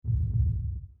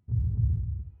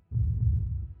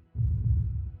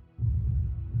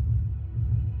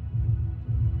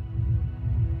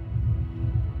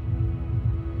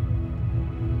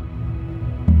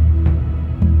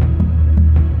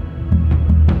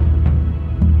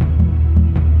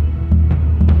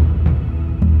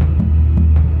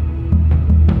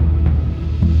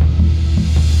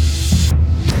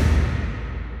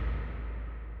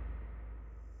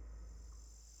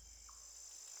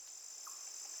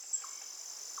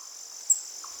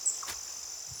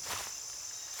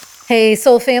Hey,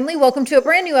 Soul Family, welcome to a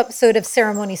brand new episode of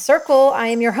Ceremony Circle. I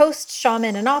am your host,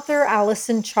 shaman, and author,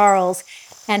 Allison Charles.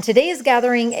 And today's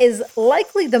gathering is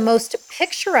likely the most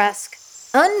picturesque,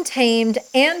 untamed,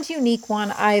 and unique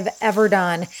one I've ever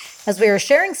done, as we are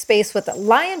sharing space with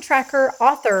lion tracker,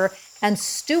 author, and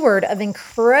steward of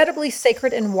incredibly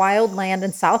sacred and wild land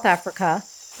in South Africa,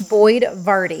 Boyd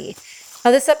Varty.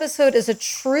 Now, this episode is a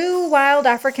true wild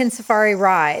African safari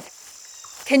ride.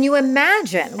 Can you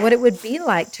imagine what it would be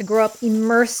like to grow up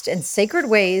immersed in sacred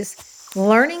ways,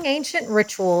 learning ancient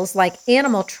rituals like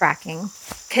animal tracking,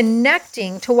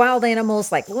 connecting to wild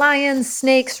animals like lions,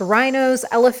 snakes, rhinos,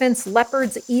 elephants,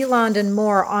 leopards, eland, and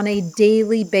more on a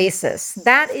daily basis?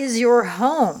 That is your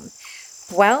home.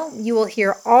 Well, you will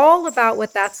hear all about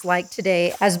what that's like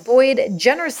today as Boyd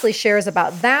generously shares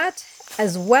about that,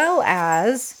 as well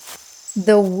as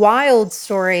the wild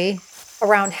story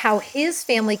around how his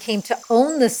family came to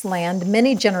own this land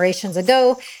many generations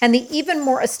ago, and the even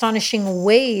more astonishing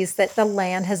ways that the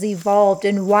land has evolved,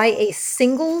 and why a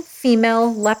single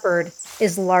female leopard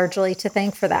is largely to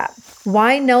thank for that.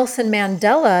 Why Nelson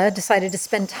Mandela decided to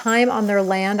spend time on their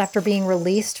land after being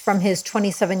released from his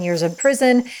 27 years in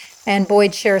prison, and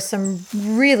Boyd shares some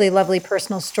really lovely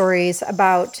personal stories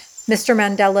about Mr.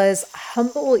 Mandela's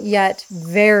humble yet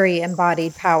very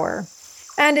embodied power.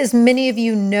 And as many of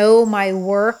you know, my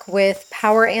work with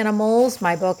power animals,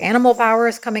 my book Animal Power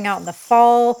is coming out in the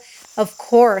fall. Of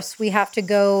course, we have to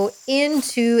go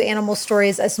into animal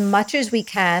stories as much as we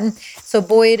can. So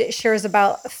Boyd shares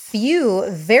about a few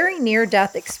very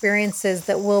near-death experiences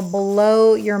that will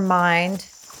blow your mind,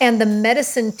 and the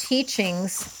medicine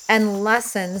teachings and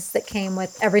lessons that came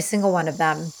with every single one of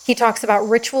them. He talks about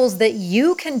rituals that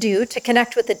you can do to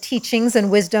connect with the teachings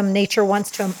and wisdom nature wants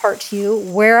to impart to you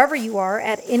wherever you are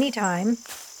at any time.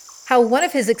 How one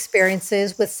of his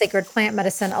experiences with sacred plant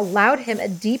medicine allowed him a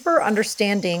deeper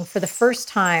understanding for the first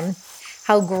time.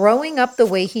 How growing up the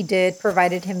way he did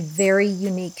provided him very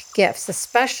unique gifts,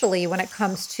 especially when it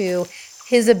comes to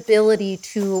his ability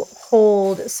to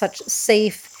hold such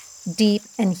safe, deep,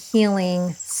 and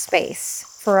healing space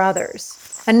for others.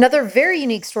 Another very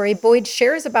unique story, Boyd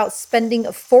shares about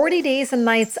spending 40 days and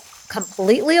nights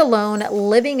completely alone,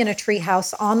 living in a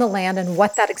treehouse on the land, and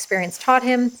what that experience taught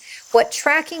him, what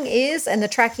tracking is, and the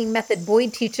tracking method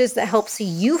Boyd teaches that helps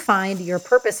you find your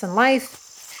purpose in life.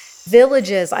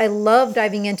 Villages, I love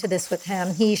diving into this with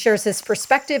him. He shares his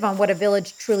perspective on what a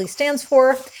village truly stands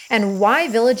for and why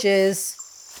villages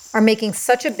are making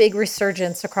such a big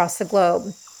resurgence across the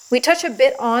globe. We touch a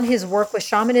bit on his work with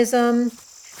shamanism,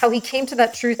 how he came to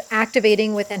that truth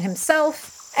activating within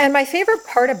himself. And my favorite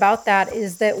part about that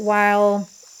is that while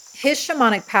his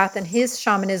shamanic path and his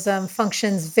shamanism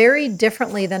functions very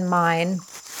differently than mine,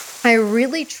 I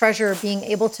really treasure being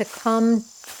able to come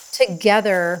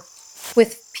together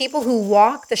with people who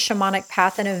walk the shamanic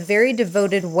path in a very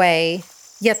devoted way,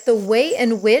 yet the way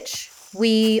in which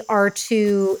we are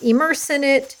to immerse in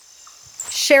it,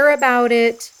 share about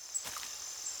it,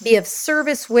 be of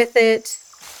service with it,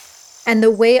 and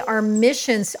the way our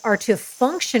missions are to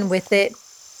function with it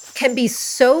can be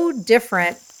so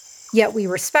different, yet we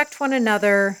respect one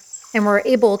another and we're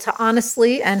able to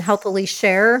honestly and healthily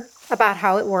share about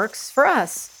how it works for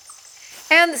us.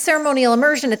 And the ceremonial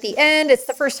immersion at the end, it's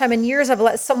the first time in years I've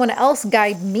let someone else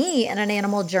guide me in an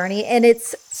animal journey, and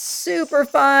it's super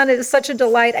fun. It is such a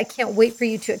delight. I can't wait for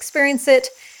you to experience it.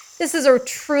 This is a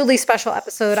truly special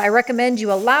episode. I recommend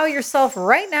you allow yourself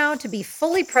right now to be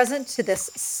fully present to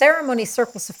this Ceremony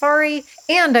Circle Safari.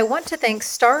 And I want to thank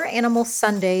Star Animal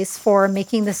Sundays for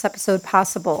making this episode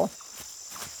possible.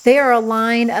 They are a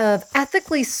line of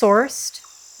ethically sourced,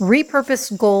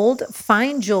 repurposed gold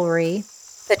fine jewelry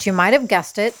that, you might have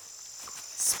guessed it,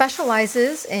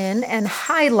 specializes in and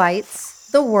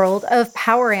highlights the world of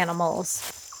power animals.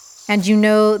 And you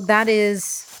know that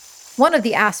is one of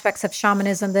the aspects of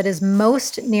shamanism that is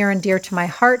most near and dear to my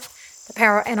heart. The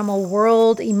power animal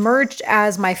world emerged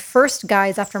as my first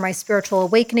guides after my spiritual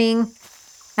awakening,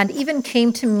 and even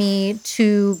came to me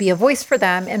to be a voice for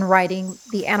them in writing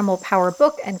the Animal Power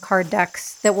book and card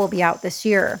decks that will be out this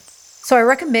year. So I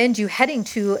recommend you heading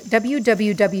to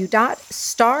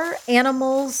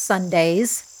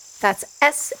www.staranimalsundays, that's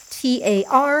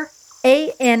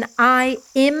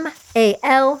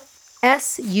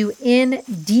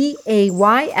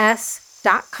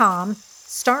StarAnimalsundays.com,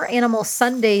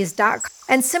 staranimalsundays.com,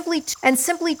 and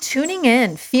simply tuning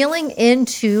in, feeling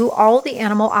into all the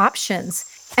animal options,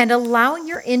 and allowing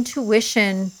your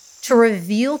intuition to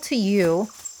reveal to you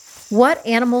what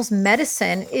animal's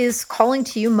medicine is calling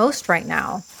to you most right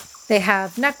now. They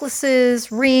have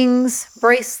necklaces, rings,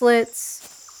 bracelets,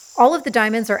 All of the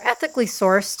diamonds are ethically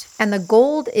sourced and the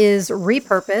gold is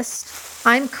repurposed.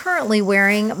 I'm currently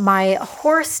wearing my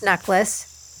horse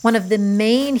necklace. One of the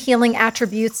main healing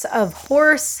attributes of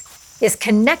horse is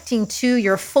connecting to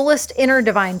your fullest inner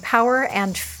divine power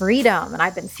and freedom. And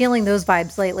I've been feeling those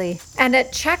vibes lately. And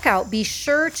at checkout, be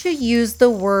sure to use the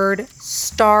word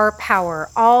star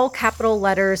power, all capital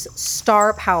letters,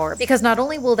 star power, because not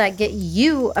only will that get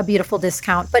you a beautiful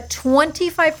discount, but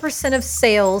 25% of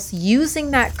sales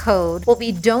using that code will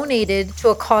be donated to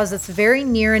a cause that's very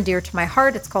near and dear to my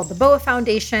heart. It's called the Boa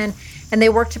Foundation, and they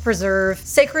work to preserve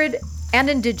sacred and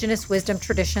indigenous wisdom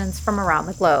traditions from around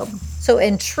the globe. So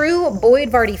in true Boyd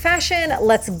Vardy fashion,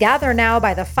 let's gather now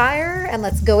by the fire and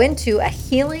let's go into a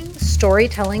healing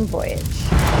storytelling voyage.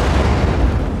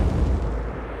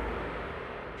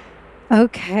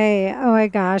 Okay. Oh my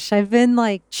gosh. I've been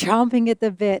like chomping at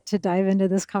the bit to dive into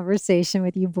this conversation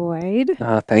with you, Boyd.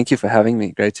 Thank you for having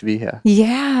me. Great to be here.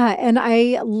 Yeah. And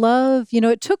I love,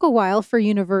 it took a while for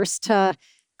Universe to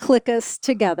click us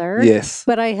together. Yes.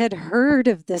 But I had heard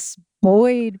of this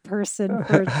Boyd person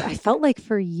I felt like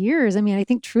for years. I mean, I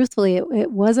think truthfully,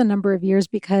 it was a number of years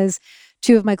because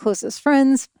two of my closest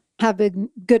friends have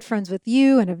been good friends with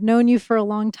you and have known you for a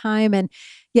long time. And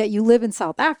yet you live in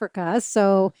South Africa.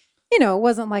 So, it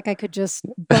wasn't like I could just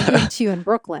bump into you in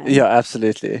Brooklyn. Yeah,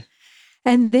 absolutely.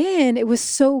 And then it was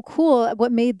so cool.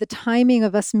 What made the timing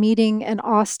of us meeting in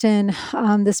Austin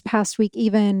this past week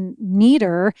even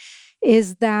neater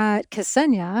is that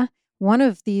Ksenia, one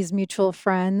of these mutual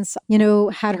friends,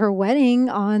 had her wedding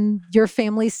on your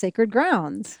family's sacred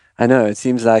grounds. I know. It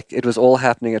seems like it was all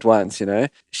happening at once,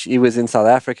 She was in South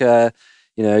Africa.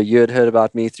 You had heard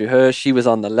about me through her. She was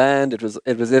on the land. It was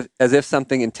as if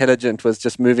something intelligent was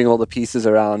just moving all the pieces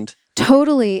around.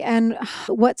 Totally. And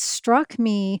what struck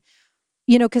me,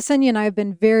 Ksenia and I have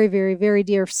been very, very, very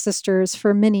dear sisters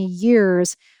for many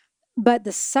years. But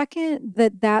the second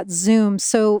that Zoom,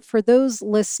 so for those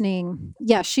listening,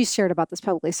 yeah, she shared about this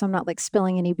publicly, so I'm not like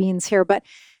spilling any beans here, but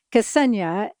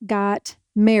Ksenia got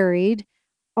married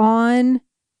on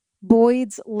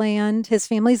Boyd's land, his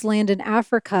family's land in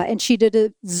Africa, and she did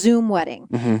a Zoom wedding.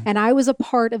 Mm-hmm. And I was a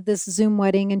part of this Zoom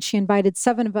wedding, and she invited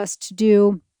 7 of us to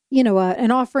do,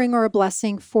 an offering or a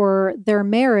blessing for their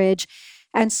marriage.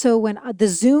 And so when the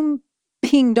Zoom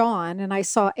pinged on and I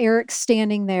saw Eric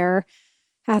standing there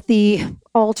at the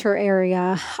altar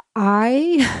area,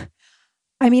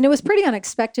 I mean, it was pretty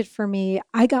unexpected for me.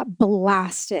 I got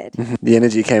blasted. The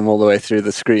energy came all the way through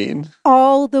the screen.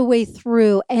 All the way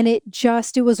through. And it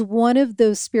was one of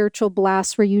those spiritual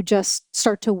blasts where you just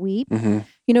start to weep,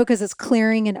 because it's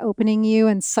clearing and opening you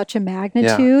in such a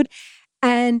magnitude. Yeah.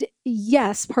 And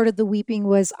yes, part of the weeping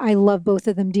was I love both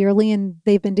of them dearly and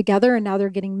they've been together and now they're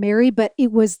getting married. But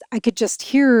I could just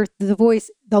hear the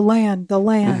voice, the land.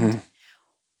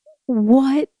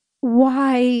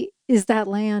 Why is that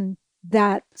land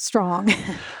that strong?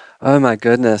 Oh my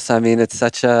goodness. I mean, it's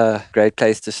such a great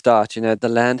place to start. The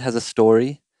land has a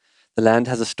story. The land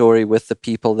has a story with the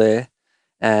people there.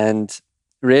 And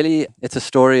really, it's a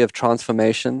story of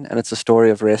transformation and it's a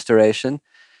story of restoration.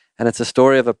 And it's a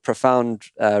story of a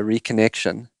profound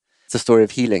reconnection. It's a story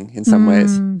of healing in some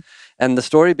ways. And the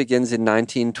story begins in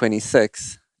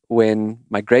 1926 when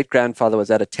my great-grandfather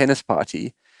was at a tennis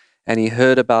party and he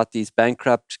heard about these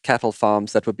bankrupt cattle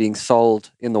farms that were being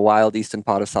sold in the wild eastern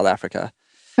part of South Africa.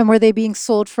 And were they being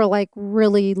sold for like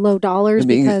really low dollars?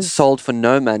 Being sold for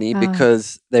no money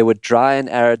because they were dry and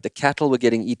arid. The cattle were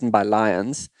getting eaten by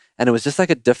lions. And it was just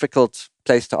like a difficult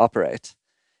place to operate.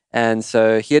 And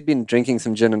so he had been drinking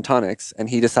some gin and tonics and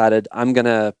he decided, I'm going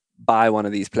to buy one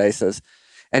of these places.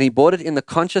 And he bought it in the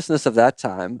consciousness of that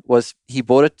time was he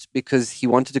bought it because he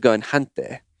wanted to go and hunt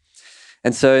there.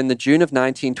 And so in the June of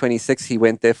 1926, he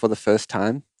went there for the first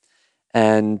time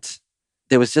and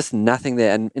there was just nothing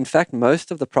there. And in fact, most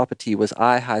of the property was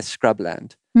high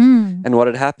scrubland. And what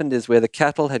had happened is where the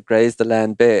cattle had grazed the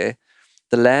land bare,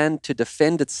 the land to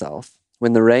defend itself,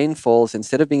 when the rain falls,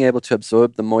 instead of being able to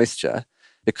absorb the moisture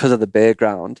because of the bare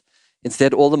ground,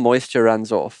 instead all the moisture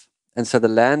runs off. And so the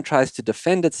land tries to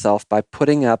defend itself by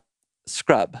putting up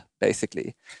scrub,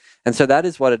 basically. And so that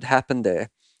is what had happened there.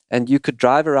 And you could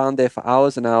drive around there for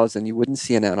hours and hours and you wouldn't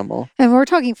see an animal. And we're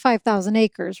talking 5,000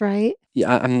 acres, right?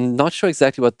 Yeah, I'm not sure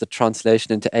exactly what the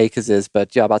translation into acres is,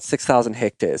 but yeah, about 6,000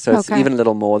 hectares. So it's even a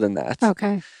little more than that.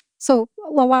 Okay. So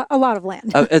a lot of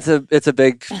land. It's a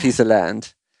big piece of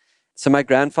land. So my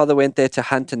grandfather went there to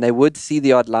hunt and they would see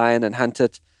the odd lion and hunt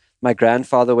it. My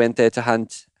grandfather went there to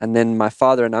hunt and then my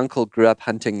father and uncle grew up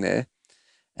hunting there.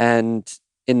 And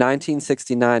in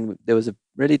 1969, there was a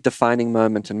really defining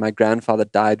moment and my grandfather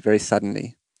died very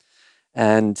suddenly.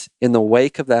 And in the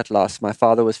wake of that loss, my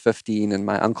father was 15 and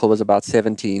my uncle was about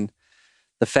 17.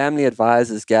 The family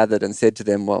advisors gathered and said to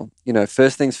them, well,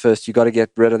 first things first, you got to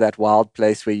get rid of that wild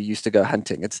place where you used to go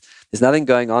hunting. There's nothing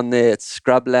going on there. It's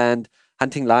scrubland.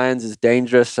 Hunting lions is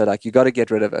dangerous. So you got to get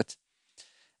rid of it.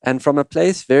 And from a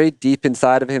place very deep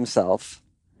inside of himself,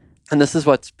 and this is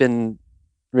what's been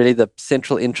really the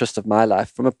central interest of my life,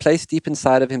 from a place deep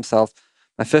inside of himself,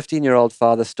 my 15-year-old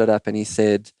father stood up and he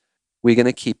said, we're going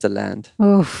to keep the land.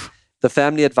 Oof. The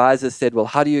family advisors said, well,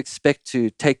 how do you expect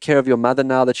to take care of your mother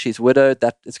now that she's widowed?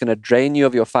 That it's going to drain you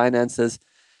of your finances.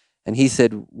 And he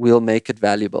said, we'll make it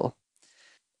valuable.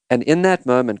 And in that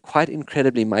moment, quite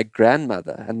incredibly, my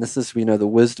grandmother, and this is, the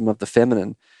wisdom of the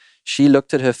feminine, she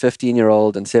looked at her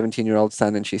 15-year-old and 17-year-old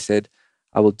son and she said,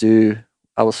 I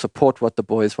will support what the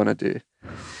boys want to do.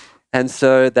 And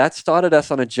so that started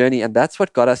us on a journey, and that's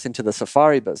what got us into the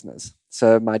safari business.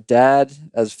 So my dad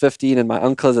as 15 and my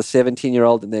uncle as a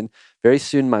 17-year-old, and then very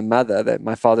soon my mother, that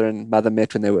my father and mother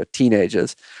met when they were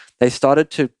teenagers, they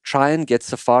started to try and get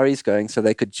safaris going so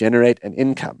they could generate an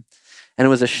income. And it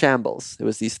was a shambles. There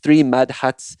was these 3 mud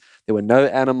huts. There were no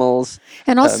animals.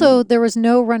 And also there was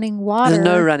no running water. There's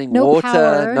no running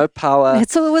water, no power.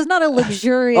 So it was not a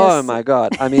luxurious... Oh my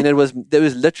God. I mean, there was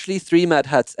literally 3 mud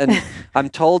huts. And I'm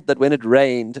told that when it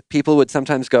rained, people would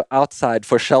sometimes go outside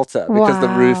for shelter because the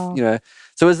roof,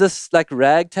 So it was this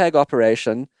ragtag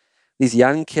operation, these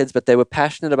young kids, but they were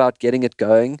passionate about getting it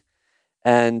going.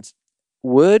 And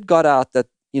word got out that,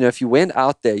 if you went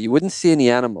out there, you wouldn't see any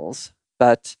animals,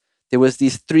 but there was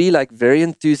these 3 very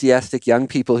enthusiastic young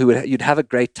people who you'd have a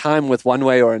great time with one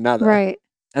way or another. Right.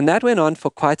 And that went on for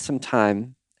quite some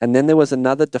time. And then there was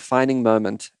another defining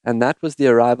moment, and that was the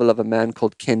arrival of a man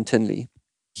called Ken Tinley.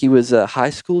 He was a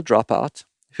high school dropout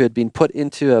who had been put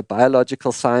into a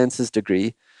biological sciences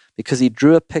degree because he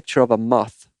drew a picture of a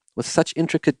moth with such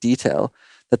intricate detail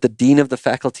that the dean of the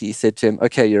faculty said to him,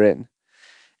 okay, you're in.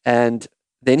 And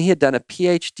then he had done a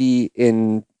PhD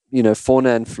in, fauna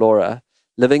and flora,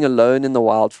 living alone in the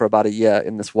wild for about a year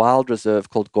in this wild reserve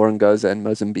called Gorongosa in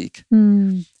Mozambique.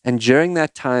 Mm. And during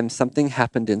that time, something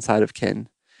happened inside of Ken,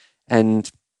 and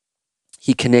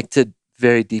he connected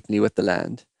very deeply with the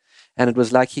land. And it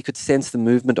was like he could sense the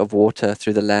movement of water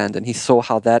through the land, and he saw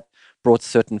how that brought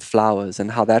certain flowers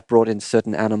and how that brought in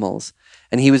certain animals.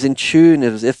 And he was in tune.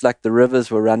 It was as if the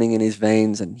rivers were running in his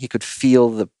veins, and he could feel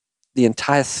the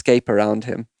entire scape around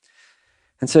him.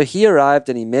 And so he arrived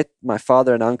and he met my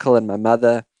father and uncle and my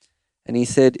mother. And he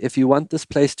said, if you want this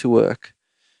place to work,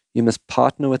 you must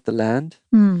partner with the land.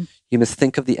 Mm. You must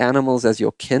think of the animals as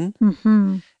your kin.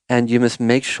 Mm-hmm. And you must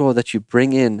make sure that you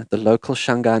bring in the local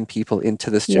Shangaan people into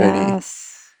this journey.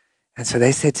 Yes. And so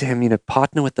they said to him,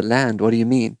 partner with the land. What do you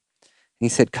mean? And he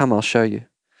said, come, I'll show you.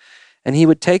 And he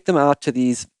would take them out to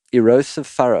these erosive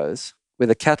furrows where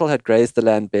the cattle had grazed the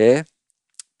land bare.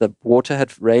 The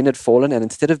rain had fallen, and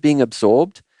instead of being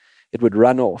absorbed, it would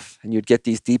run off, and you'd get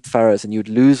these deep furrows, and you'd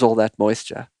lose all that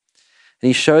moisture. And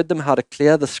he showed them how to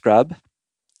clear the scrub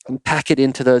and pack it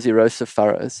into those erosive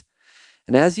furrows.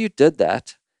 And as you did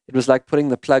that, it was like putting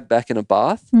the plug back in a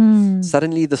bath. Mm.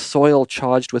 Suddenly the soil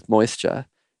charged with moisture,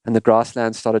 and the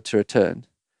grassland started to return.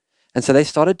 And so they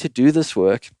started to do this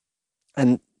work,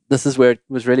 and this is where it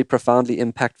was really profoundly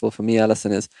impactful for me,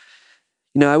 Alison, is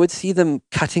I would see them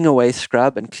cutting away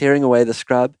scrub and clearing away the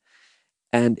scrub,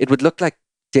 and it would look like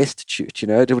destitute,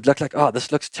 It would look like, oh,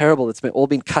 this looks terrible. It's all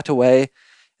been cut away.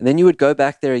 And then you would go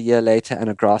back there a year later and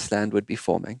a grassland would be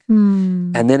forming.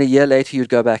 Mm. And then a year later you'd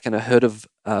go back and a herd of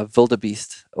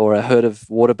wildebeest or a herd of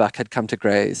waterbuck had come to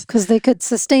graze. Because they could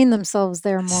sustain themselves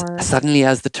there more. Suddenly,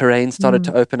 as the terrain started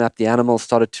to open up, the animals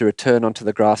started to return onto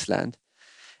the grassland.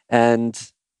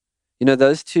 And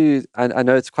those two, I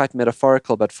know it's quite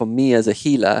metaphorical, but for me as a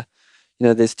healer,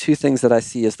 there's 2 things that I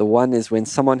see. The one is when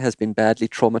someone has been badly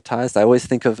traumatized. I always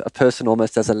think of a person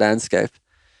almost as a landscape.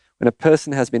 When a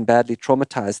person has been badly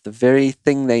traumatized, the very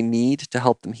thing they need to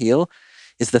help them heal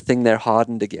is the thing they're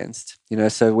hardened against.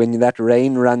 So when that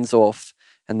rain runs off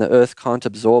and the earth can't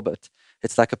absorb it,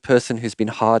 it's like a person who's been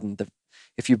hardened.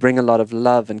 If you bring a lot of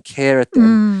love and care at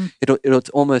them, it's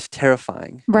almost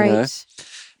terrifying. Right.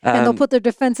 And they'll put their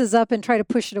defenses up and try to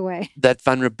push it away. That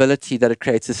vulnerability that it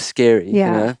creates is scary.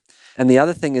 Yeah. And the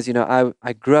other thing is,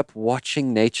 I grew up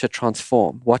watching nature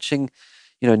transform, watching,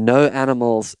 no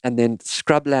animals and then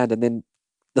scrubland and then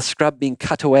the scrub being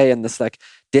cut away and this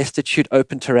destitute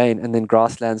open terrain and then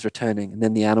grasslands returning and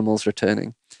then the animals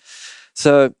returning.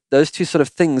 So those 2 sort of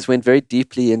things went very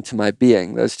deeply into my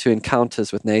being, those 2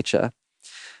 encounters with nature.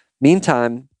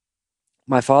 Meantime,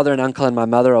 my father and uncle and my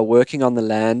mother are working on the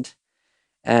land.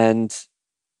 And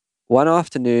one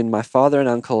afternoon, my father and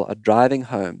uncle are driving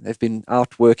home. They've been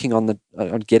out working on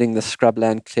getting the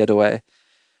scrubland cleared away.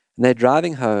 And they're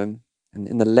driving home, and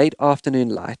in the late afternoon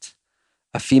light,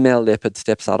 a female leopard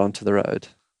steps out onto the road.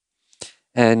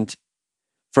 And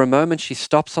for a moment, she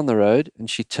stops on the road, and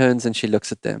she turns and she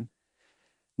looks at them.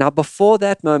 Now, before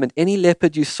that moment, any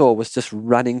leopard you saw was just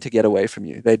running to get away from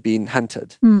you. They'd been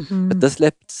hunted. But this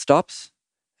leopard stops,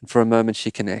 and for a moment,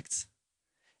 she connects.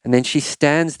 And then she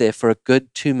stands there for a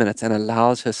good 2 minutes and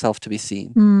allows herself to be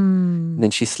seen. And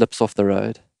then she slips off the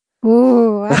road.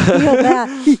 Ooh, I feel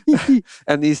that.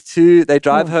 And these two, they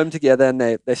drive home together, and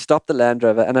they stop the Land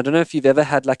Rover. And I don't know if you've ever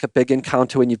had like a big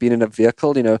encounter when you've been in a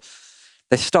vehicle,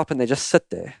 they stop and they just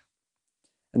sit there.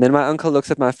 And then my uncle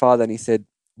looks at my father and he said,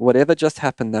 whatever just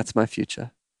happened, that's my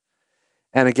future.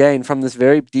 And again, from this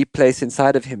very deep place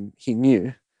inside of him, he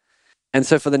knew. And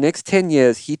so for the next 10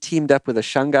 years, he teamed up with a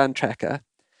Shangaan tracker,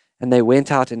 and they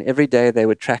went out, and every day they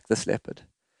would track this leopard.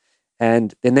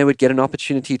 And then they would get an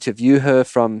opportunity to view her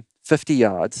from 50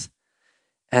 yards.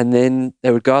 And then they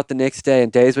would go out the next day,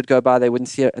 and days would go by, they wouldn't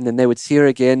see her. And then they would see her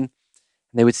again,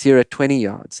 and they would see her at 20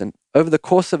 yards. And over the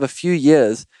course of a few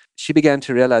years, she began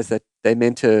to realize that they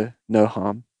meant her no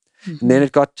harm. And then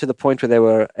it got to the point where they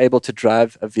were able to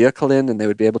drive a vehicle in, and they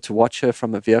would be able to watch her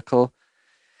from a vehicle.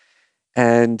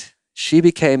 And she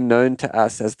became known to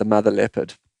us as the mother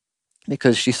leopard,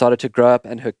 because she started to grow up,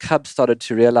 and her cubs started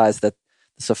to realize that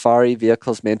the safari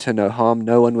vehicles meant her no harm.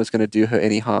 No one was going to do her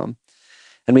any harm.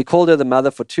 And we called her the mother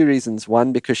for two reasons.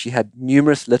 One, because she had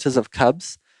numerous litters of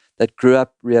cubs that grew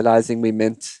up realizing we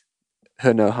meant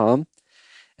her no harm.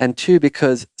 And two,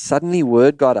 because suddenly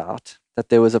word got out that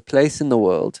there was a place in the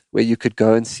world where you could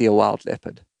go and see a wild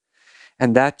leopard.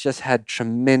 And that just had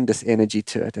tremendous energy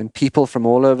to it. And people from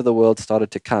all over the world started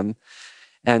to come.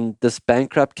 And this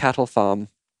bankrupt cattle farm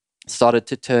started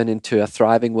to turn into a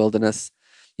thriving wilderness.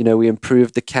 We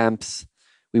improved the camps.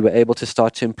 We were able to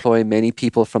start to employ many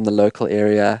people from the local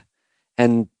area.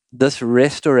 And this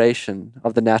restoration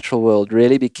of the natural world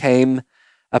really became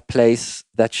a place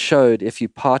that showed, if you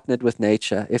partnered with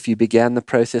nature, if you began the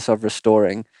process of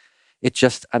restoring, it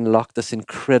just unlocked this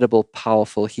incredible,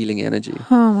 powerful healing energy.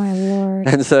 Oh, my Lord.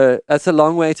 And so that's a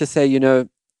long way to say,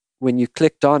 when you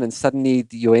clicked on and suddenly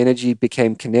your energy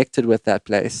became connected with that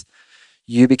place,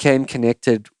 you became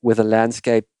connected with a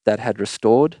landscape that had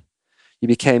restored. You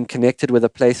became connected with a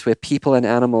place where people and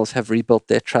animals have rebuilt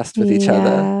their trust with each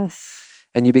other.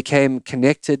 And you became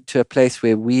connected to a place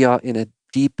where we are in a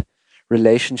deep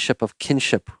relationship of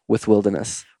kinship with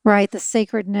wilderness. Right, the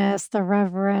sacredness, the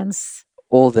reverence.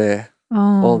 All there.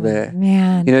 Oh, all there.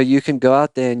 Man. You can go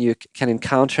out there and you can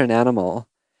encounter an animal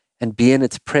and be in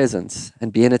its presence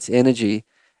and be in its energy.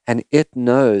 And it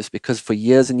knows, because for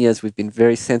years and years we've been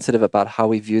very sensitive about how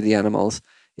we view the animals.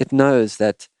 It knows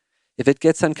that if it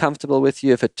gets uncomfortable with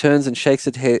you, if it turns and shakes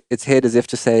its head as if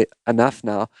to say, enough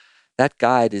now, that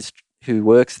guide who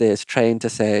works there is trained to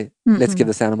say, let's give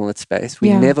this animal its space.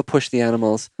 We never push the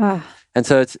animals. And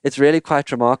so it's really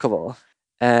quite remarkable.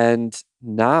 And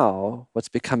now what's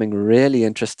becoming really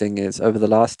interesting is over the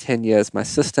last 10 years, my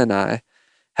sister and I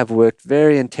have worked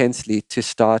very intensely to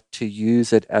start to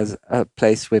use it as a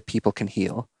place where people can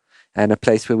heal and a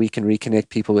place where we can reconnect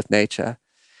people with nature.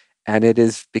 And it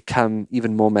has become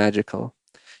even more magical.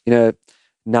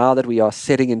 Now that we are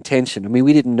setting intention,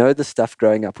 we didn't know this stuff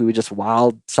growing up. We were just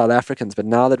wild South Africans. But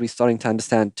now that we're starting to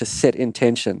understand, to set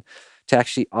intention, to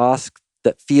actually ask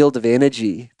that field of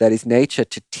energy that is nature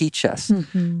to teach us,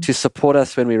 to support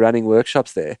us when we're running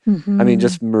workshops there.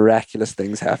 Just miraculous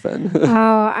things happen.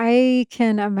 Oh, I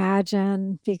can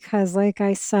imagine, because like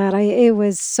I said, it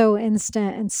was so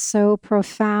instant and so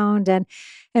profound. And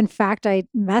in fact, I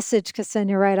messaged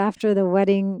Ksenia right after the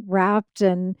wedding wrapped,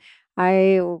 and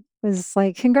I was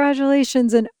like,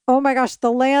 congratulations. And oh my gosh,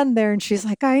 the land there. And she's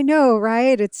like, I know,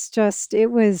 right?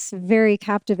 It was very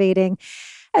captivating.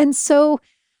 And so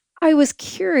I was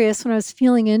curious when I was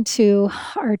feeling into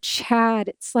our chat.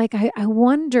 It's like, I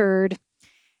wondered,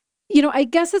 I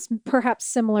guess it's perhaps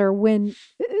similar when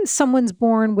someone's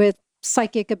born with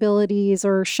psychic abilities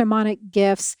or shamanic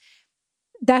gifts.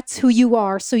 That's who you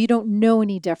are, so you don't know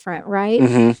any different,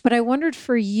 right? But I wondered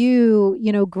for you,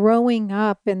 growing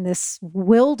up in this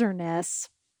wilderness,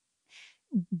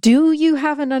 do you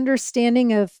have an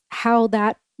understanding of how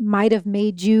that might have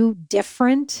made you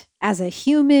different as a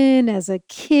human, as a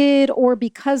kid, or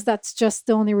because that's just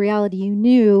the only reality you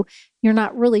knew, you're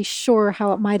not really sure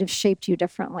how it might have shaped you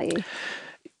differently?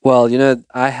 Well,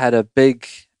 I had a big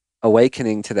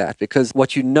awakening to that, because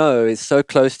what you know is so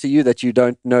close to you that you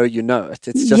don't know you know it.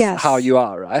 It's just how you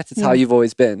are, right? It's how you've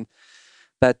always been.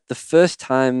 But the first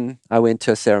time I went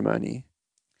to a ceremony,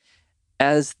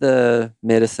 as the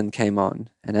medicine came on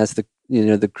and as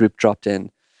the group dropped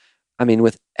in, I mean,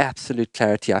 with absolute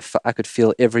clarity, I could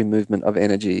feel every movement of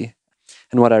energy.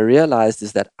 And what I realized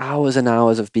is that hours and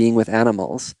hours of being with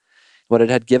animals, what it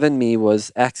had given me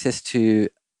was access to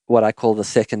what I call the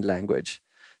second language.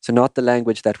 So not the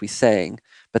language that we're saying,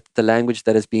 but the language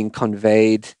that is being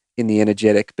conveyed in the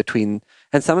energetic between,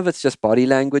 and some of it's just body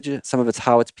language, some of it's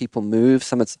how it's people move,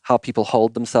 some it's how people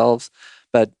hold themselves.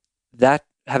 But that,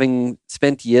 having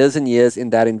spent years and years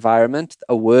in that environment,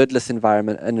 a wordless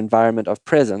environment, an environment of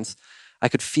presence, I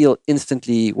could feel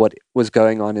instantly what was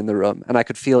going on in the room, and I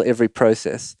could feel every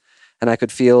process, and I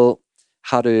could feel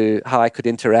how I could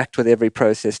interact with every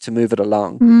process to move it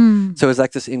along. So it was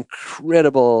like this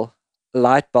incredible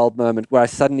light bulb moment where I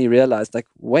suddenly realized, like,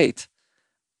 wait,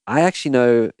 I actually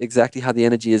know exactly how the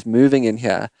energy is moving in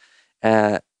here.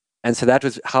 And so that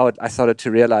was how I started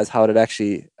to realize how it had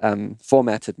actually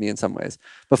formatted me in some ways.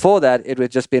 Before that, it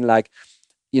would just been like,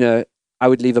 I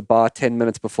would leave a bar 10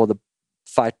 minutes before the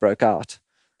fight broke out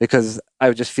because I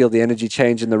would just feel the energy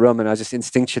change in the room, and I just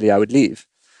instinctually I would leave.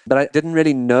 But I didn't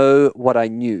really know what I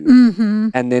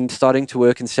knew. And then starting to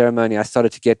work in ceremony, I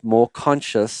started to get more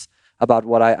conscious about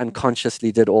what I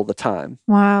unconsciously did all the time.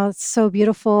 Wow, it's so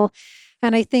beautiful.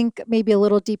 And I think maybe a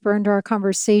little deeper into our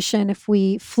conversation, if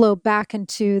we flow back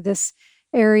into this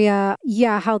area,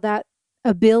 how that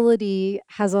ability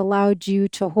has allowed you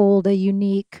to hold a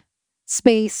unique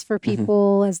space for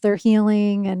people as they're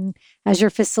healing and as you're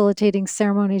facilitating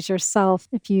ceremonies yourself.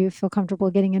 If you feel comfortable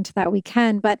getting into that, we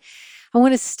can. But I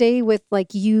want to stay with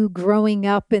like you growing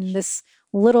up in this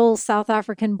little South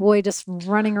African boy just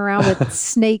running around with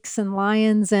snakes and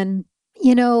lions. And,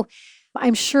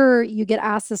 I'm sure you get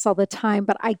asked this all the time,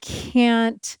 but I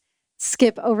can't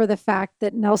skip over the fact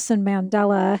that Nelson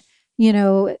Mandela,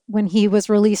 when he was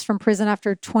released from prison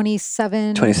after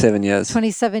 27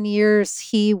 years,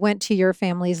 he went to your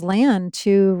family's land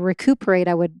to recuperate,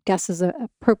 I would guess is an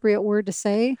appropriate word to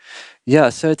say. Yeah,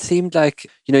 so it seemed like,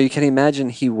 you can imagine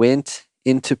he went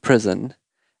into prison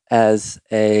as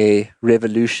a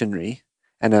revolutionary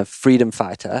and a freedom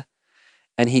fighter,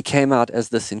 and he came out as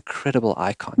this incredible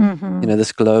icon,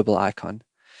 this global icon.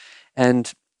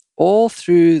 And all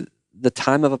through the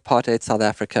time of apartheid South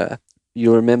Africa,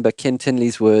 you'll remember Ken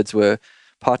Tinley's words were,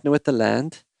 partner with the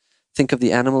land, think of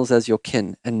the animals as your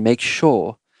kin, and make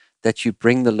sure that you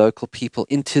bring the local people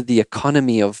into the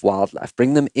economy of wildlife,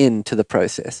 bring them into the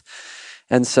process.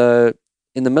 And so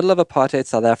in the middle of apartheid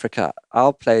South Africa,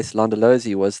 our place,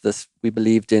 Londolozi, was this, we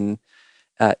believed in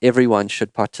everyone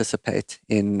should participate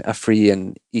in a free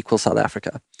and equal South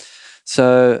Africa.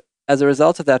 So as a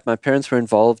result of that, my parents were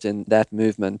involved in that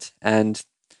movement, and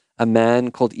a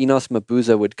man called Enos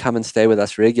Mabuza would come and stay with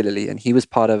us regularly, and he was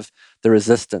part of the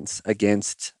resistance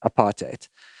against apartheid.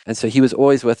 And so he was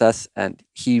always with us, and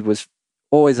he was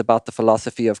always about the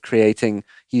philosophy of creating.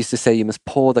 He used to say, you must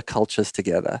pour the cultures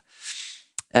together.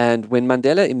 And when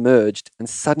Mandela emerged, and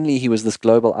suddenly he was this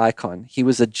global icon, he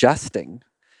was adjusting,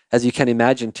 as you can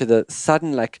imagine, to the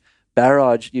sudden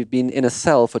barrage. You've been in a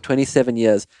cell for 27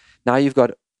 years. Now you've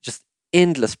got just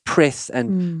endless press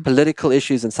and political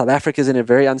issues, and South Africa is in a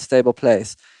very unstable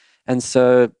place. And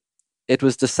so it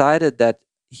was decided that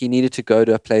he needed to go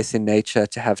to a place in nature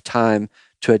to have time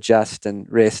to adjust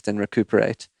and rest and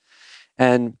recuperate.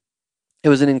 And it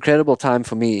was an incredible time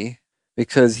for me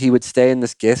because he would stay in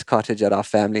this guest cottage at our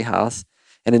family house.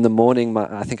 And in the morning,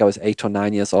 I think I was 8 or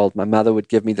 9 years old, my mother would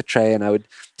give me the tray and I would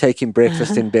take him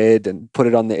breakfast in bed and put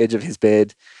it on the edge of his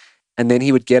bed. And then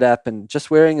he would get up and, just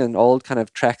wearing an old kind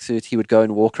of tracksuit, he would go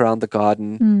and walk around the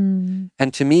garden.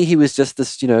 And to me, he was just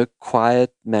this,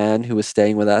 quiet man who was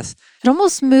staying with us. It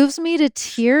almost moves me to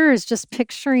tears just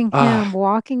picturing him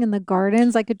walking in the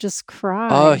gardens. I could just cry.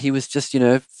 Oh, he was just,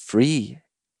 free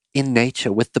in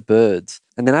nature with the birds.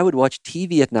 And then I would watch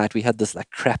TV at night. We had this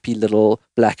crappy little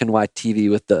black and white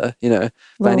TV with the,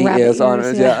 bunny ears on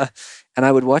it. Yeah. And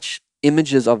I would watch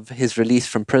images of his release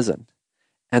from prison.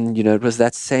 And, it was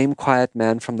that same quiet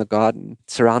man from the garden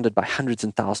surrounded by hundreds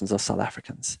and thousands of South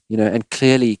Africans, and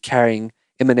clearly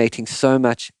emanating so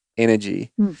much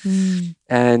energy.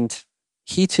 And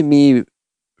he, to me,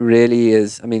 really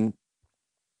is,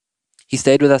 he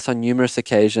stayed with us on numerous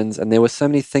occasions, and there were so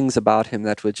many things about him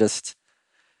that were just,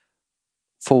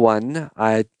 for one,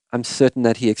 I'm certain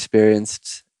that he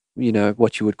experienced,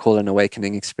 what you would call an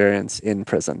awakening experience in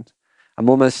prison. I'm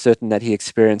almost certain that he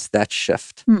experienced that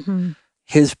shift.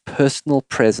 His personal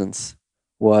presence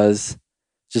was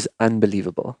just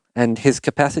unbelievable. And his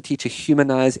capacity to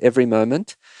humanize every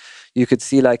moment, you could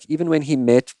see even when he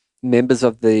met members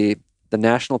of the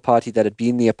National Party that had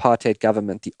been the apartheid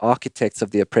government, the architects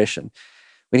of the oppression,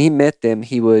 when he met them,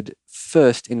 he would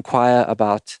first inquire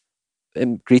about,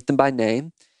 greet them by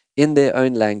name in their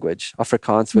own language,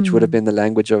 Afrikaans, which would have been the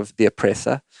language of the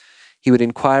oppressor. He would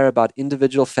inquire about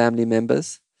individual family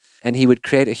members, and he would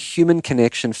create a human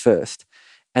connection first.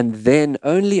 And then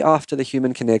only after the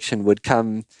human connection would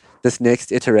come this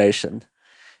next iteration.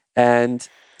 And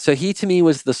so he, to me,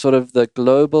 was the sort of the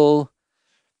global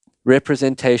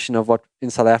representation of what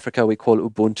in South Africa we call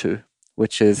Ubuntu,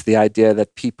 which is the idea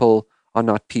that people are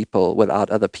not people without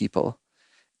other people.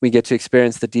 We get to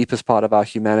experience the deepest part of our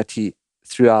humanity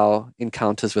through our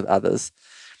encounters with others.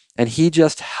 And he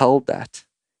just held that.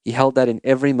 He held that in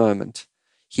every moment.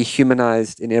 He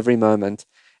humanized in every moment.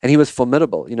 And he was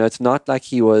formidable. You know, it's not like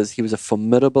he was a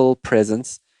formidable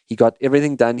presence. He got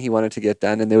everything done he wanted to get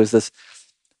done. And there was this,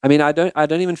 I mean, I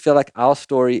don't even feel like our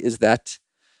story is that,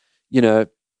 you know,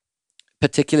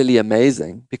 particularly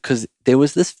amazing, because there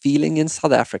was this feeling in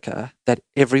South Africa that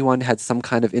everyone had some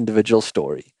kind of individual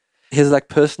story. His like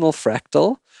personal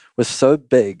fractal was so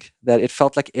big that it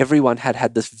felt like everyone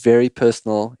had this very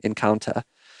personal encounter.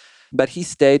 But he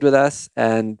stayed with us,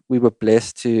 and we were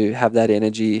blessed to have that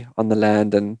energy on the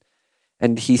land.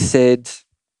 And he said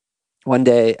one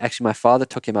day, actually, my father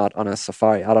took him out on a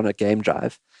safari, out on a game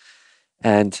drive,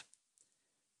 and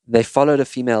they followed a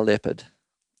female leopard,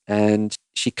 and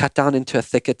she cut down into a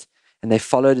thicket, and they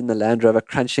followed in the Land Rover,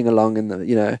 crunching along in the,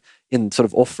 you know, in sort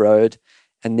of off-road.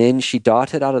 And then she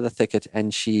darted out of the thicket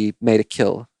and she made a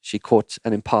kill. She caught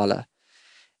an impala,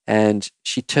 and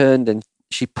she turned and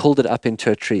she pulled it up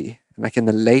into a tree. Like in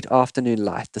the late afternoon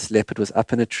light, this leopard was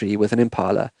up in a tree with an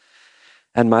impala.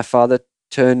 And my father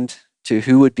turned to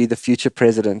who would be the future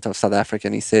president of South Africa,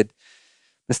 and he said,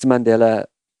 "Mr. Mandela,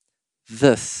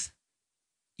 this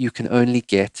you can only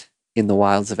get in the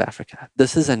wilds of Africa.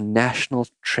 This is a national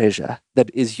treasure that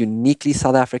is uniquely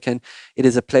South African. It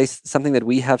is a place, something that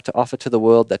we have to offer to the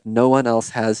world that no one else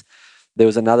has." There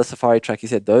was another safari truck. He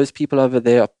said, "Those people over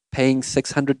there are paying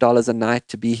 $600 a night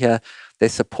to be here. They're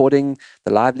supporting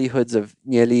the livelihoods of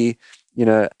nearly,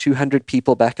 200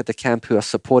 people back at the camp, who are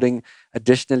supporting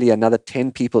additionally another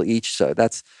 10 people each. So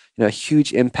that's, a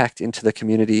huge impact into the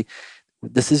community.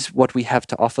 This is what we have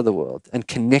to offer the world, and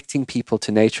connecting people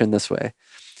to nature in this way."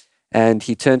 And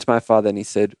he turned to my father and he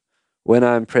said, "When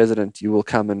I'm president, you will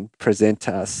come and present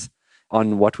to us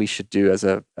on what we should do as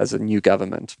a new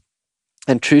government."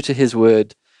 And true to his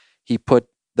word, he put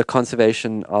the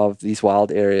conservation of these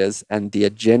wild areas and the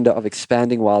agenda of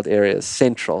expanding wild areas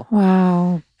central.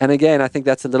 Wow. And again, I think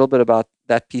that's a little bit about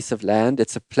that piece of land.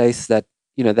 It's a place that,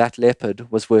 that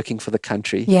leopard was working for the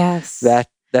country. Yes. That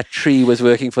tree was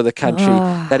working for the country.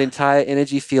 Ah. That entire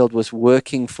energy field was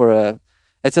working for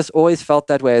it's just always felt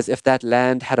that way, as if that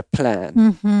land had a plan.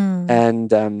 Mm-hmm. And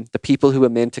the people who were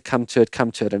meant to come to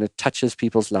it, and it touches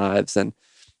people's lives. And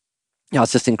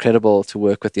it's just incredible to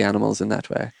work with the animals in that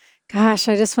way. Gosh,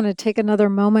 I just want to take another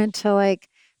moment to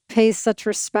pay such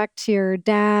respect to your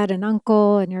dad and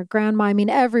uncle and your grandma. I mean,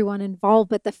 everyone involved,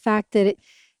 but the fact that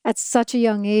at such a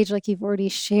young age, like you've already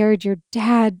shared, your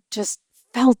dad just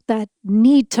felt that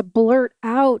need to blurt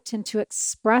out and to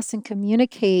express and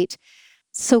communicate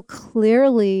so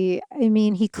clearly. I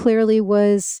mean, he clearly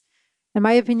was, in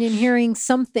my opinion, hearing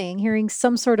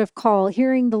some sort of call,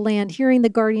 hearing the land, hearing the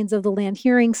guardians of the land,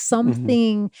 hearing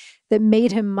something that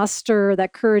made him muster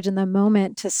that courage in the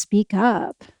moment to speak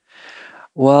up.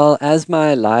 Well, as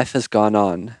my life has gone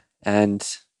on, and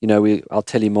I'll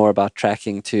tell you more about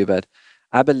tracking too, but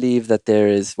I believe that there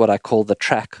is what I call the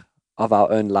track of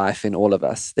our own life in all of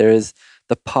us. There is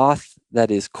the path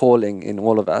that is calling in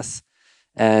all of us.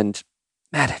 And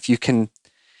man, if you can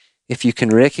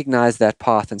recognize that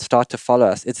path and start to follow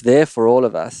us, it's there for all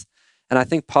of us. And I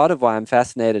think part of why I'm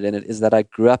fascinated in it is that I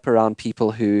grew up around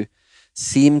people who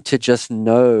seemed to just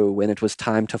know when it was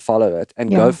time to follow it and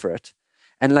go for it.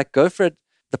 And go for it.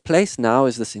 The place now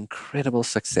is this incredible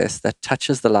success that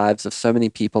touches the lives of so many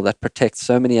people, that protects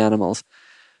so many animals.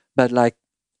 But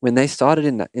when they started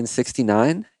in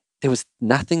 69, there was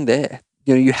nothing there.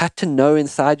 You had to know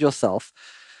inside yourself.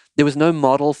 There was no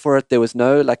model for it. There was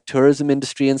no tourism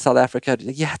industry in South Africa.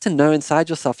 You had to know inside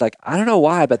yourself, I don't know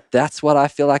why, but that's what I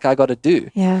feel like I got to do.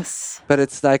 Yes. But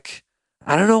it's I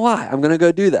don't know why. I'm going to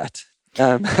go do that.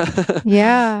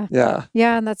 Yeah. Yeah.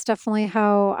 Yeah. And that's definitely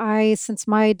how since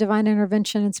my divine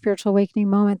intervention and spiritual awakening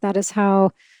moment, that is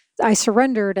how I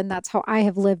surrendered. And that's how I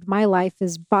have lived my life,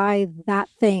 is by that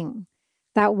thing,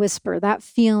 that whisper, that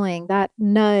feeling, that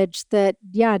nudge that,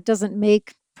 it doesn't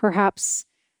make perhaps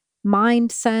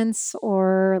mind sense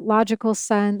or logical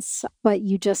sense, but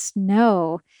you just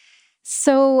know.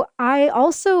 So I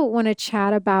also want to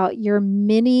chat about your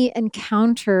many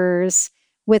encounters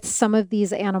with some of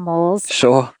these animals.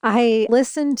 Sure. I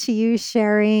listened to you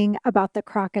sharing about the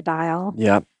crocodile.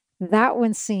 Yeah. That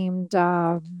one seemed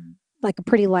like a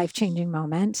pretty life-changing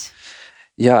moment.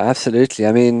 Yeah, absolutely.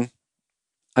 I mean,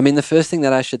 the first thing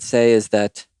that I should say is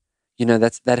that,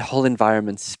 that whole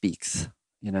environment speaks,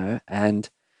 and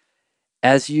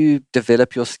as you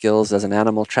develop your skills as an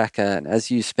animal tracker and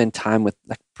as you spend time with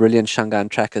like brilliant Shangaan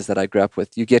trackers that I grew up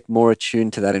with, you get more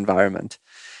attuned to that environment.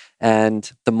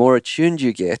 And the more attuned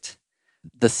you get,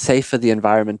 the safer the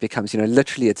environment becomes.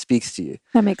 Literally it speaks to you.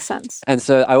 That makes sense. And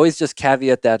so I always just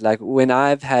caveat that, like, when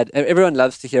I've had, everyone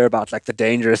loves to hear about like the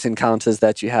dangerous encounters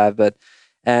that you have,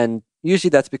 and usually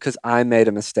that's because I made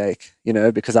a mistake,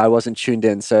 because I wasn't tuned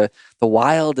in. So the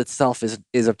wild itself is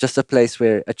just a place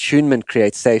where attunement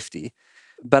creates safety.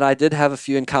 But I did have a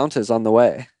few encounters on the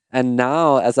way. And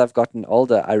now, as I've gotten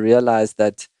older, I realize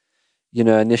that,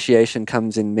 initiation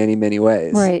comes in many, many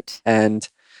ways. Right. And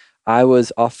I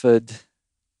was offered,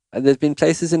 there's been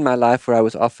places in my life where I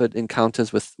was offered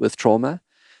encounters with trauma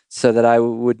so that I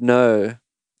would know,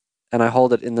 and I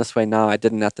hold it in this way now, I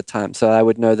didn't at the time, so I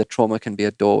would know that trauma can be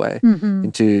a doorway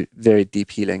into very deep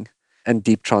healing and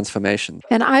deep transformation.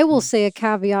 And I will say a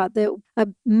caveat that a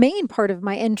main part of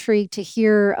my intrigue to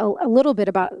hear a little bit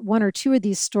about one or two of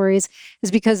these stories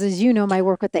is because, as you know, my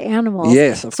work with the animals.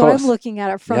 Yes, of course. So I'm looking at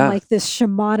it from like this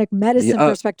shamanic medicine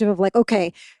perspective of like,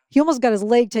 okay, he almost got his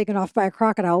leg taken off by a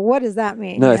crocodile. What does that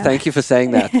mean? No, thank you for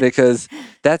saying that, because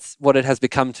that's what it has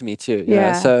become to me too.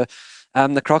 Yeah. So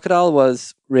the crocodile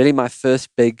was really my first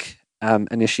big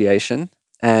initiation,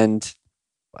 and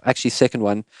actually second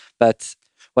one. But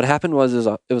what happened was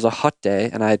it was a hot day,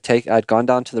 and I'd gone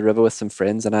down to the river with some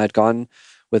friends, and I had gone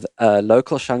with a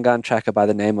local Shangaan tracker by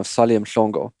the name of Solly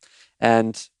Mhlongo.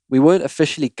 And we weren't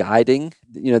officially guiding,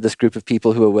 this group of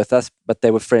people who were with us, but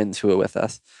they were friends who were with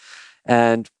us.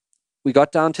 And we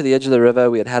got down to the edge of the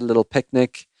river. We had a little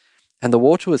picnic, and the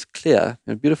water was clear,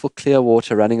 beautiful clear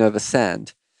water running over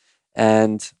sand.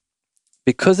 And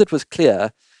because it was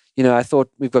clear, I thought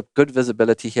we've got good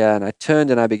visibility here. And I turned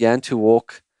and I began to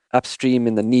walk upstream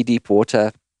in the knee-deep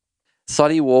water.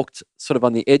 Solly walked sort of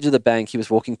on the edge of the bank. He was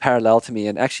walking parallel to me.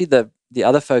 And actually the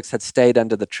other folks had stayed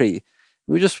under the tree.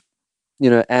 We were just,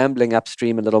 ambling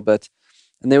upstream a little bit.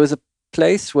 And there was a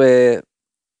place where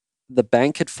the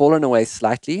bank had fallen away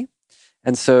slightly.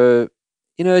 And so,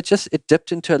 it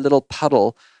dipped into a little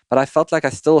puddle, but I felt like I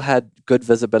still had good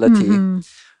visibility.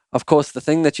 Of course, the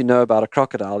thing that you know about a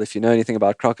crocodile, if you know anything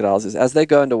about crocodiles, is as they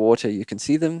go underwater, you can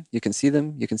see them, you can see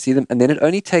them, you can see them, and then it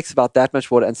only takes about that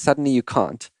much water, and suddenly you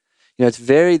can't. It's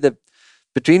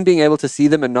between being able to see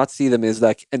them and not see them is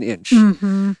like an inch.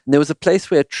 And there was a place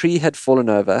where a tree had fallen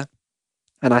over,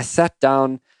 and I sat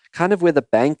down kind of where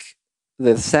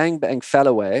the sandbank fell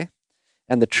away,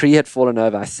 and the tree had fallen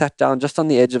over. I sat down just on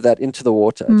the edge of that into the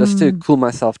water, just to cool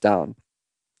myself down.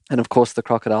 And of course, the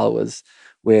crocodile was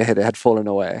where it had fallen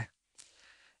away.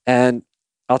 And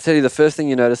I'll tell you, the first thing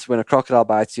you notice when a crocodile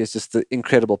bites you is just the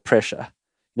incredible pressure.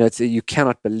 You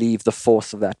cannot believe the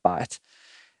force of that bite.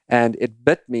 And it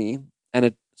bit me, and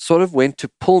it sort of went to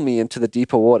pull me into the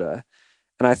deeper water.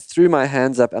 And I threw my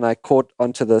hands up and I caught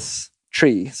onto this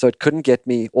tree, so it couldn't get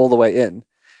me all the way in.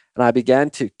 And I began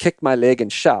to kick my leg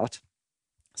and shout.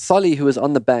 Solly, who was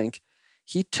on the bank,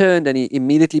 he turned and he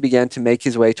immediately began to make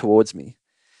his way towards me.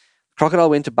 Crocodile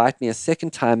went to bite me a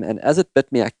second time, and as it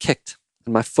bit me, I kicked,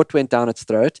 and my foot went down its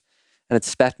throat, and it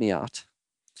spat me out.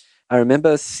 I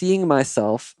remember seeing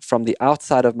myself from the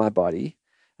outside of my body,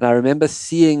 and I remember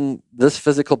seeing this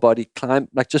physical body climb,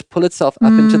 like just pull itself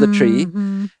up into the tree.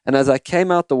 And as I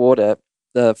came out the water,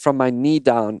 from my knee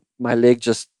down, my leg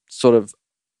just sort of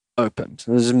opened.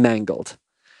 It was mangled.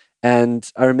 And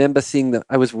I remember seeing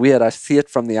I was weird. I see it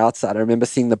from the outside. I remember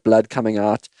seeing the blood coming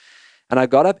out. And I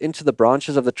got up into the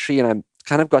branches of the tree, and I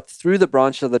kind of got through the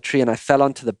branches of the tree, and I fell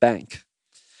onto the bank.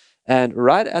 And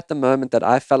right at the moment that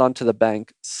I fell onto the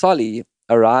bank, Solly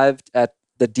arrived at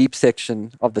the deep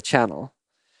section of the channel.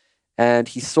 And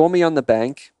he saw me on the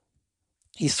bank.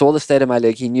 He saw the state of my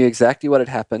leg. He knew exactly what had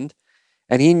happened.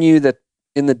 And he knew that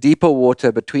in the deeper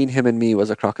water between him and me was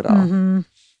a crocodile.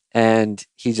 And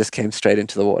he just came straight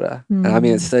into the water. And I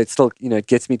mean, it's still, it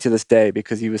gets me to this day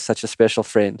because he was such a special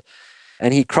friend.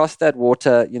 And he crossed that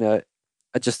water,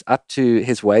 just up to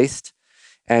his waist.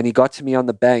 And he got to me on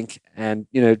the bank. And,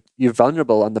 you're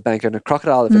vulnerable on the bank. And a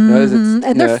crocodile, if it knows it's...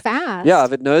 And they're fast. Yeah,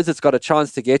 if it knows it's got a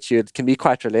chance to get you, it can be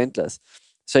quite relentless.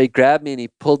 So he grabbed me and he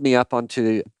pulled me up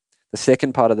onto the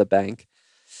second part of the bank.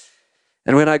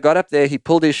 And when I got up there, he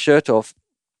pulled his shirt off.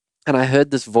 And I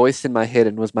heard this voice in my head,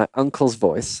 and it was my uncle's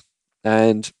voice.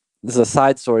 And this is a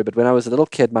side story, but when I was a little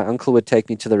kid, my uncle would take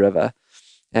me to the river.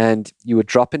 and you would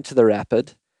drop into the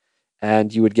rapid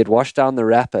and you would get washed down the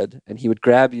rapid and he would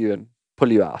grab you and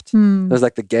pull you out. It was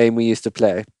like the game we used to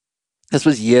play. This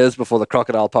was years before the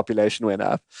crocodile population went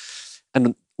up.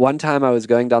 And one time I was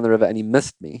going down the river and he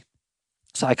missed me.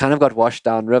 So I kind of got washed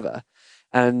down river.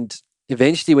 And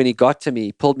eventually when he got to me,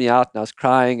 he pulled me out and I was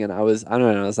crying and I don't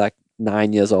know, I was like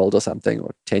 9 years old or something,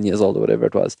 or 10 years old or whatever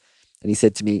it was. And he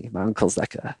said to me, my uncle's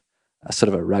like a sort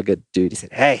of a rugged dude. He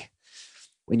said, hey,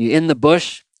 when you're in the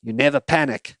bush, you never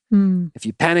panic. If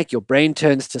you panic, your brain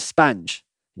turns to sponge.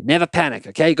 You never panic,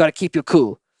 okay? You got to keep your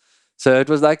cool. So it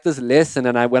was like this lesson.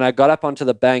 And when I got up onto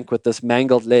the bank with this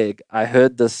mangled leg, I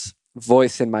heard this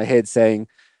voice in my head saying,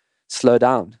 slow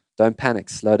down. Don't panic.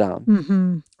 Slow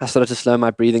down. I started to slow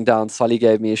my breathing down. Solly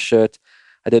gave me a shirt.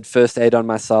 I did first aid on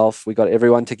myself. We got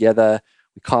everyone together.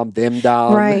 We calmed them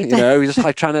down. Right. You know, we just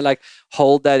like trying to like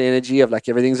hold that energy of like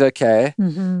everything's okay,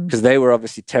 because they were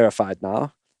obviously terrified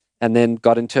now. And then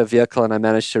got into a vehicle and I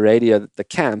managed to radio the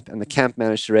camp, and the camp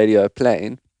managed to radio a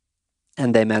plane,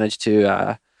 and they managed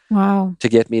to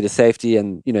get me to safety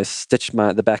and, you know, stitch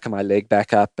the back of my leg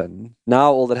back up. And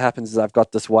now all that happens is I've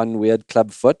got this one weird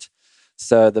club foot.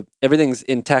 So everything's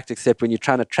intact except when you're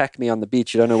trying to track me on the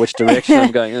beach, you don't know which direction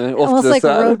I'm going. Off Almost to the like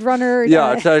side. a road runner.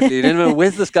 Yeah, totally. You don't know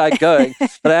where's this guy going.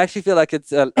 But I actually feel like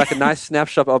it's like a nice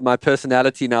snapshot of my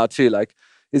personality now too. Like,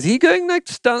 is he going like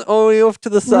just down off to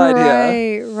the side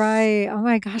here? Right. Oh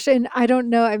my gosh. And I don't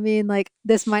know. I mean, like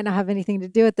this might not have anything to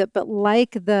do with it, but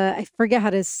like I forget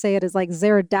how to say it, is like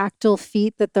pterodactyl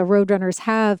feet that the roadrunners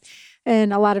have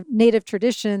in a lot of native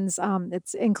traditions.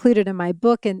 It's included in my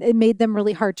book, and it made them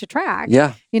really hard to track.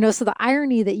 Yeah. You know, so the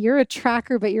irony that you're a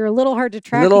tracker, but you're a little hard to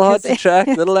track. A little hard to track,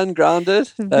 a little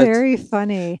ungrounded. Very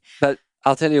funny. But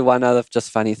I'll tell you one other just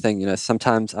funny thing. You know,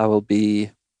 sometimes I will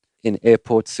be in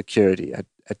airport security at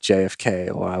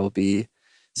JFK, or I will be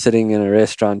sitting in a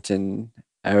restaurant in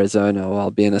Arizona, or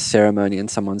I'll be in a ceremony in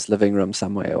someone's living room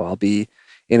somewhere, or I'll be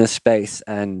in a space,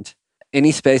 and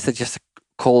any space that just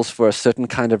calls for a certain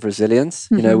kind of resilience,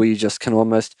 you know, where you just can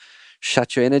almost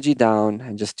shut your energy down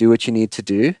and just do what you need to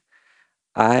do.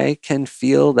 I can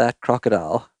feel that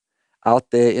crocodile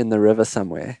out there in the river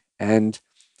somewhere, and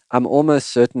I'm almost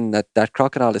certain that that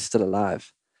crocodile is still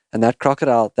alive. And that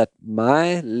crocodile that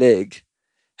my leg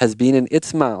has been in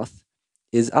its mouth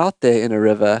is out there in a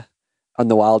river on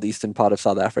the wild eastern part of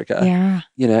South Africa. Yeah.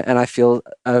 You know, and I feel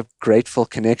a grateful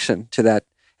connection to that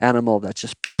animal that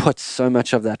just puts so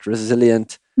much of that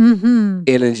resilient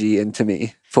energy into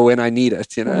me for when I need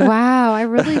it, you know? Wow. I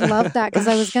really love that, because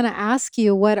I was going to ask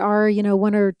you what are, you know,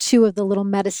 one or two of the little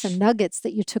medicine nuggets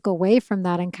that you took away from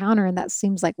that encounter. And that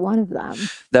seems like one of them.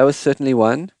 That was certainly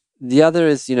one. The other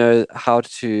is, you know, how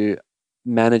to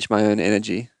manage my own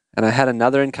energy. And I had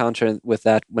another encounter with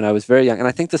that when I was very young. And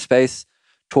I think the space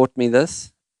taught me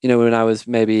this. You know, when I was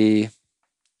maybe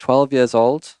 12 years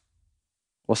old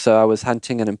or so, I was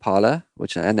hunting an impala,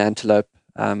 an antelope,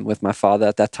 with my father.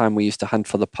 At that time, we used to hunt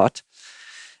for the pot.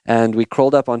 And we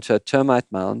crawled up onto a termite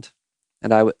mound.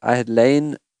 And I had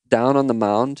lain down on the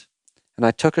mound, and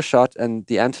I took a shot, and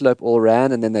the antelope all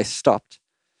ran, and then they stopped.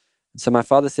 So my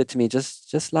father said to me,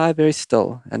 just lie very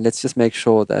still, and let's just make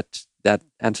sure that that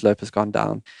antelope has gone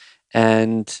down.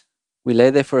 And we lay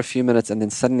there for a few minutes, and then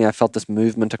suddenly I felt this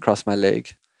movement across my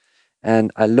leg.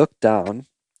 And I looked down,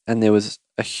 and there was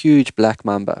a huge black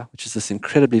mamba, which is this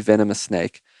incredibly venomous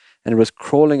snake, and it was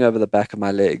crawling over the back of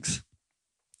my legs.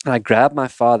 And I grabbed my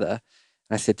father,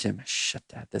 and I said to him, shit,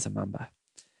 Dad, there's a mamba.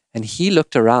 And he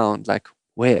looked around like,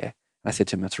 where? I said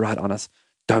to him, it's right on us.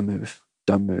 Don't move.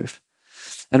 Don't move.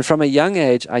 And from a young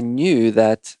age, I knew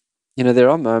that, you know, there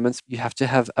are moments you have to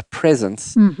have a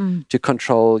presence to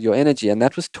control your energy. And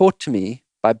that was taught to me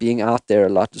by being out there a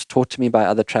lot. It was taught to me by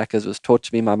other trackers. It was taught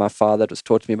to me by my father. It was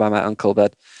taught to me by my uncle.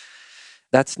 But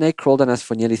that snake crawled on us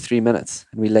for nearly 3 minutes,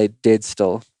 and we lay dead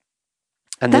still.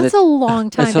 And that's a long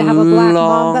time to have a black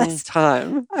mamba. Long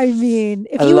time. I mean,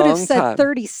 if you would have said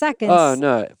 30 seconds. Oh,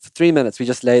 no. For 3 minutes, we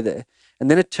just lay there. And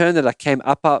then it turned and it came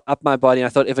up my body. And I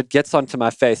thought, if it gets onto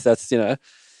my face, that's, you know.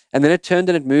 And then it turned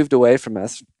and it moved away from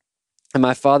us. And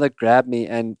my father grabbed me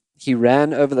and he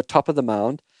ran over the top of the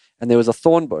mound, and there was a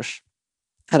thorn bush.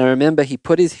 And I remember he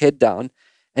put his head down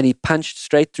and he punched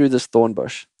straight through this thorn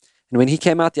bush. And when he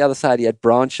came out the other side, he had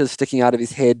branches sticking out of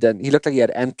his head, and he looked like he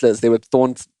had antlers. There were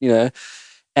thorns, you know,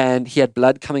 and he had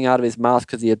blood coming out of his mouth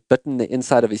because he had bitten the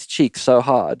inside of his cheek so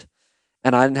hard.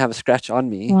 And I didn't have a scratch on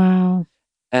me. Wow.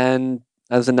 And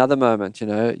there was another moment, you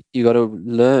know, you got to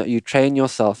learn, you train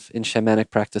yourself in shamanic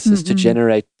practices to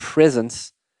generate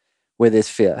presence where there's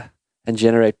fear, and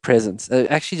generate presence.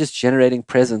 Actually just generating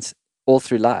presence all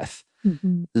through life.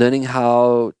 learning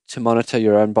how to monitor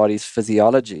your own body's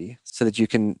physiology so that you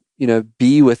can,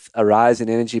 be with a rise in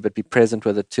energy, but be present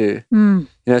with it too.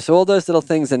 So all those little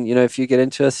things. And, if you get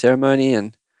into a ceremony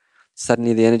and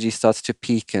suddenly the energy starts to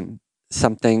peak and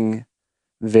something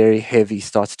very heavy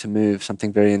starts to move,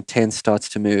 something very intense starts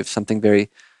to move, something very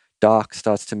dark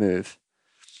starts to move,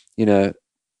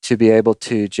 to be able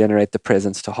to generate the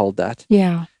presence to hold that.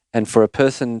 Yeah. And for a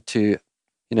person to,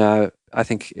 I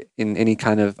think in any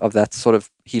kind of that sort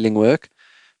of healing work,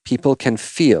 people can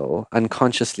feel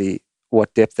unconsciously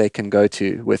what depth they can go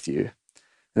to with you.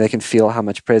 And they can feel how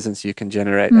much presence you can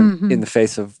generate in the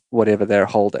face of whatever they're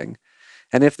holding.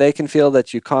 And if they can feel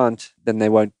that you can't, then they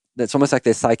won't. It's almost like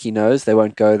their psyche knows they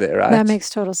won't go there, right? That makes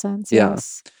total sense. Yeah.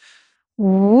 Yes.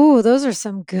 Ooh, those are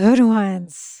some good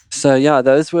ones. So yeah,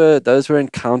 those were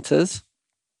encounters.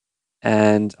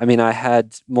 And I mean, I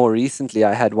had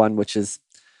one which is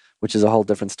a whole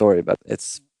different story, but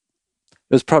it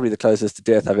was probably the closest to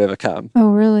death I've ever come.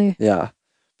 Oh, really? Yeah.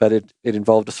 But it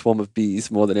involved a swarm of bees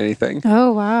more than anything.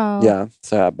 Oh, wow. Yeah.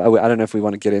 So I don't know if we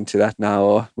want to get into that now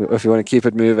or if we want to keep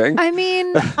it moving. I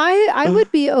mean, I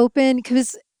would be open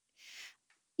because,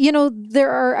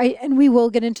 and we will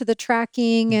get into the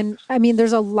tracking. And I mean,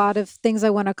 there's a lot of things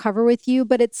I want to cover with you,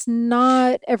 but it's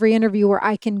not every interview where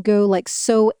I can go like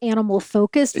so animal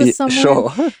focused with someone.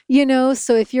 Sure.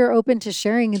 So if you're open to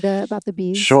sharing about the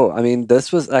bees. Sure. I mean,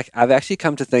 this was like, I've actually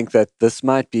come to think that this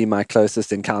might be my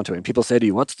closest encounter. When people say to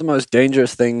you, what's the most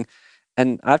dangerous thing?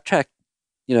 And I've tracked,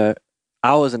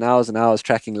 hours and hours and hours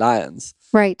tracking lions.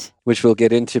 Right. Which we'll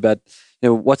get into. But,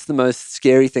 what's the most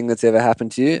scary thing that's ever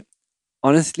happened to you?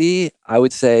 Honestly, I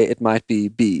would say it might be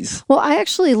bees. Well, I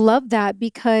actually love that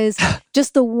because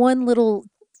just the one little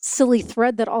silly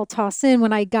thread that I'll toss in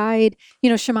when I guide,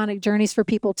 shamanic journeys for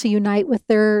people to unite with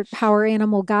their power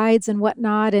animal guides and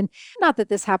whatnot. And not that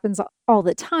this happens all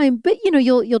the time, but,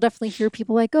 you'll definitely hear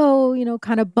people like, oh,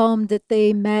 kind of bummed that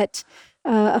they met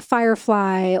a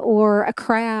firefly or a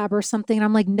crab or something. And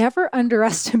I'm like, never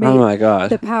underestimate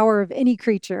the power of any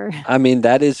creature. I mean,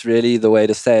 that is really the way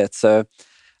to say it. So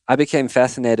I became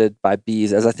fascinated by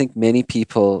bees, as I think many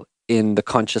people in the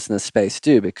consciousness space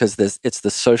do, because it's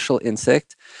the social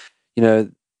insect.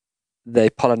 They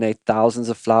pollinate thousands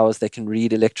of flowers. They can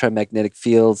read electromagnetic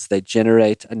fields. They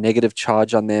generate a negative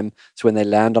charge on them. So when they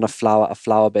land on a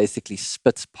flower basically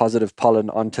spits positive pollen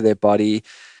onto their body.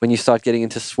 When you start getting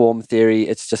into swarm theory,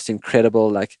 it's just incredible.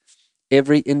 Like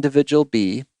every individual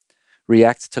bee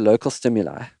reacts to local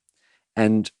stimuli.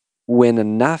 And when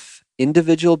enough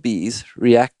individual bees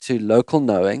react to local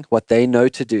knowing, what they know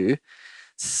to do,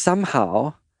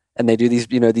 somehow, and they do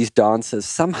these dances,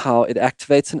 somehow it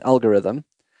activates an algorithm,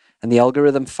 and the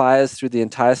algorithm fires through the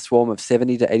entire swarm of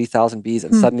 70 to 80,000 bees,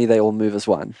 and suddenly they all move as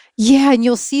one. Yeah, and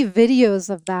you'll see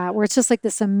videos of that where it's just like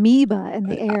this amoeba in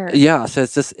the air. Yeah, so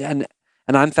it's just, and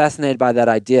I'm fascinated by that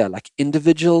idea, like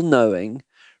individual knowing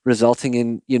resulting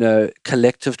in,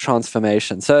 collective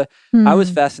transformation. So I was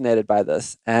fascinated by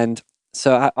this. And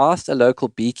so I asked a local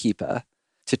beekeeper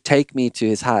to take me to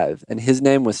his hive, and his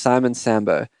name was Simon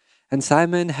Sambo. And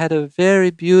Simon had a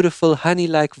very beautiful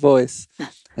honey-like voice.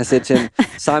 I said to him,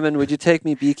 Simon, would you take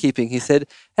me beekeeping? He said,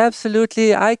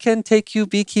 absolutely, I can take you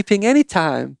beekeeping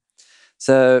anytime.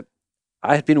 So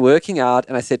I had been working out,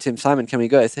 and I said to him, Simon, can we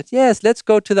go? I said, yes, let's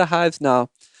go to the hives now.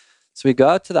 So we go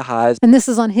out to the hives. And this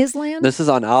is on his land? This is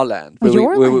on our land,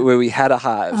 where we had a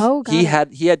hive. Oh, he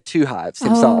had 2 hives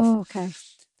himself. Oh, okay.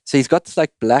 So he's got this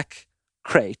like black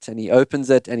crate, and he opens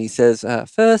it and he says,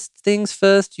 first things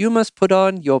first, you must put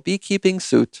on your beekeeping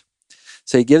suit.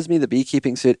 So he gives me the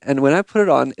beekeeping suit, and when I put it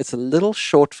on, it's a little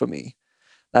short for me.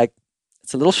 Like,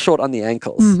 it's a little short on the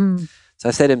ankles. So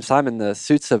I said to him, Simon, the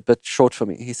suit's a bit short for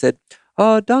me. He said,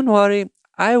 oh, don't worry,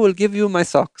 I will give you my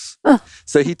socks.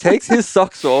 So he takes his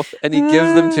socks off and he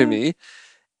gives them to me.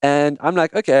 And I'm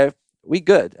like, okay, we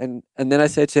good. And then I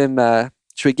said to him,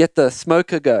 should we get the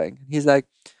smoker going? He's like,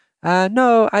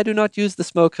 no, I do not use the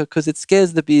smoker because it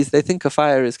scares the bees. They think a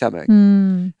fire is coming.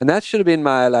 And that should have been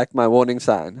my warning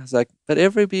sign. I was like, but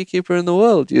every beekeeper in the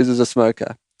world uses a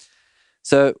smoker.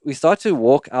 So we start to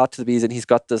walk out to the bees, and he's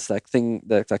got this like thing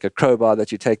that's like a crowbar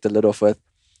that you take the lid off with.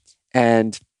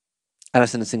 And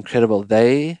Alison, it's incredible.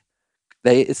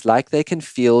 It's like they can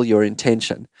feel your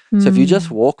intention. So if you just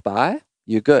walk by,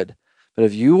 you're good. But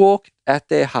if you walk at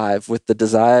their hive with the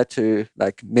desire to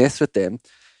like mess with them,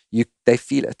 they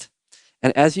feel it.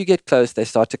 And as you get close, they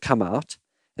start to come out.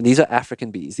 And these are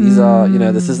African bees. These are,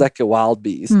 this is like a wild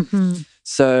bees.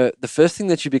 So the first thing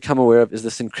that you become aware of is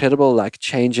this incredible like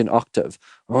change in octave.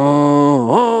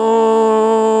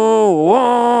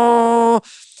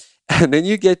 And then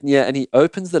you get near and he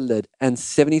opens the lid and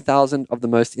 70,000 of the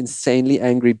most insanely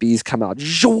angry bees come out.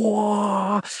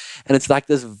 And it's like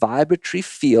this vibratory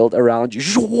field around you.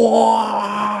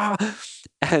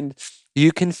 And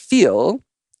you can feel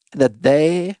that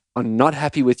they are not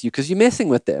happy with you because you're messing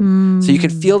with them. So you can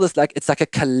feel this, like it's like a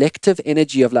collective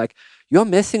energy of like, you're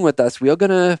messing with us, we are going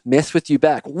to mess with you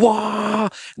back. And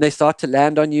they start to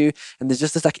land on you, and there's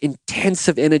just this like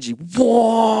intensive energy.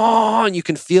 And you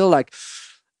can feel like,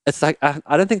 it's like,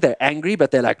 I don't think they're angry,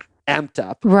 but they're like amped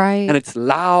up. Right. And it's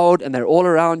loud and they're all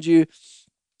around you.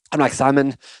 I'm like,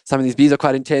 Simon, some of these bees are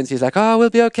quite intense. He's like, oh,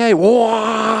 we'll be okay.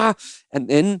 And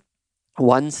then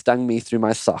one stung me through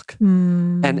my sock.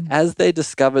 And as they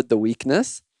discovered the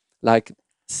weakness, like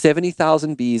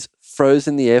 70,000 bees froze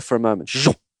in the air for a moment.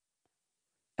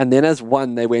 And then as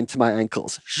one, they went to my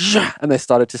ankles and they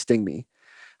started to sting me.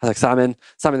 I was like, Simon,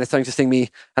 they're starting to sting me.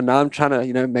 And now I'm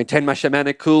trying to, maintain my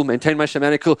shamanic cool. They're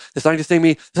starting to sting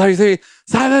me.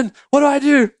 Simon, what do I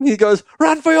do? And he goes,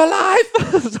 run for your life.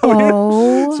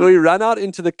 So we run out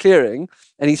into the clearing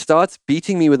and he starts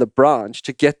beating me with a branch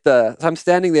to get so I'm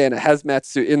standing there in a hazmat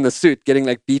suit, in the suit, getting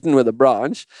like beaten with a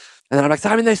branch. And then I'm like,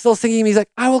 Simon, they're still stinging me. He's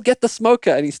like, I will get the smoker.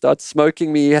 And he starts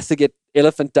smoking me. He has to get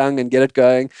elephant dung and get it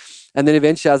going. And then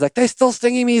eventually I was like, they're still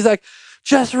stinging me. He's like,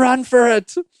 just run for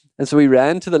it. And so we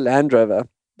ran to the Land Rover.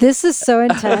 This is so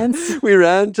intense. We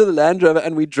ran to the Land Rover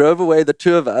and we drove away, the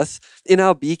two of us, in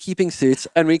our beekeeping suits.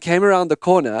 And we came around the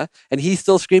corner and he's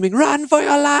still screaming, run for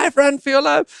your life, run for your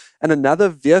life. And another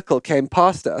vehicle came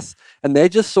past us and they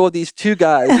just saw these two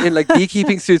guys in like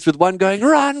beekeeping suits with one going,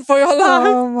 run for your life.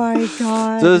 Oh my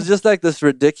God. So it was just like this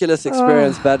ridiculous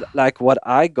experience. But like what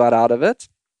I got out of it,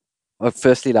 well,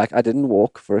 firstly, like I didn't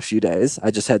walk for a few days. I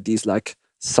just had these like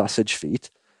sausage feet.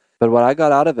 But what I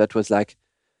got out of it was like,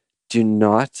 do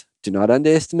not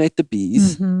underestimate the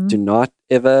bees. Do not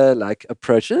ever like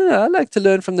approach, I like to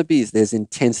learn from the bees. There's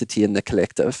intensity in the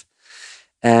collective.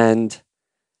 And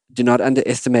do not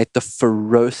underestimate the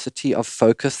ferocity of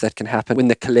focus that can happen when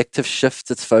the collective shifts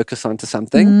its focus onto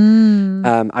something.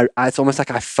 It's almost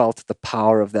like I felt the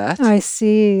power of that. I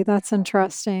see. That's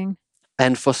interesting.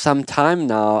 And for some time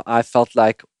now, I felt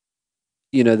like,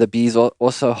 the bees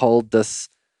also hold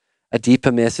a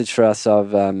deeper message for us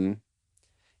of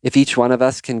if each one of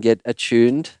us can get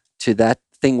attuned to that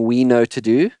thing we know to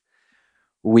do,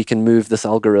 we can move this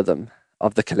algorithm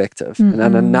of the collective. And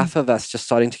enough of us just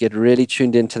starting to get really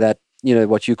tuned into that,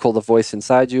 what you call the voice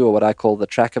inside you or what I call the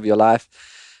track of your life.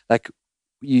 Like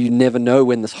you never know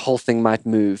when this whole thing might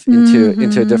move into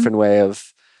a different way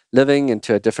of living,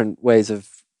 into a different ways of,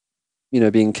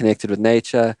 being connected with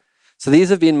nature. So these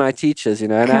have been my teachers,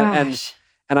 and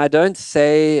I don't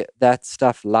say that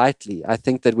stuff lightly. I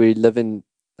think that we live in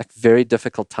like very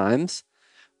difficult times,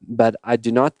 but I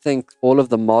do not think all of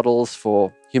the models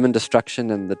for human destruction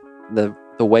and the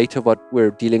weight of what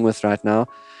we're dealing with right now,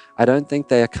 I don't think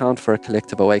they account for a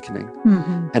collective awakening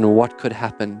and what could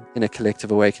happen in a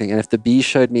collective awakening. And if the bees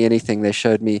showed me anything, they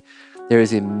showed me there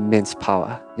is immense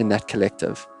power in that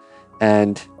collective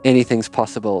and anything's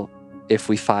possible if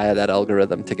we fire that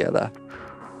algorithm together.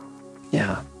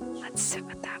 Yeah. Let's sit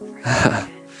with that for a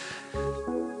second.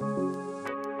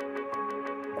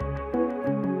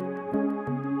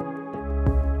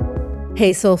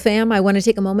 Hey, Soul Fam, I want to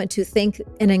take a moment to thank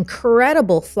an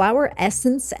incredible flower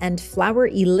essence and flower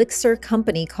elixir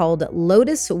company called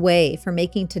Lotus Way for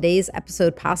making today's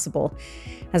episode possible.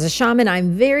 As a shaman,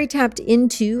 I'm very tapped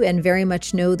into and very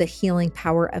much know the healing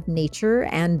power of nature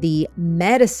and the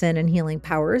medicine and healing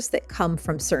powers that come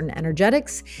from certain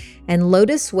energetics. And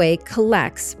Lotus Way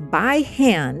collects by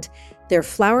hand their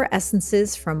flower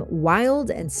essences from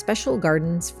wild and special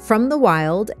gardens from the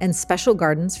wild and special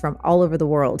gardens from all over the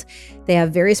world. They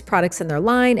have various products in their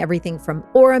line, everything from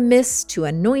aura mists to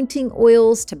anointing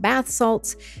oils to bath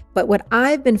salts. But what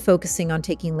I've been focusing on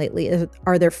taking lately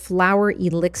are their flower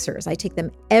elixirs. I take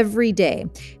them every day.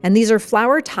 And these are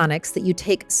flower tonics that you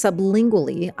take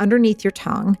sublingually underneath your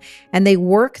tongue, and they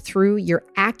work through your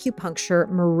acupuncture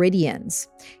meridians.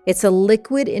 It's a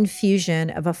liquid infusion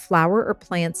of a flower or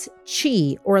plant's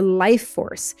chi or life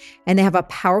force, and they have a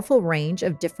powerful range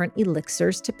of different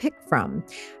elixirs to pick from.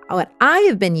 What I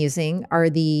have been using are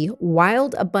the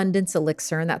Wild Abundance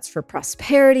Elixir, and that's for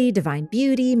prosperity, divine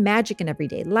beauty, magic in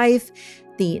everyday life.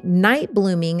 The Night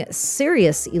Blooming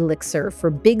Sirius Elixir for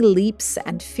big leaps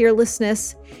and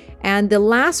fearlessness. And the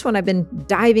last one I've been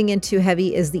diving into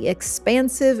heavy is the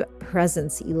Expansive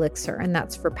Presence Elixir, and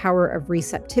that's for power of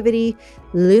receptivity,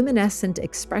 luminescent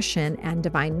expression, and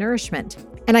divine nourishment.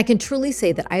 And I can truly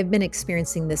say that I've been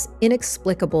experiencing this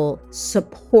inexplicable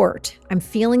support. I'm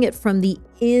feeling it from the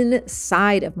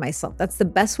inside of myself. That's the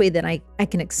best way that I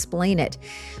can explain it.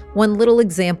 One little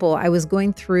example, I was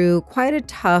going through quite a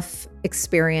tough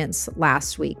experience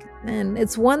last week. And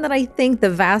it's one that I think the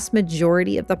vast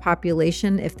majority of the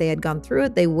population, if they had gone through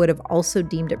it, they would have also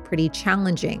deemed it pretty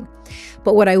challenging.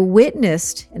 But what I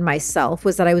witnessed in myself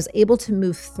was that I was able to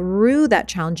move through that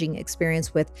challenging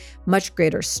experience with much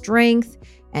greater strength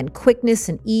and quickness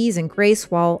and ease and grace,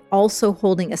 while also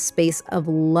holding a space of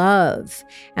love.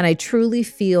 And I truly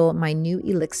feel my new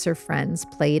Elixir friends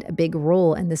played a big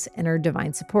role in this inner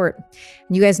divine support.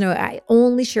 And you guys know I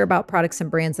only share about products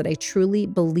and brands that I truly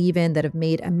believe in, that have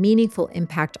made a meaningful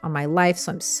impact on my life.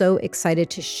 So I'm so excited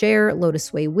to share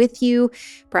Lotus Way with you.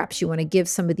 Perhaps you want to give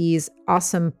some of these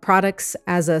awesome products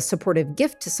as a supportive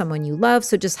gift to someone you love.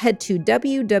 So just head to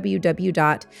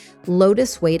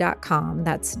www.lotusway.com.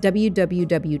 That's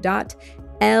www.lotuswei.com.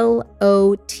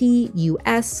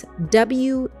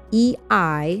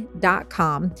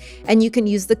 And you can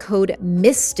use the code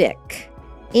MYSTIC,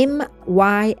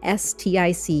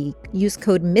 MYSTIC. Use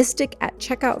code MYSTIC at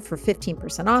checkout for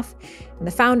 15% off. And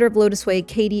the founder of Lotus Way,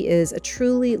 Katie, is a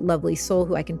truly lovely soul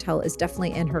who I can tell is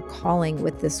definitely in her calling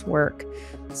with this work.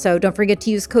 So don't forget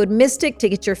to use code MYSTIC to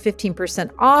get your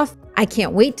 15% off. I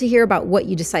can't wait to hear about what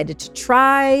you decided to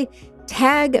try.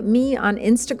 Tag me on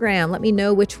Instagram. Let me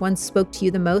know which ones spoke to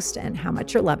you the most and how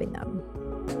much you're loving them.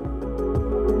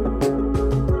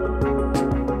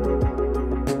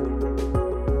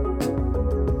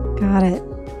 Got it.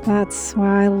 That's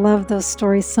why I love those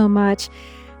stories so much.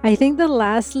 I think the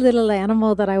last little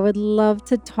animal that I would love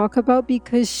to talk about,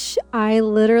 because I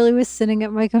literally was sitting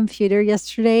at my computer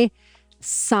yesterday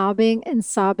sobbing and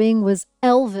sobbing, was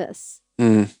Elvis,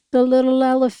 the little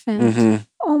elephant. Mm-hmm.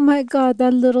 Oh my God,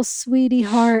 that little sweetie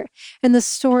heart. And the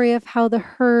story of how the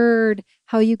herd,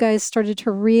 how you guys started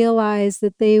to realize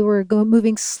that they were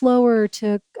moving slower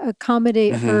to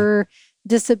accommodate her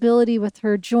disability with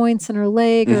her joints and her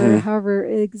leg, or however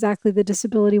exactly the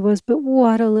disability was. But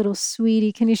what a little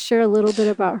sweetie. Can you share a little bit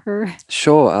about her?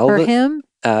 Sure. Or him?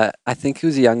 I think he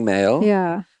was a young male.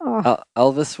 Yeah. Oh.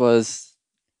 Elvis was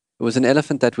an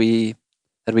elephant that we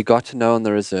got to know on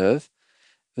the reserve.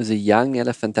 It was a young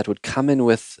elephant that would come in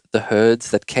with the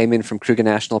herds that came in from Kruger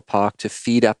National Park to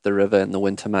feed up the river in the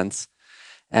winter months.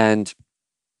 And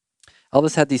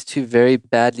Elvis had these two very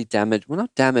badly damaged, well,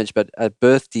 not damaged, but a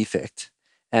birth defect.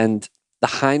 And the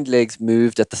hind legs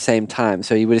moved at the same time.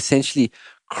 So he would essentially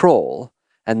crawl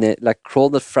and then crawl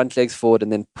the front legs forward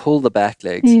and then pull the back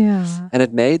legs. Yeah. And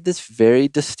it made this very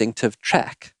distinctive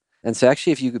track. And so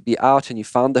actually, if you could be out and you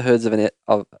found the herds of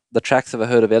the tracks of a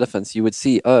herd of elephants, you would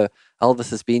see, oh,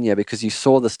 Elvis has been here, because you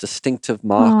saw this distinctive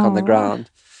mark on the ground.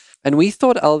 And we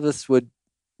thought Elvis would,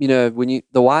 the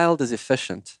wild is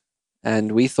efficient.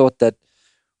 And we thought that,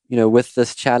 with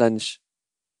this challenge,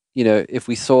 if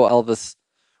we saw Elvis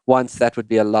once, that would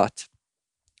be a lot.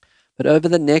 But over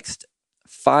the next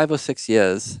 5 or 6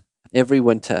 years, every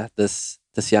winter, this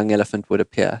young elephant would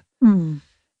appear.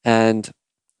 And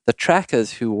the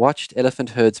trackers who watched elephant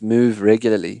herds move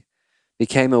regularly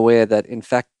became aware that, in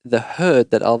fact, the herd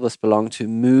that Elvis belonged to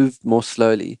moved more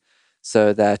slowly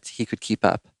so that he could keep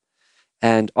up.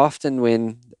 And often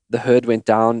when the herd went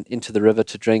down into the river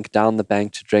to drink, down the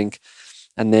bank to drink,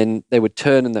 and then they would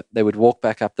turn and they would walk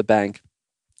back up the bank,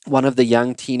 one of the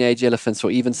young teenage elephants,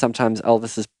 or even sometimes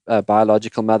Elvis's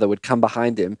biological mother, would come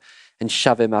behind him and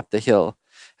shove him up the hill.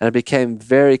 And it became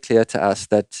very clear to us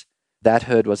that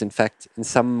herd was, in fact, in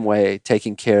some way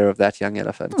taking care of that young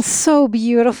elephant. So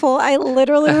beautiful. I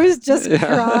literally was just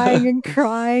crying and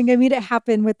crying. I mean, it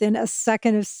happened within a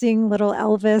second of seeing little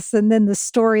Elvis, and then the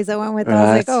stories I went with. Right.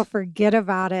 I was like, oh, forget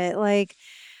about it.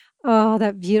 Oh,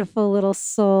 that beautiful little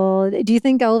soul. Do you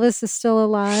think Elvis is still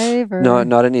alive? Or? No,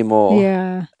 not anymore.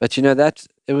 Yeah. But that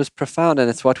it was profound, and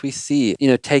it's what we see.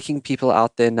 Taking people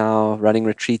out there now, running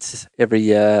retreats every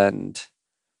year, and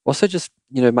also just,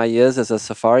 my years as a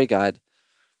safari guide,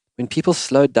 when people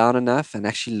slowed down enough and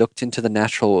actually looked into the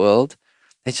natural world,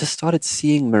 they just started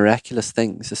seeing miraculous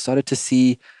things. They started to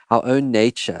see our own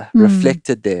nature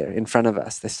reflected there in front of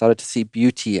us. They started to see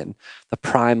beauty and the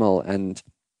primal and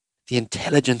the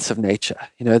intelligence of nature,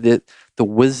 the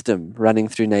wisdom running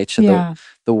through nature,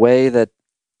 the way that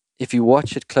if you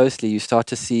watch it closely, you start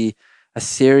to see a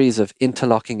series of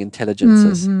interlocking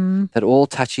intelligences that all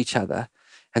touch each other.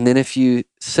 And then if you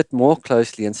sit more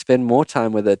closely and spend more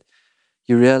time with it,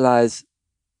 you realize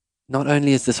not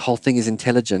only is this whole thing is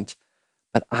intelligent,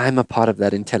 but I'm a part of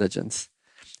that intelligence.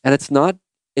 And it's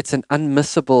an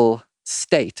unmissable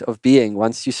state of being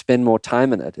once you spend more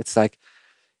time in it. It's like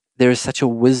there is such a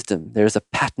wisdom. There is a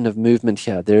pattern of movement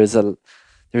here. There's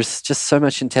just so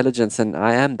much intelligence, and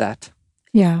I am that.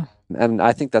 Yeah. And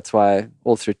I think that's why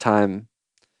all through time,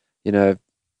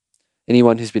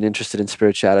 anyone who's been interested in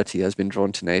spirituality has been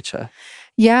drawn to nature.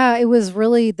 Yeah, it was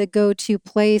really the go-to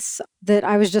place that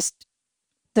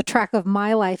the track of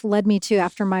my life led me to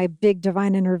after my big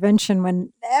divine intervention,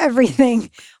 when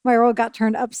everything, my world got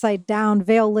turned upside down,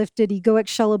 veil lifted, egoic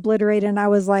shell obliterated. And I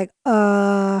was like,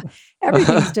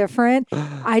 everything's different.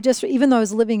 Even though I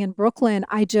was living in Brooklyn,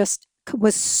 I just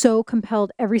was so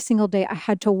compelled every single day. I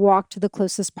had to walk to the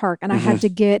closest park, and I had to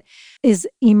get as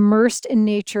immersed in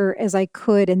nature as I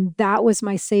could. And that was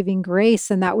my saving grace.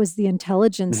 And that was the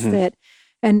intelligence that,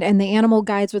 and the animal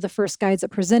guides were the first guides that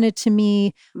presented to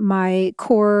me my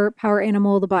core power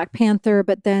animal, the Black Panther,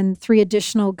 but then 3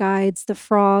 additional guides, the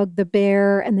frog, the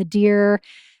bear, and the deer.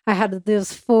 I had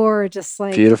those 4 just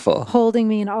like beautiful, holding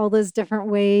me in all those different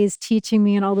ways, teaching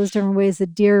me in all those different ways. The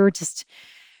deer were just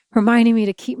reminding me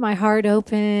to keep my heart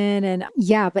open. And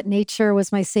but nature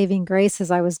was my saving grace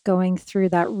as I was going through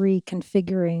that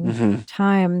reconfiguring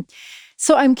time.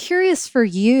 So I'm curious for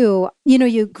you,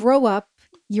 you grow up,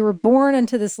 you were born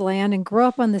into this land and grew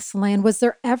up on this land. Was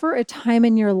there ever a time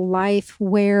in your life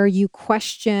where you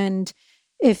questioned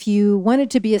if you wanted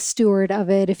to be a steward of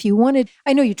it,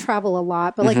 I know you travel a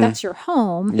lot, but like that's your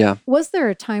home. Yeah. Was there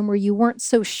a time where you weren't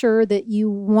so sure that you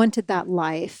wanted that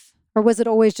life, or was it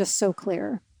always just so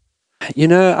clear?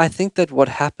 I think that what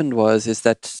happened is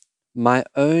that my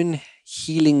own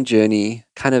healing journey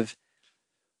kind of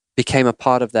became a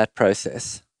part of that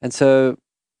process. And so,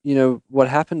 what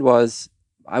happened was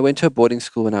I went to a boarding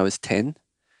school when I was 10,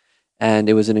 and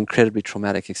it was an incredibly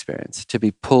traumatic experience to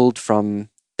be pulled from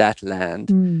that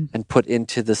land and put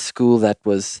into the school that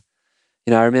was,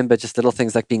 I remember just little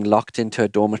things like being locked into a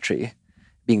dormitory,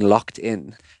 being locked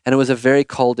in. And it was a very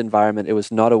cold environment. It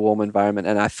was not a warm environment.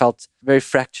 And I felt very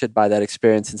fractured by that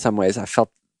experience in some ways. I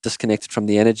felt disconnected from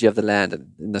the energy of the land,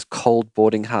 and in this cold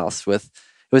boarding house it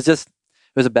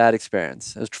was a bad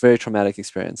experience. It was a very traumatic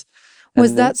experience.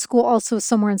 Was that school also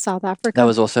somewhere in South Africa? That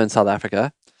was also in South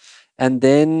Africa. And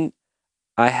then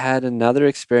I had another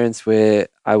experience where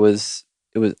I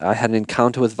had an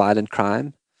encounter with violent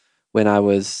crime when I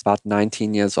was about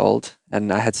 19 years old,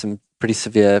 and I had some pretty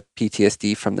severe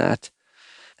PTSD from that.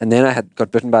 And then I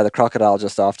got bitten by the crocodile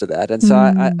just after that. And so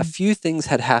a few things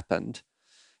had happened.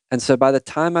 And so by the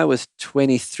time I was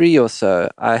 23 or so,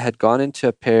 I had gone into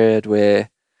a period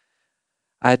where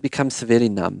I had become severely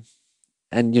numb.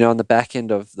 And, on the back end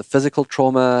of the physical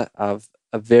trauma, of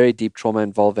a very deep trauma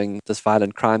involving this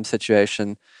violent crime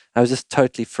situation, I was just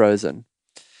totally frozen.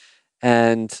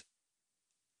 And,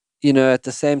 at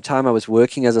the same time, I was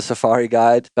working as a safari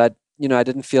guide, but, I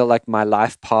didn't feel like my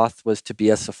life path was to be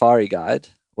a safari guide,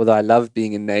 although I love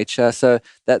being in nature. So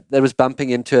that was bumping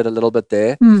into it a little bit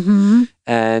there.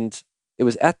 And it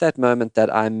was at that moment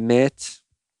that I met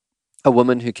a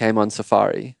woman who came on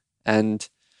safari. And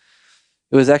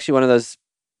it was actually one of those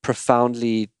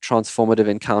profoundly transformative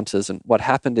encounters. And what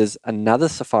happened is another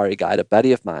safari guide, a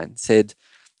buddy of mine, said,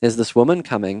 "There's this woman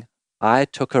coming. I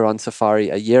took her on safari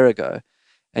a year ago,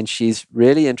 and she's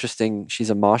really interesting. She's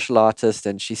a martial artist,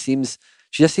 and she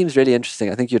just seems really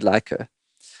interesting. I think you'd like her."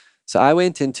 So I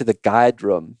went into the guide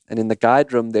room, and in the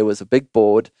guide room, there was a big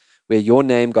board where your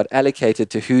name got allocated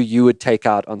to who you would take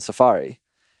out on safari.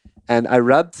 And I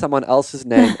rubbed someone else's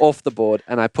name off the board,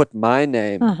 and I put my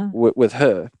name with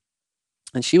her.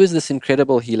 And she was this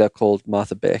incredible healer called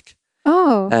Martha Beck.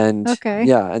 Oh, and okay.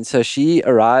 Yeah, and so she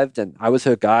arrived, and I was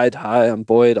her guide. "Hi, I'm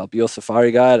Boyd. I'll be your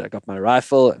safari guide." I got my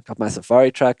rifle, I got my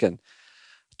safari truck, and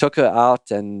took her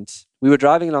out. And we were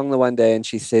driving along the one day, and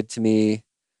she said to me,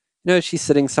 she's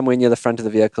sitting somewhere near the front of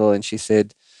the vehicle, and she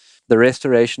said, "The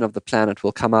restoration of the planet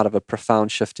will come out of a profound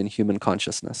shift in human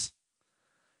consciousness."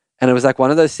 And it was like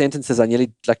one of those sentences, I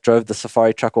nearly like drove the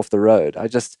safari truck off the road.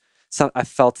 I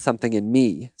felt something in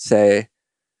me say,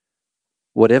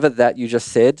 whatever that you just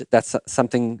said, that's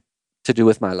something to do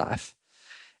with my life.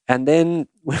 And then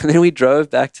we drove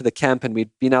back to the camp, and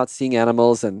we'd been out seeing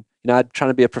animals, and I'd trying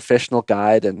to be a professional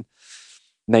guide and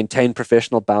maintain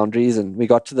professional boundaries. And we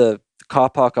got to the car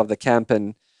park of the camp,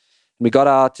 and we got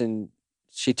out, and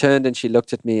she turned and she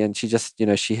looked at me, and she just,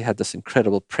 she had this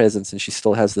incredible presence, and she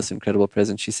still has this incredible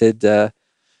presence. She said,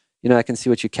 "I can see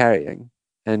what you're carrying,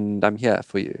 and I'm here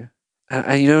for you."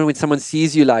 And when someone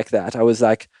sees you like that, I was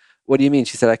like, "What do you mean?"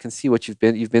 She said, "I can see what you've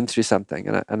been through something,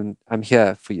 and I'm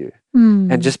here for you."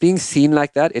 And just being seen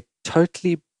like that, it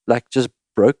totally like just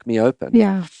broke me open.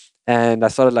 Yeah. And I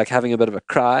started like having a bit of a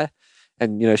cry,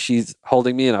 and she's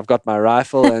holding me, and I've got my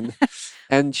rifle, and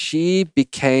and she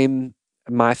became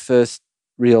my first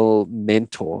real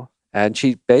mentor. And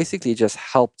she basically just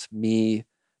helped me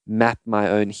map my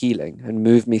own healing and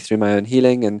move me through my own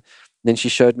healing. And then she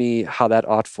showed me how that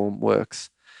art form works.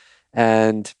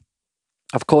 And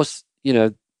of course,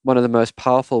 one of the most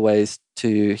powerful ways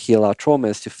to heal our trauma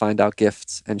is to find our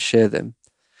gifts and share them.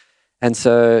 And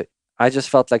so I just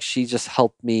felt like she just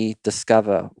helped me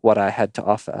discover what I had to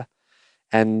offer.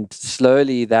 And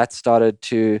slowly that started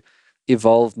to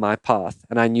evolve my path.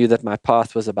 And I knew that my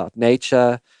path was about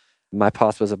nature. My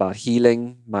path was about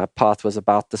healing. My path was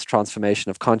about this transformation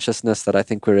of consciousness that I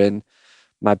think we're in.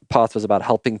 My path was about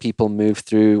helping people move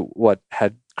through what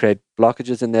had created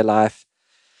blockages in their life.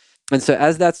 And so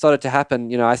as that started to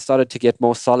happen, I started to get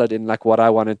more solid in like what I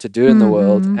wanted to do in the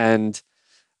world. And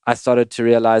I started to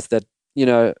realize that,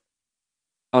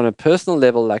 on a personal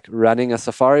level, like running a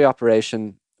safari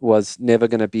operation was never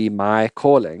going to be my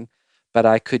calling, but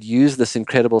I could use this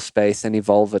incredible space and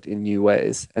evolve it in new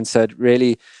ways. And so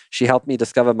she helped me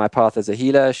discover my path as a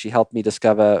healer. She helped me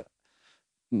discover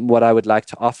what I would like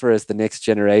to offer as the next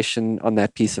generation on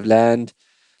that piece of land.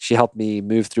 She helped me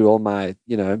move through all my,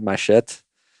 my shit.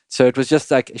 So it was just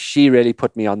like she really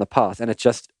put me on the path, and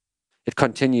it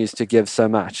continues to give so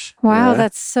much. Wow,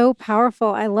 that's so powerful.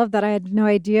 I love that. I had no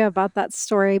idea about that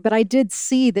story, but I did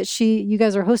see that you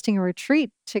guys are hosting a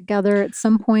retreat together at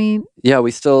some point. Yeah,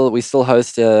 we still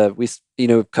host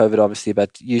COVID obviously,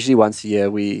 but usually once a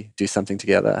year we do something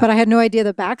together. But I had no idea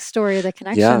the backstory, the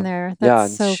connection there.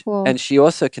 That's so cool. And she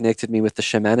also connected me with the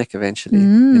shamanic eventually,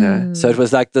 So it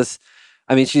was like this,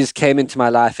 she just came into my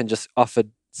life and just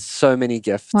offered so many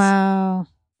gifts. Wow.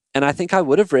 And I think I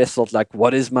would have wrestled, like,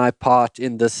 what is my part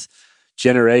in this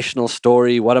generational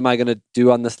story? What am I going to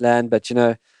do on this land? But,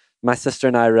 my sister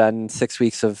and I run 6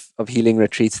 weeks of healing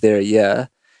retreats there a year.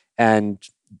 And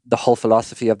the whole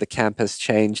philosophy of the camp has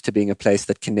changed to being a place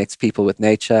that connects people with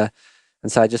nature.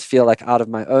 And so I just feel like out of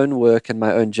my own work and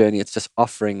my own journey, it's just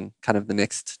offering kind of the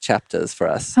next chapters for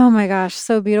us. Oh my gosh,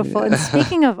 so beautiful. Yeah. And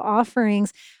speaking of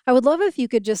offerings, I would love if you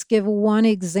could just give one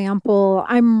example.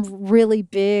 I'm really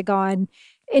big on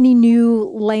any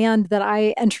new land that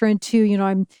I enter into.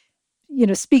 I'm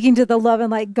speaking to the love and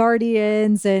light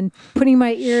guardians and putting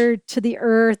my ear to the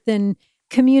earth and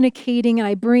communicating. And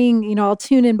I bring, I'll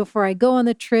tune in before I go on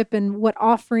the trip and what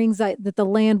offerings that the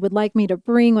land would like me to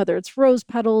bring, whether it's rose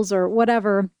petals or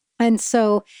whatever. And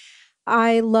so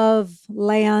I love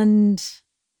land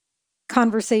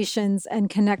conversations and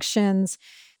connections.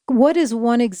 What is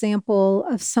one example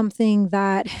of something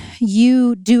that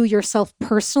you do yourself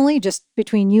personally, just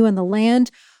between you and the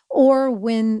land, or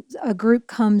when a group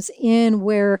comes in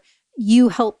where you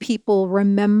help people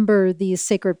remember these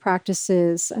sacred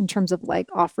practices in terms of like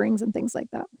offerings and things like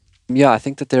that? Yeah, I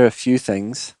think that there are a few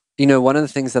things. One of the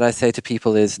things that I say to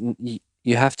people is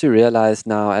you have to realize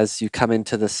now as you come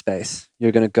into this space,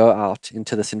 you're going to go out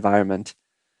into this environment.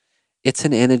 It's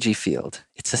an energy field.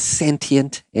 It's a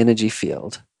sentient energy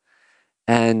field.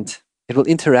 And it will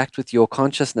interact with your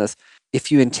consciousness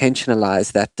if you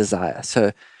intentionalize that desire.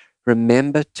 So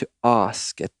remember to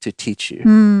ask it to teach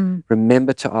you.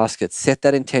 Remember to ask it. Set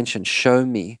that intention. Show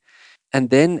me. And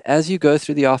then as you go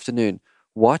through the afternoon,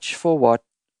 watch for what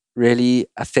really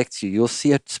affects you. You'll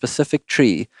see a specific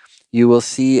tree. You will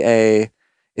see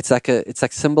it's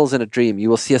like symbols in a dream. You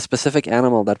will see a specific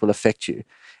animal that will affect you.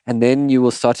 And then you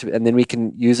will and then we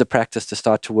can use a practice to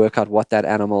start to work out what that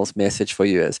animal's message for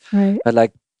you is. Right. But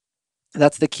like,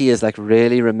 that's the key, is like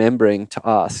really remembering to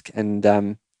ask. And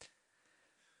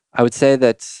I would say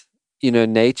that,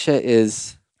 nature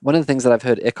is one of the things that I've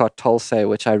heard Eckhart Tolle say,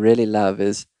 which I really love,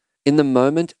 is in the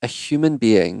moment, a human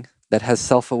being that has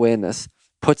self-awareness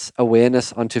puts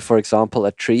awareness onto, for example,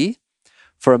 a tree.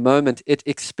 For a moment, it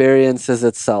experiences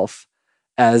itself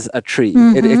as a tree.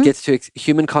 It gets to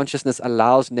human consciousness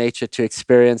allows nature to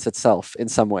experience itself in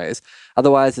some ways.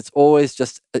 Otherwise, it's always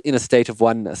just in a state of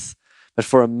oneness. But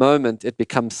for a moment, it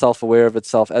becomes self-aware of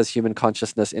itself as human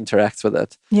consciousness interacts with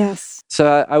it. Yes.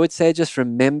 So I would say just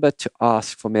remember to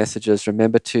ask for messages.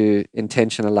 Remember to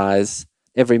intentionalize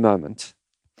every moment.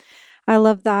 I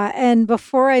love that. And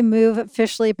before I move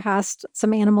officially past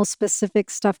some animal-specific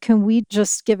stuff, can we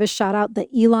just give a shout out the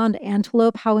eland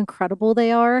antelope, how incredible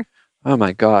they are? Oh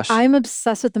my gosh. I'm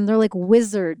obsessed with them. They're like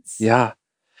wizards. Yeah.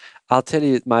 I'll tell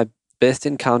you, my best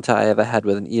encounter I ever had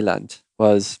with an eland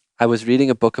was I was reading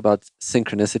a book about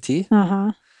synchronicity.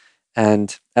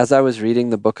 And as I was reading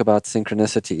the book about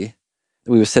synchronicity,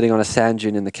 we were sitting on a sand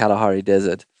dune in the Kalahari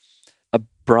Desert. A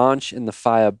branch in the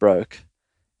fire broke,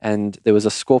 and there was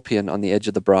a scorpion on the edge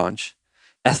of the branch.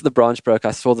 As the branch broke,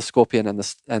 I saw the scorpion,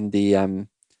 and the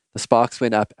sparks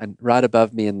went up, and right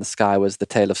above me in the sky was the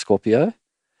tail of Scorpio.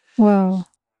 Wow.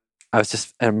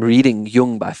 I'm reading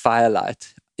Jung by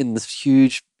firelight. in this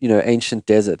huge, ancient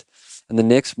desert. And the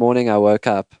next morning I woke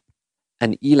up,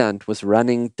 an eland was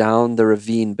running down the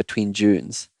ravine between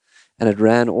dunes. And it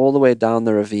ran all the way down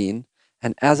the ravine.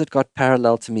 And as it got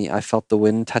parallel to me, I felt the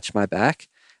wind touch my back,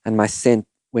 and my scent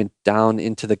went down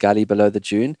into the gully below the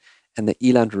dune. And the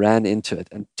eland ran into it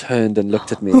and turned and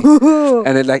looked at me.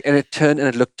 And it turned and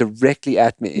it looked directly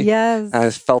at me. Yes. And I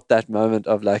just felt that moment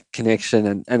of like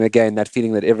connection, and again, that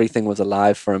feeling that everything was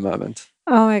alive for a moment.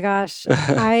 Oh my gosh.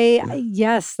 I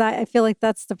feel like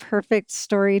that's the perfect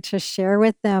story to share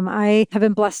with them. I have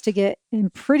been blessed to get in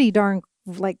pretty darn,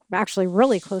 like actually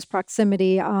really close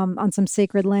proximity on some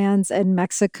sacred lands in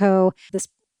Mexico. This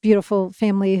beautiful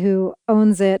family who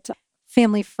owns it,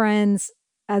 family friends,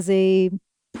 as a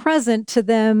present to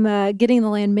them getting the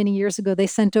land many years ago, they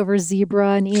sent over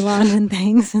zebra and eland and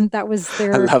things, and that was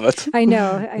their I love it. I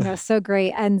know, so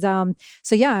great. And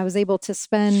so yeah, I was able to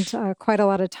spend quite a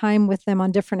lot of time with them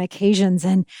on different occasions,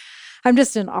 and I'm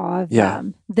just in awe of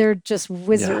them. They're just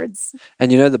wizards. Yeah.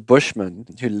 And the Bushmen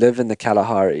who live in the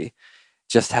Kalahari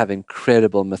just have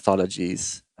incredible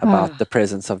mythologies about the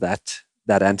presence of that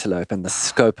antelope and the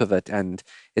scope of it and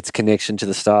its connection to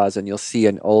the stars. And you'll see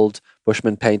in old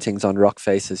Bushman paintings on rock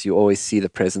faces, you always see the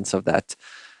presence of that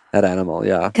animal.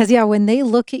 Yeah. Because when they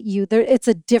look at you, it's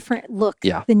a different look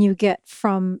than you get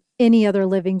from any other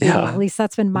living being. At least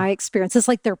that's been my experience. It's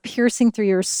like they're piercing through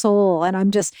your soul,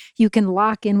 and you can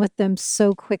lock in with them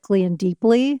so quickly and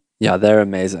deeply. Yeah, they're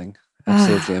amazing.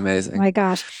 Absolutely amazing. My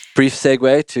gosh. Brief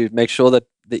segue to make sure that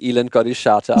the eland got his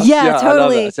shout out. Yeah,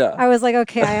 totally. I was like,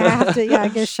 okay, I have to,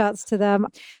 give shouts to them.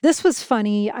 This was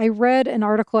funny. I read an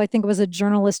article, I think it was a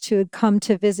journalist who had come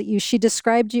to visit you. She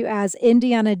described you as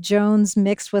Indiana Jones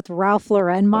mixed with Ralph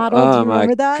Lauren model. Do you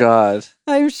remember that? Oh my God.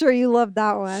 I'm sure you loved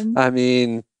that one. I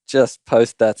mean, just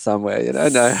post that somewhere,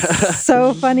 No.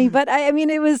 So funny. But I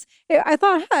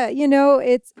thought,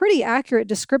 it's pretty accurate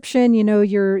description.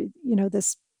 You're,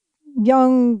 this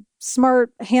young,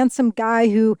 smart, handsome guy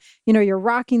who, you're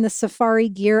rocking the safari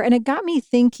gear. And it got me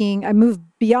thinking, I moved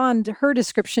beyond her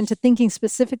description to thinking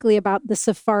specifically about the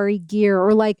safari gear,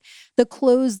 or like the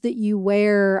clothes that you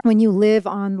wear when you live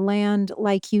on land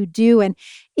like you do. And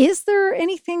is there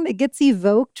anything that gets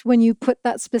evoked when you put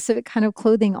that specific kind of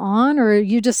clothing on, or are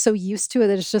you just so used to it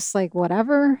that it's just like,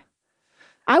 whatever?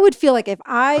 I would feel like if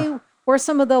I or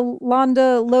some of the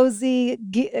Londa Lozi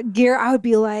gear, I would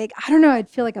be like, I don't know, I'd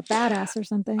feel like a badass or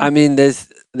something. I mean, there's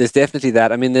definitely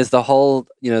that. I mean, there's the whole,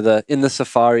 in the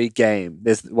safari game,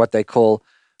 there's what they call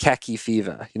khaki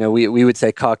fever. We would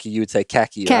say khaki, you would say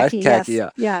khaki, right? Khaki,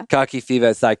 yes. Yeah. Khaki fever.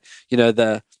 It's like,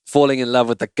 the falling in love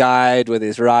with the guide, with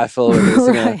his rifle, with his,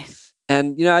 right.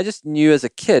 And, I just knew as a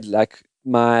kid, like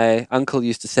my uncle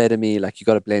used to say to me, like, you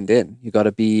got to blend in, you got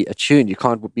to be attuned. You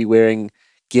can't be wearing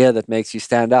gear that makes you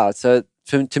stand out. So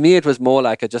to me, it was more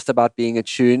like just about being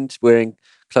attuned, wearing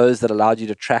clothes that allowed you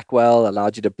to track well,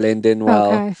 allowed you to blend in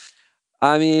well. Okay.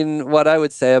 I mean, what I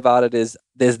would say about it is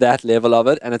there's that level of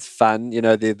it, and it's fun,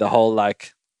 the whole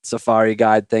like safari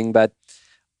guide thing. But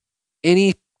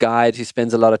any guide who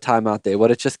spends a lot of time out there,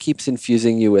 what it just keeps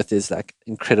infusing you with is like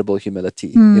incredible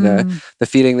humility, the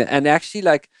feeling that, and actually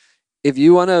like, if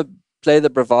you want to play the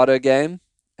bravado game,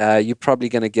 you're probably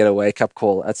going to get a wake-up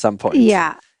call at some point.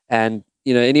 Yeah. And,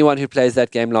 anyone who plays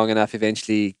that game long enough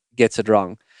eventually gets it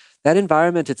wrong. That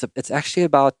environment, it's actually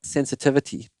about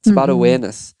sensitivity. It's about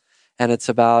awareness. And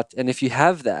and if you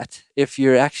have that, if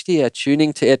you're actually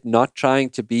attuning to it, not trying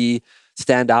to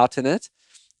stand out in it,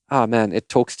 oh man, it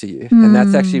talks to you. And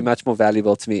that's actually much more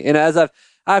valuable to me. As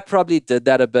I probably did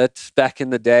that a bit back in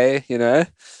the day,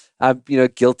 I'm,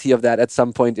 guilty of that at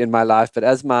some point in my life. But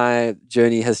as my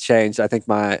journey has changed, I think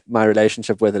my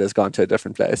relationship with it has gone to a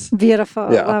different place.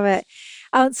 Beautiful. Yeah. Love it.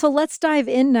 So let's dive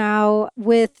in now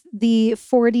with the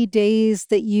 40 days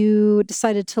that you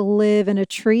decided to live in a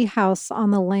tree house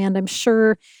on the land. I'm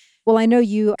sure, well, I know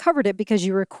you covered it because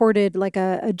you recorded like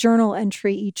a journal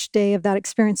entry each day of that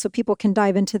experience, so people can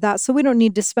dive into that. So we don't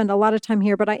need to spend a lot of time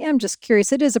here, but I am just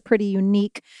curious. It is a pretty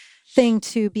unique thing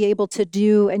to be able to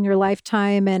do in your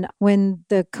lifetime. And when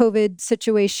the COVID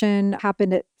situation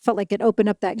happened, it felt like it opened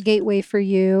up that gateway for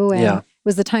you, and it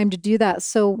was the time to do that.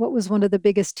 So what was one of the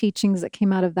biggest teachings that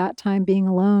came out of that time being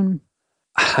alone?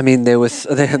 I mean, there were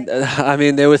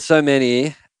so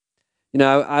many.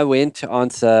 I went to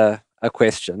answer a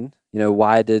question,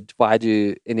 why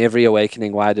do in every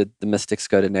awakening, why did the mystics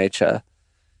go to nature?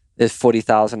 There's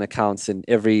 40,000 accounts in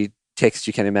every text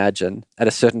you can imagine. At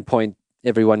a certain point,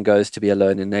 everyone goes to be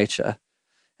alone in nature.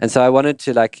 And so I wanted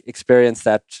to like experience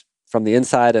that from the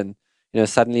inside, and,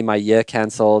 suddenly my year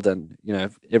canceled, and,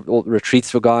 all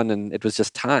retreats were gone, and it was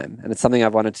just time. And it's something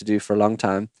I've wanted to do for a long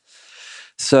time.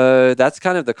 So that's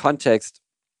kind of the context.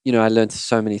 I learned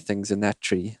so many things in that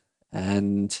tree.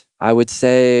 And I would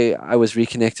say I was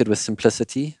reconnected with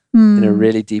simplicity in a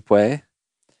really deep way.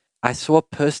 I saw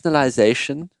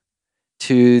personalization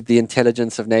to the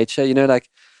intelligence of nature. Like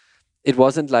it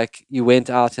wasn't like you went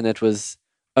out and it was,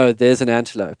 oh, there's an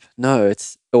antelope. No,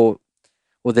 it's or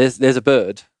there's a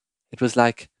bird. It was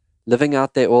like living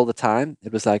out there all the time.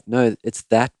 It was like, no, it's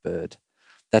that bird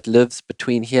that lives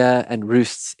between here and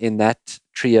roosts in that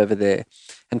tree over there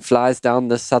and flies down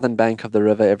the southern bank of the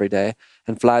river every day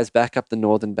and flies back up the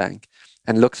northern bank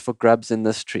and looks for grubs in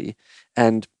this tree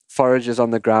and forages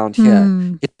on the ground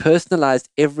here. It personalized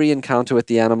every encounter with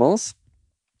the animals.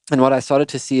 And what I started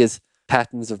to see is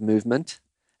patterns of movement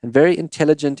and very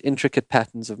intelligent, intricate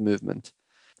patterns of movement.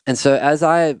 And so as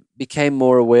I became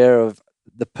more aware of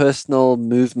the personal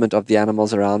movement of the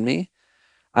animals around me,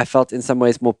 I felt in some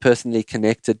ways more personally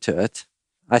connected to it.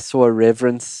 I saw a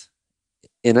reverence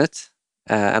in it.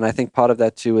 And I think part of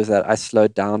that too was that I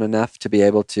slowed down enough to be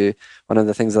able to, one of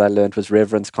the things that I learned was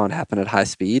reverence can't happen at high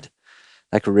speed.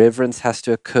 Like reverence has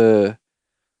to occur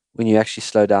when you actually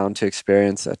slow down to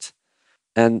experience it.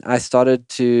 And I started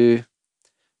to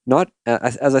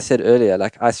as I said earlier,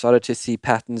 like I started to see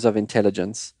patterns of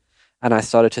intelligence and I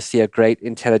started to see a great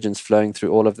intelligence flowing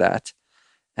through all of that.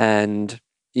 And,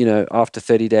 after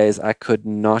 30 days, I could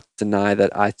not deny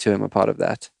that I too am a part of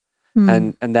that.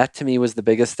 And that to me was the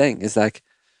biggest thing is like,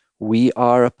 we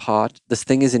are a part, this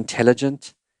thing is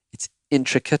intelligent, it's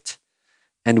intricate,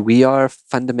 and we are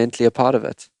fundamentally a part of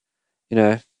it.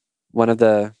 This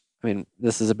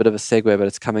is a bit of a segue, but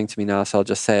it's coming to me now, so I'll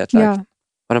just say it. Like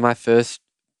one of my first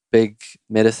big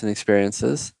medicine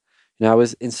experiences, I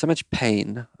was in so much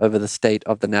pain over the state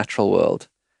of the natural world,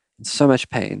 in so much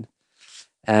pain.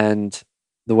 And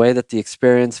the way that the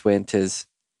experience went is,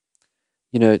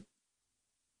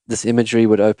 this imagery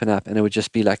would open up and it would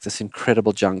just be like this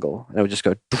incredible jungle. And it would just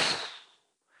go,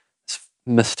 this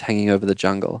mist hanging over the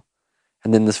jungle.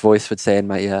 And then this voice would say in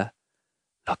my ear,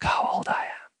 look how old I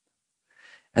am.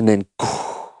 And then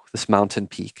this mountain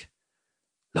peak,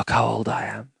 look how old I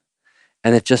am.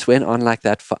 And it just went on like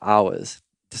that for hours,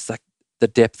 just like the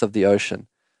depth of the ocean.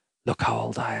 Look how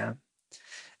old I am.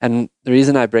 And the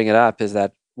reason I bring it up is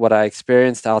that what I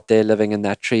experienced out there living in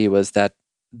that tree was that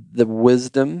the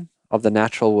wisdom of the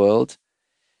natural world,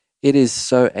 it is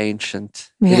so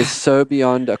ancient. It is so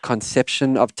beyond a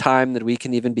conception of time that we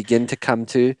can even begin to come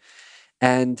to.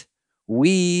 And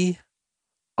we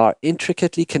are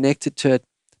intricately connected to it,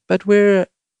 but we're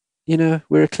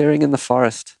a clearing in the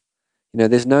forest.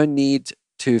 There's no need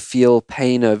to feel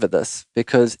pain over this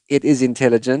because it is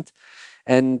intelligent.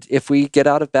 And if we get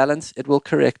out of balance, it will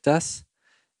correct us.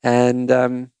 And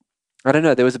I don't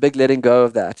know, there was a big letting go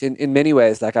of that. In many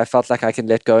ways, like I felt like I can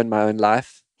let go in my own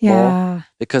life more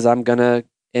because I'm going to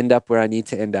end up where I need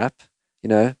to end up.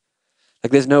 Like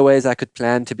there's no ways I could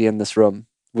plan to be in this room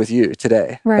with you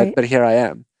today. Right. But here I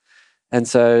am. And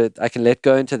so I can let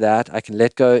go into that. I can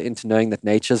let go into knowing that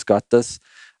nature's got this.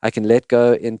 I can let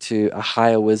go into a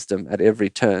higher wisdom at every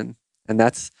turn. And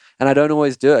I don't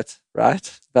always do it,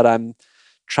 right? But I'm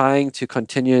trying to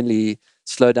continually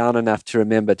slow down enough to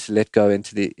remember to let go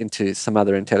into some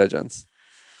other intelligence.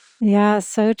 Yeah,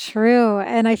 so true.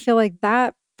 And I feel like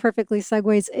that perfectly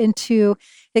segues into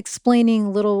explaining a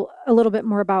little bit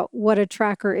more about what a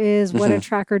tracker is, what a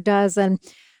tracker does. And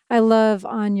I love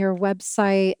on your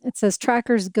website, it says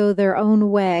trackers go their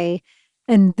own way.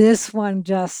 And this one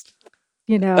just,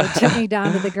 took me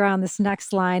down to the ground. This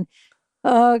next line.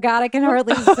 Oh God, I can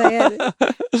hardly say it.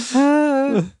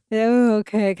 Oh,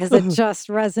 okay. Because it just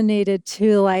resonated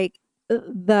to like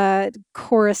the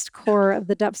core of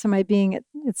the depths of my being.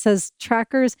 It says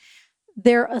trackers,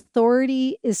 their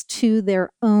authority is to their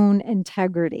own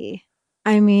integrity.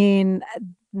 I mean,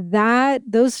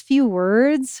 those few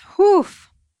words, whew.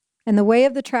 And the way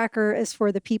of the tracker is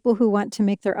for the people who want to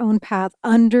make their own path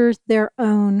under their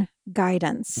own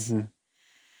guidance. Mm-hmm.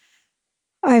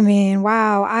 I mean,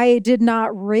 wow. I did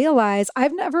not realize I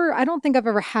don't think I've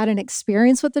ever had an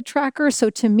experience with the tracker.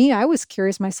 So to me, I was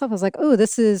curious myself. I was like, oh,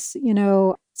 this is,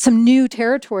 some new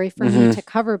territory for me to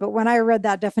cover. But when I read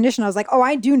that definition, I was like, oh,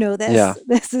 I do know this. Yeah.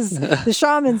 This is the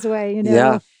shaman's way,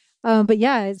 Yeah. But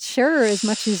yeah, share as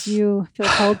much as you feel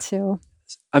called to.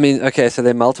 I mean, okay, so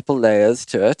there are multiple layers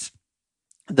to it.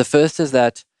 The first is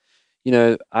that,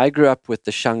 I grew up with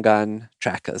the Shangaan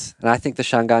trackers. And I think the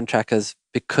Shangaan trackers,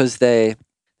 because they're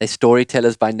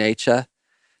storytellers by nature,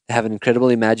 they have an incredible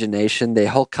imagination. Their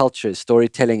whole culture is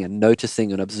storytelling and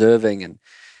noticing and observing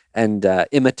and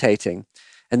imitating.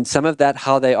 And some of that,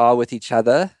 how they are with each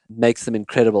other, makes them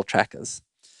incredible trackers.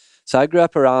 So I grew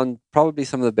up around probably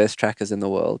some of the best trackers in the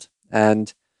world.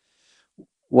 And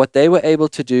what they were able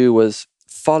to do was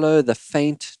follow the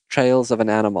faint trails of an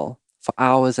animal for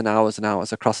hours and hours and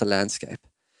hours across a landscape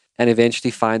and eventually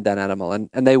find that animal. And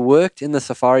they worked in the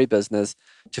safari business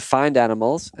to find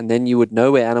animals, and then you would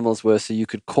know where animals were, so you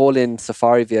could call in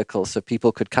safari vehicles so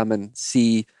people could come and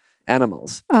see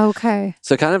animals. Okay.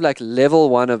 So kind of like level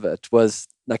one of it was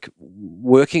like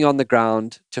working on the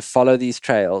ground to follow these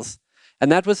trails.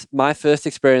 And that was my first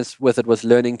experience with it, was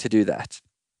learning to do that.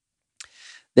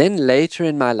 Then later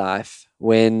in my life,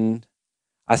 when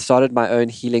I started my own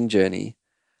healing journey,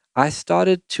 I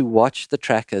started to watch the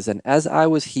trackers. And as I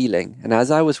was healing and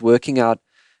as I was working out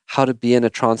how to be in a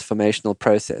transformational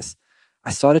process,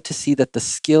 I started to see that the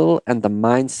skill and the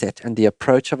mindset and the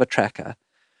approach of a tracker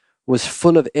was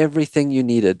full of everything you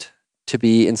needed to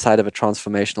be inside of a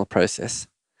transformational process.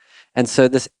 And so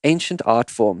this ancient art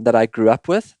form that I grew up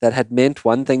with, that had meant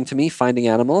one thing to me, finding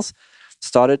animals,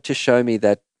 started to show me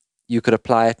that you could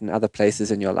apply it in other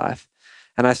places in your life.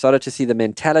 And I started to see the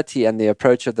mentality and the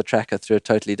approach of the tracker through a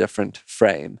totally different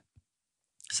frame.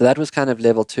 So that was kind of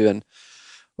level 2. And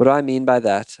what do I mean by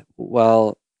that?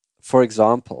 Well, for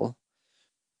example,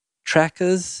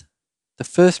 trackers, the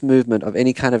first movement of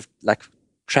any kind of like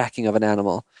tracking of an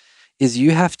animal is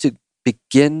you have to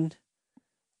begin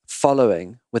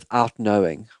following without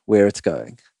knowing where it's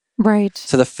going. Right.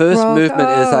 So the first movement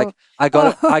is like, I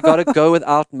gotta go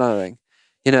without knowing,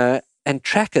 and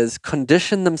trackers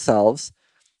condition themselves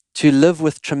to live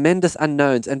with tremendous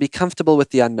unknowns and be comfortable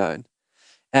with the unknown.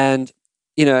 And,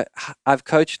 I've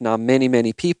coached now many,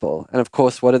 many people. And of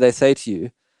course, what do they say to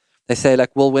you? They say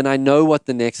like, well, when I know what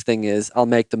the next thing is, I'll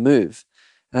make the move.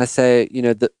 And I say,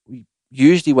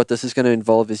 usually what this is going to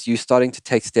involve is you starting to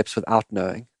take steps without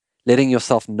knowing, letting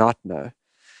yourself not know.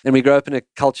 And we grow up in a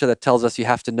culture that tells us you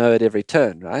have to know at every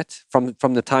turn, right?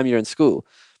 From the time you're in school.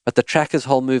 But the tracker's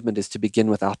whole movement is to begin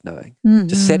without knowing,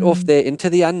 to set off there into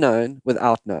the unknown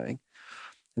without knowing.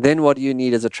 Then what do you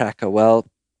need as a tracker? Well,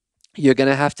 you're going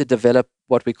to have to develop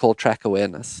what we call track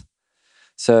awareness.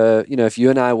 So, if you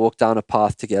and I walk down a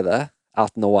path together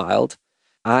out in the wild,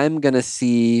 I'm going to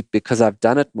see, because I've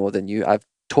done it more than you,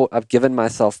 I've given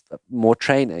myself more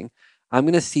training, I'm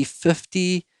going to see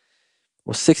 50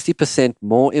 or 60%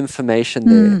 more information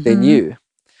there than you.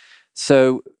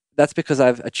 So that's because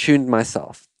I've attuned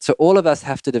myself. So all of us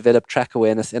have to develop track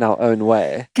awareness in our own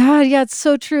way. God, yeah, it's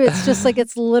so true. It's just like,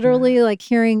 it's literally like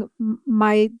hearing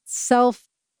myself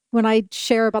when I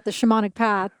share about the shamanic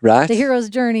path, right? The hero's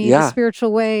journey, the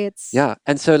spiritual way. Yeah.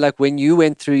 And so like when you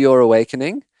went through your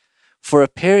awakening, for a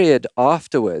period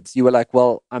afterwards, you were like,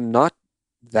 well, I'm not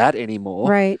that anymore.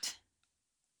 Right.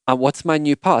 What's my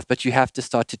new path? But you have to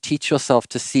start to teach yourself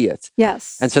to see it.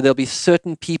 Yes. And so there'll be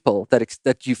certain people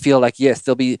that you feel like, yes,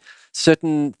 there'll be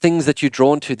certain things that you're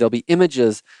drawn to. There'll be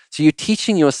images. So you're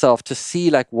teaching yourself to see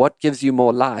like what gives you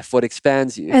more life, what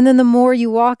expands you. And then the more you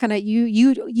walk on it,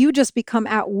 you just become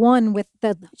at one with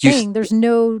the thing. There's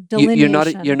no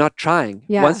delineation. You're not trying.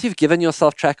 Yeah. Once you've given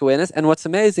yourself track awareness, and what's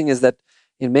amazing is that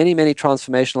in many, many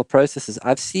transformational processes,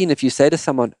 I've seen if you say to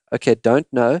someone, okay, don't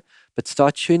know, but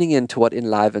start tuning in to what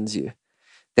enlivens you,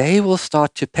 they will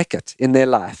start to pick it in their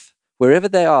life. Wherever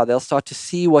they are, they'll start to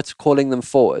see what's calling them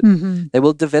forward. They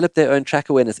will develop their own track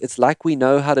awareness. It's like we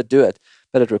know how to do it,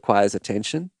 but it requires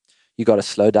attention. You got to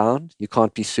slow down. You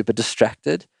can't be super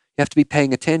distracted. You have to be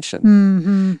paying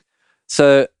attention.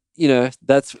 So,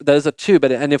 those are two.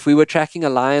 And if we were tracking a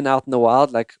lion out in the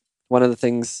wild, like one of the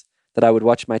things that I would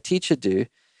watch my teacher do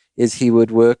is he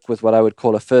would work with what I would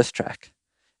call a first track,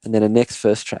 and then a next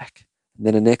first track, and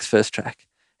then a next first track.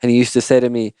 And he used to say to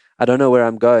me, I don't know where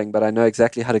I'm going, but I know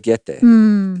exactly how to get there.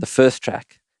 The first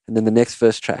track, and then the next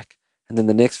first track, and then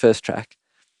the next first track.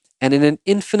 And in an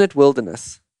infinite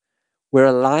wilderness where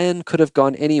a lion could have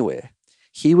gone anywhere,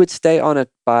 he would stay on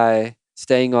it by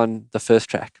staying on the first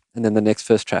track, and then the next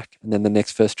first track, and then the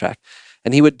next first track.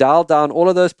 And he would dial down all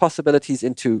of those possibilities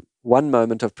into one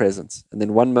moment of presence, and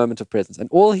then one moment of presence. And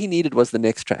all he needed was the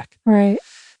next track. Right.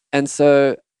 And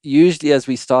so usually as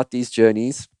we start these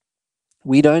journeys,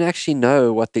 we don't actually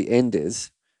know what the end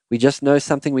is. We just know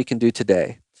something we can do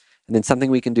today, and then something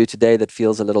we can do today that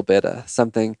feels a little better.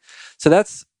 Something. So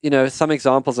that's, some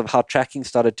examples of how tracking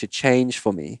started to change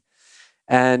for me.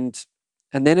 And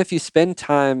then if you spend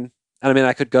time,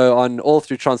 I could go on all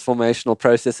through transformational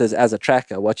processes as a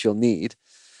tracker, what you'll need.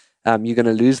 You're going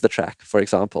to lose the track, for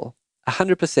example,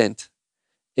 100%.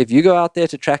 If you go out there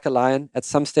to track a lion, at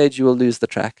some stage you will lose the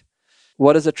track.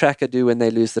 What does a tracker do when they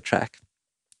lose the track?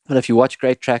 Well, if you watch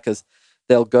great trackers,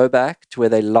 they'll go back to where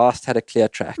they last had a clear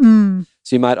track.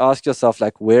 So you might ask yourself,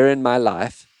 like, where in my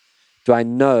life do I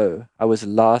know I was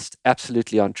last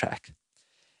absolutely on track?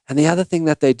 And the other thing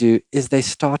that they do is they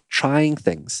start trying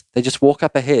things. They just walk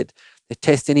up ahead. They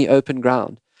test any open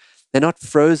ground. They're not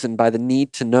frozen by the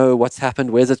need to know what's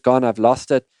happened. Where's it gone? I've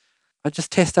lost it. I just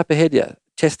test up ahead here.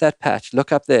 Test that patch.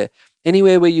 Look up there.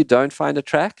 Anywhere where you don't find a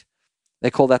track,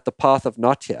 they call that the path of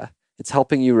not here. It's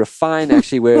helping you refine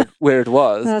actually where it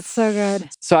was. That's so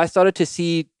good. So I started to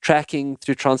see tracking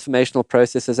through transformational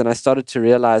processes, and I started to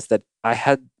realize that I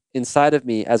had inside of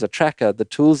me as a tracker the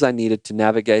tools I needed to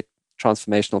navigate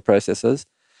transformational processes.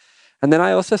 And then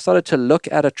I also started to look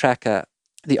at a tracker,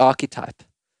 the archetype,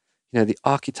 the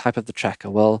archetype of the tracker.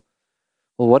 Well,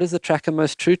 what is the tracker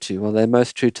most true to? Well, they're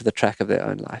most true to the track of their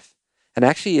own life. And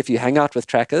actually, if you hang out with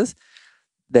trackers,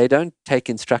 they don't take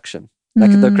instruction.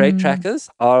 Like the great trackers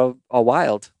are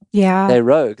wild. Yeah. They're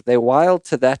rogue. They're wild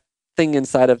to that thing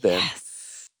inside of them.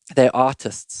 Yes. They're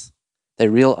artists. They're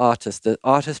real artists. The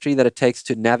artistry that it takes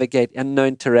to navigate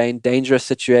unknown terrain, dangerous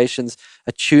situations,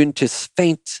 attuned to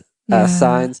faint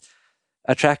signs.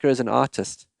 A tracker is an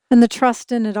artist. And the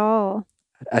trust in it all.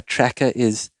 A tracker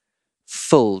is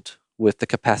filled with the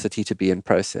capacity to be in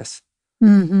process.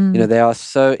 Mm-hmm. They are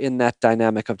so in that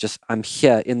dynamic of just, I'm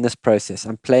here in this process.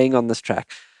 I'm playing on this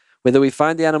track. Whether we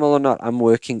find the animal or not, I'm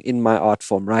working in my art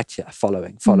form right here,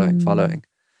 following.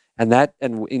 And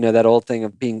that old thing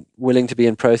of being willing to be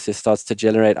in process starts to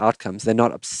generate outcomes. They're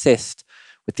not obsessed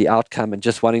with the outcome and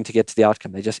just wanting to get to the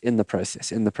outcome. They're just in the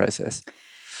process.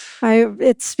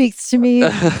 It speaks to me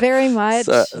very much.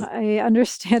 I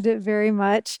understand it very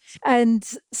much. And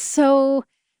so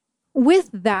with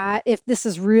that, if this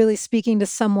is really speaking to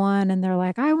someone and they're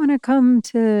like, I want to come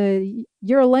to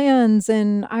your lands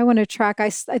and I want to track, I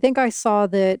think I saw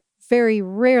that very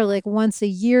rarely, like once a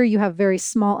year, you have very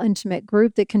small, intimate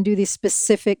group that can do these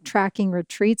specific tracking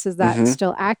retreats. Is that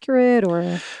still accurate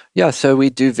or? Yeah, so we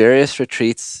do various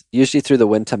retreats, usually through the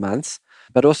winter months.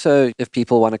 But also if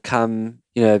people want to come,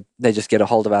 they just get a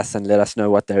hold of us and let us know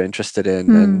what they're interested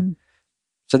in. And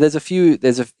so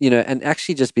and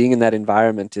actually just being in that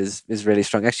environment is really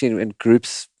strong. Actually in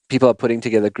groups, people are putting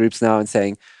together groups now and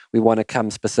saying, we want to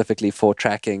come specifically for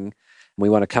tracking. We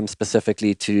want to come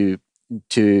specifically to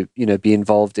be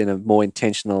involved in a more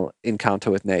intentional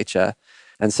encounter with nature.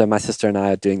 And so my sister and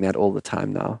I are doing that all the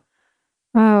time now.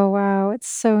 Oh, wow. It's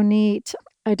so neat.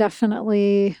 I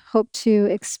definitely hope to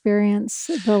experience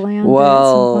the land at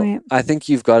some point. I think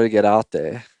you've got to get out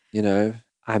there.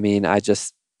 I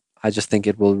just think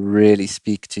it will really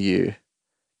speak to you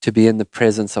to be in the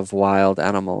presence of wild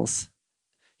animals.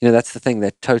 That's the thing.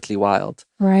 They're totally wild.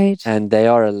 Right. And they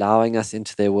are allowing us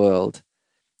into their world.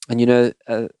 And,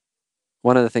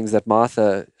 one of the things that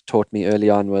Martha taught me early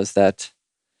on was that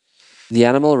the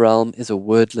animal realm is a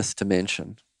wordless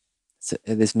dimension.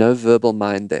 There's no verbal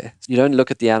mind there. You don't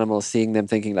look at the animals, seeing them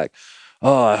thinking like,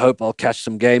 oh, I hope I'll catch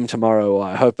some game tomorrow. Or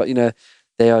I hope,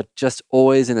 they are just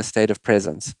always in a state of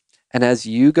presence. And as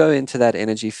you go into that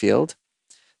energy field,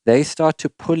 they start to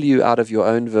pull you out of your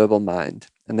own verbal mind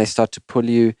and they start to pull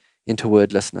you into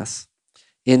wordlessness,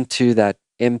 into that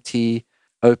empty,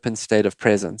 open state of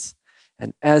presence.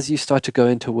 And as you start to go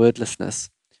into wordlessness,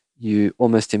 you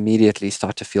almost immediately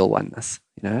start to feel oneness,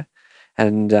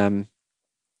 And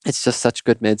it's just such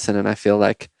good medicine. And I feel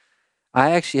like I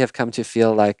actually have come to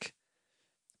feel like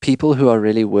people who are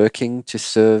really working to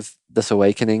serve this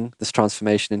awakening, this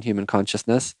transformation in human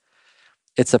consciousness,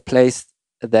 it's a place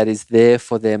that is there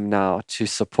for them now to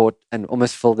support and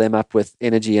almost fill them up with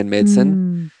energy and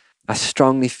medicine. I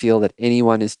strongly feel that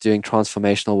anyone who's doing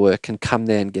transformational work can come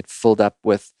there and get filled up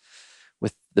with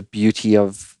the beauty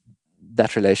of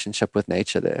that relationship with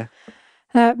nature there.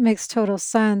 That makes total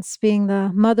sense, being the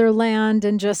motherland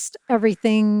and just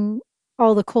everything,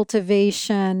 all the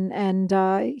cultivation and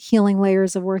healing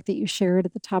layers of work that you shared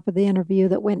at the top of the interview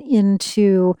that went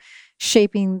into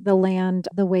shaping the land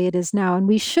the way it is now. And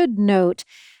we should note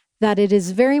that it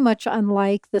is very much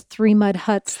unlike the 3 mud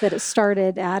huts that it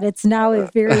started at. It's now a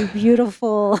very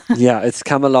beautiful... Yeah, it's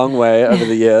come a long way over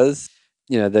the years.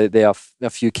 There are a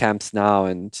few camps now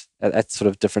and at sort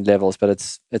of different levels, but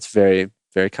it's very,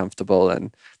 very comfortable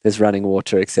and there's running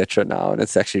water, etc. now, and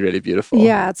it's actually really beautiful.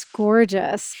 Yeah, it's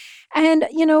gorgeous. And,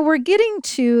 we're getting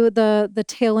to the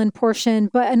tail end portion,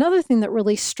 but another thing that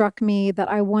really struck me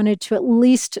that I wanted to at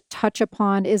least touch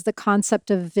upon is the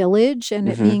concept of village and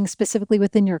it being specifically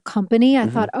within your company. I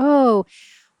thought, oh,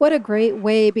 what a great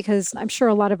way, because I'm sure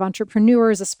a lot of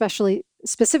entrepreneurs,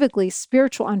 specifically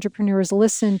spiritual entrepreneurs,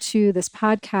 listen to this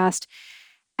podcast.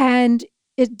 And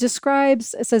it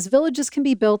says villages can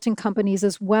be built in companies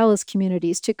as well as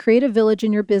communities. To create a village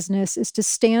in your business is to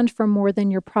stand for more than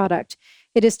your product.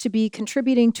 It is to be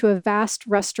contributing to a vast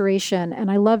restoration. And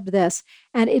I loved this.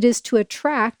 And it is to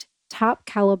attract top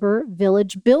caliber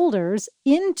village builders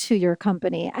into your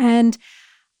company. And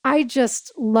I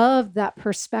just love that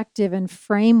perspective and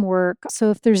framework.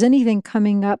 So if there's anything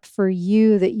coming up for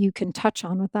you that you can touch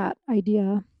on with that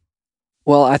idea.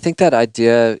 Well, I think that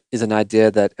idea is an idea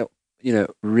that,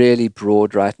 really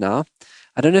broad right now.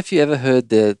 I don't know if you ever heard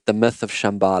the myth of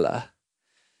Shambhala.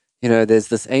 There's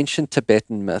this ancient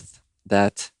Tibetan myth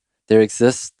that there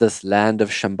exists this land of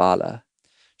Shambhala.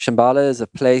 Shambhala is a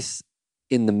place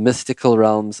in the mystical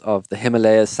realms of the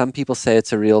Himalayas. Some people say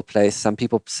it's a real place. Some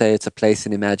people say it's a place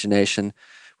in imagination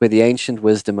where the ancient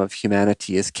wisdom of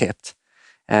humanity is kept.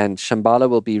 And Shambhala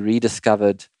will be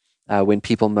rediscovered when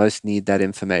people most need that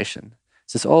information.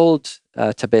 It's this old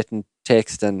Tibetan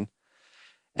text, and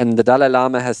the Dalai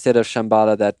Lama has said of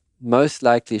Shambhala that most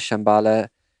likely Shambhala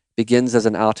begins as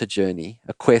an outer journey,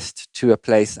 a quest to a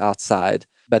place outside,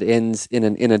 but ends in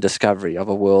an inner discovery of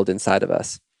a world inside of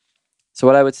us. So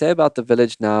what I would say about the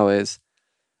village now is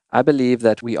I believe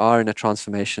that we are in a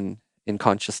transformation in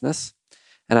consciousness.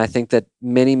 And I think that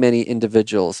many, many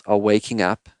individuals are waking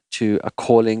up to a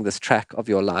calling, this track of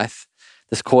your life,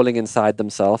 this calling inside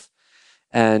themselves.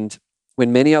 And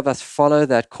when many of us follow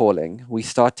that calling, we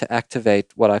start to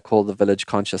activate what I call the village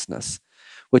consciousness,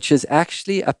 which is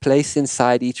actually a place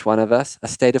inside each one of us, a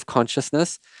state of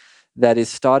consciousness that is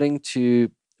starting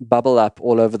to bubble up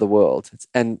all over the world.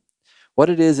 And what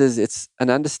it is it's an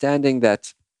understanding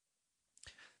that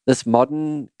this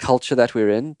modern culture that we're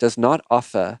in does not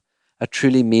offer a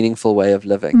truly meaningful way of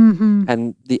living. Mm-hmm.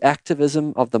 And the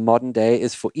activism of the modern day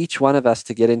is for each one of us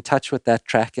to get in touch with that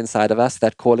track inside of us,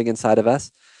 that calling inside of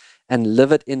us, and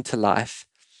live it into life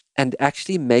and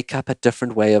actually make up a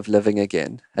different way of living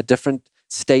again, a different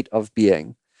state of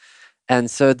being.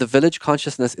 And so the village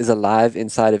consciousness is alive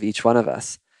inside of each one of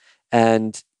us.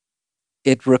 And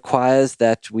it requires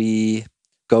that we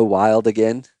go wild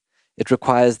again. It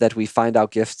requires that we find our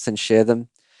gifts and share them.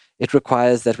 It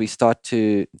requires that we start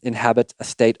to inhabit a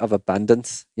state of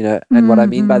abundance, and what I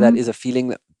mean by that is a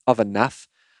feeling of enough.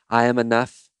 I am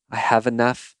enough. I have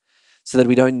enough, so that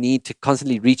we don't need to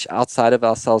constantly reach outside of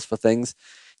ourselves for things.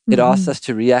 It asks us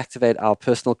to reactivate our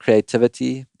personal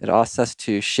creativity. It asks us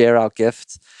to share our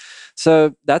gifts.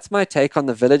 So that's my take on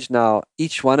the village now.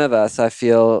 Each one of us, I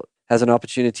feel, has an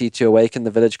opportunity to awaken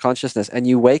the village consciousness, and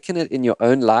you awaken it in your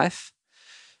own life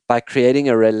by creating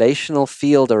a relational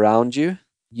field around you.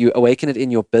 You awaken it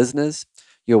in your business.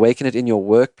 You awaken it in your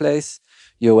workplace.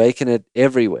 You awaken it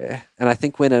everywhere. And I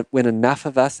think when enough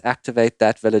of us activate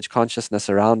that village consciousness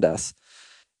around us,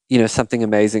 something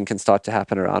amazing can start to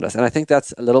happen around us. And I think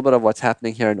that's a little bit of what's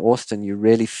happening here in Austin. You're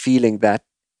really feeling that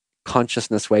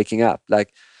consciousness waking up.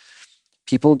 Like,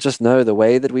 people just know the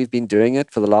way that we've been doing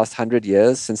it for the last 100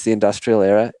 years since the industrial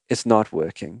era, it's not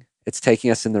working. It's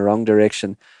taking us in the wrong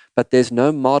direction. But there's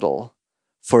no model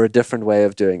for a different way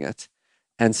of doing it.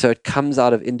 And so it comes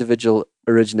out of individual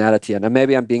originality. And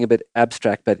maybe I'm being a bit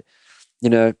abstract, but,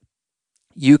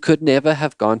 you could never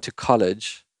have gone to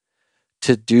college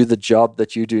to do the job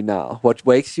that you do now. What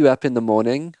wakes you up in the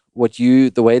morning,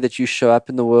 the way that you show up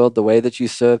in the world, the way that you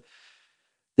serve,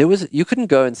 you couldn't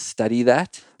go and study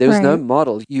that. There was no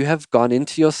model. You have gone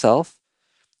into yourself.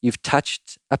 You've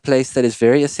touched a place that is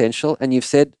very essential, and you've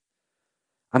said,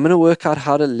 I'm going to work out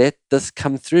how to let this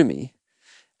come through me.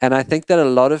 And I think that a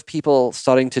lot of people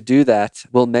starting to do that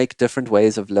will make different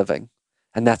ways of living.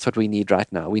 And that's what we need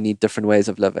right now. We need different ways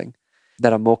of living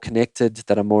that are more connected,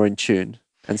 that are more in tune.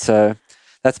 And so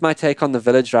that's my take on the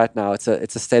village right now. It's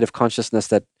a state of consciousness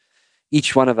that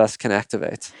each one of us can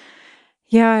activate.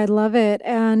 Yeah, I love it.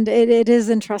 And it is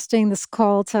interesting, this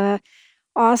call to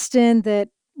Austin that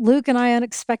Luke and I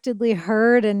unexpectedly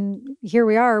heard. And here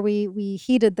we are, we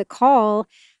heeded the call,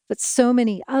 but so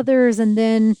many others. And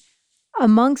then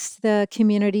amongst the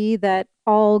community that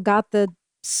all got the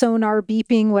sonar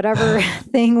beeping, whatever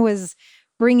thing was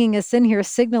bringing us in here,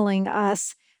 signaling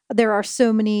us, there are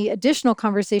so many additional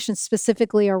conversations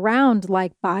specifically around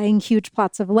like buying huge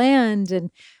plots of land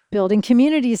and building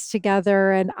communities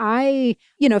together. And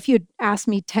if you had asked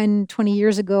me 10, 20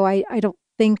 years ago, I don't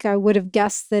think I would have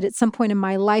guessed that at some point in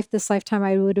my life, this lifetime,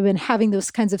 I would have been having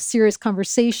those kinds of serious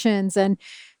conversations and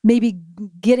maybe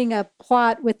getting a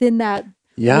plot within that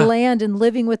land and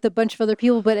living with a bunch of other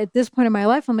people. But at this point in my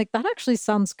life, I'm like, that actually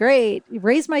sounds great.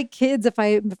 Raise my kids, if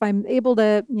I'm able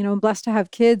to, I'm blessed to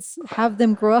have kids, have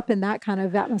them grow up in that kind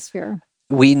of atmosphere.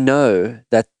 We know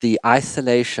that the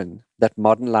isolation that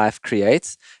modern life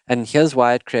creates, and here's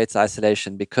why it creates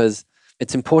isolation, because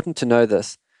it's important to know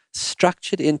this,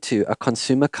 structured into a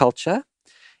consumer culture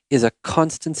is a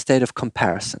constant state of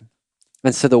comparison.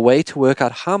 And so the way to work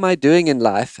out, how am I doing in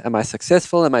life? Am I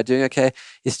successful? Am I doing okay?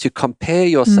 Is to compare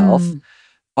yourself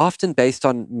often based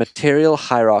on material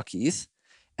hierarchies.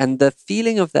 And the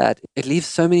feeling of that, it leaves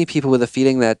so many people with a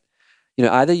feeling that,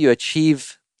 either you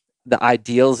achieve the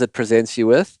ideals it presents you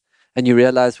with and you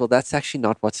realize, well, that's actually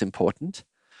not what's important,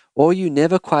 or you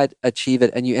never quite achieve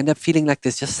it and you end up feeling like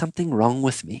there's just something wrong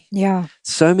with me. Yeah.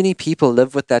 So many people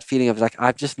live with that feeling of like,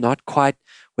 I'm just not quite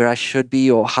where I should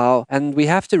be or how. And we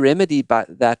have to remedy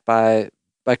that by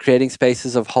creating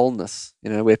spaces of wholeness,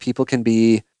 where people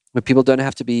don't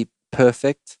have to be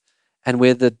perfect, and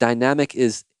where the dynamic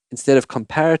is, instead of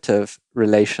comparative,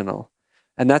 relational.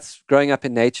 And that's growing up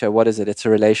in nature. What is it? It's a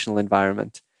relational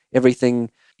environment.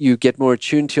 Everything, you get more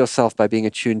attuned to yourself by being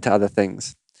attuned to other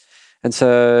things. And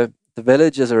so the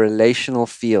village is a relational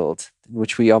field in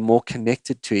which we are more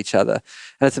connected to each other.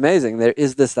 And it's amazing. There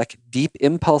is this like deep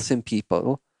impulse in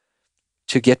people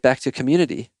to get back to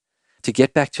community, to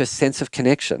get back to a sense of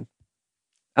connection.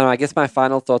 And I guess my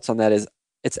final thoughts on that is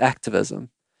it's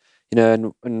activism.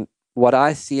 And what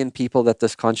I see in people that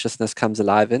this consciousness comes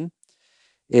alive in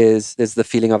is there's the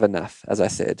feeling of enough, as I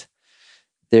said.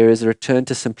 There is a return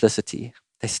to simplicity.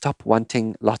 They stop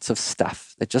wanting lots of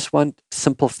stuff. They just want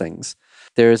simple things.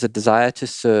 There is a desire to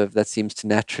serve that seems to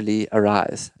naturally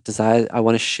arise. A desire, I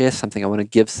want to share something. I want to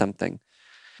give something.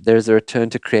 There is a return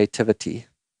to creativity,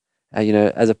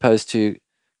 as opposed to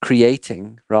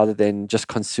creating rather than just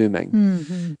consuming.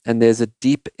 Mm-hmm. And there's a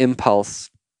deep impulse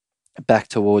back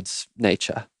towards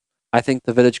nature. I think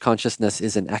the village consciousness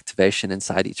is an activation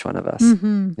inside each one of us.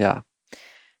 Mm-hmm. Yeah.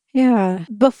 Yeah.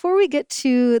 Before we get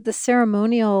to the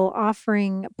ceremonial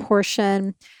offering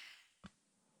portion,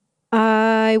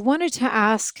 I wanted to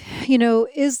ask,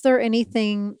 is there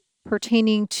anything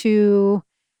pertaining to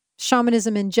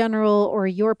shamanism in general or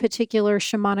your particular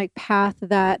shamanic path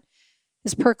that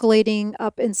is percolating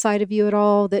up inside of you at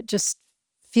all that just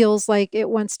feels like it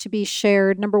wants to be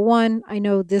shared? Number one, I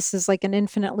know this is like an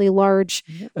infinitely large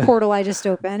portal I just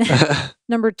opened.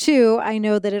 Number two, I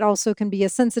know that it also can be a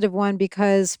sensitive one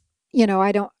because,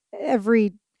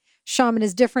 every shaman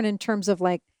is different in terms of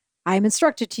like, I'm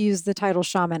instructed to use the title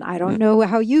shaman. I don't know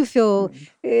how you feel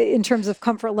in terms of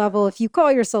comfort level, if you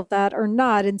call yourself that or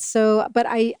not. And so,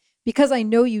 because I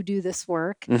know you do this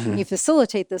work and you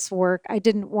facilitate this work, I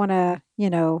didn't want to,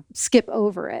 skip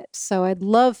over it. So I'd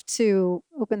love to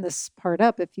open this part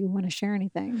up if you want to share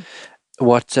anything.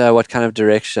 What kind of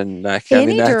direction?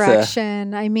 Any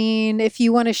direction. I mean, if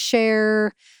you want to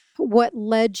share what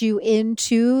led you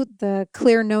into the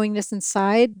clear knowingness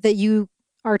inside that you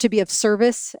are to be of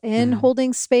service in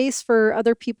holding space for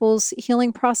other people's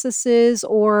healing processes,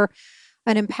 or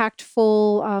an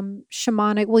impactful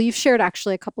shamanic. Well, you've shared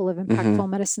actually a couple of impactful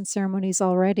medicine ceremonies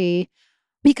already,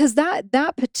 because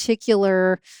that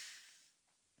particular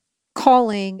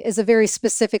calling is a very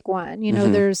specific one.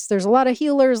 There's a lot of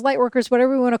healers, light workers,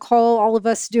 whatever we want to call all of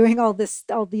us doing all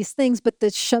these things, but the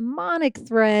shamanic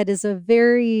thread is a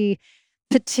very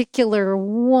particular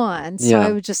one. So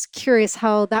I was just curious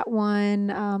how that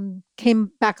one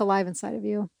came back alive inside of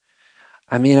you.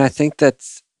 I mean, I think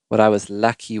that's what I was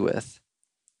lucky with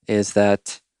is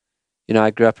that,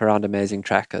 I grew up around amazing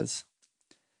trackers.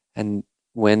 And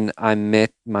when I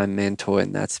met my mentor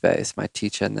in that space, my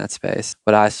teacher in that space,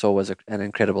 what I saw was an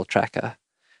incredible tracker.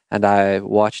 And I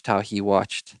watched how he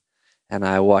watched, and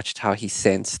I watched how he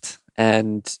sensed.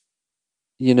 And,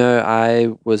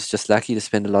 I was just lucky to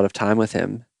spend a lot of time with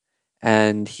him.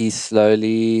 And he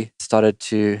slowly started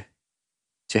to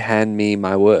hand me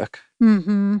my work.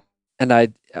 Mm-hmm. And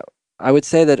I would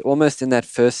say that almost in that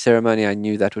first ceremony, I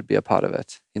knew that would be a part of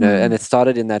it, and it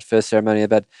started in that first ceremony,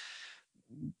 but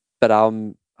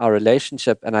our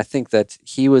relationship, and I think that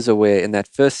he was aware in that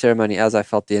first ceremony, as I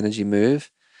felt the energy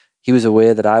move, he was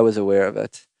aware that I was aware of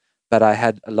it, but I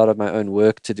had a lot of my own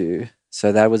work to do.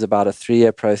 So that was about a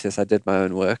 3-year process. I did my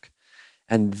own work.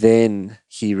 And then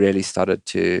he really started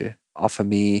to offer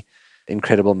me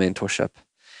incredible mentorship.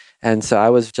 And so I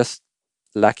was just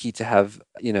lucky to have,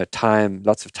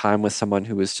 lots of time with someone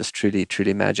who was just truly,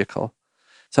 truly magical.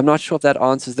 So I'm not sure if that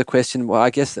answers the question. Well, I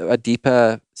guess a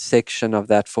deeper section of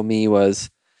that for me was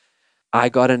I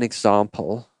got an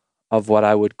example of what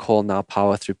I would call now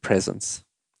power through presence.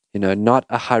 Not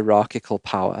a hierarchical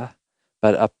power,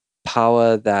 but a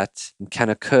power that can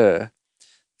occur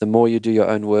the more you do your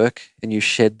own work and you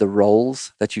shed the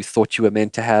roles that you thought you were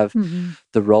meant to have,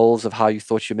 the roles of how you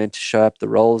thought you were meant to show up, the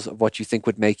roles of what you think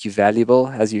would make you valuable.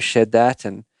 As you shed that,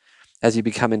 and as you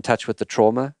become in touch with the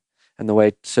trauma and the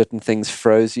way certain things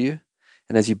froze you,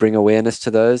 and as you bring awareness to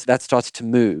those, that starts to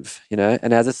move,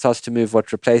 and as it starts to move,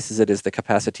 what replaces it is the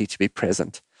capacity to be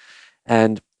present.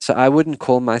 And so I wouldn't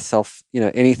call myself,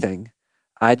 anything.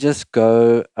 I just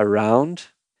go around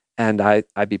and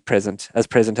I be present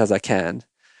as I can.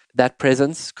 that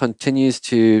presence continues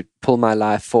to pull my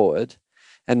life forward.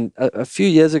 And a few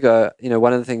years ago,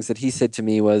 one of the things that he said to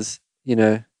me was,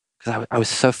 because I was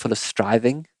so full of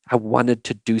striving. I wanted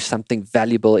to do something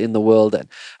valuable in the world, and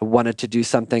I wanted to do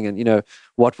something. And,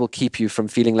 what will keep you from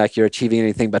feeling like you're achieving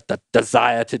anything but the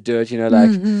desire to do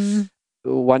it?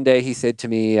 One day he said to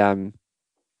me,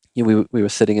 we were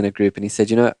sitting in a group, and he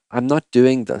said, I'm not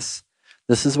doing this.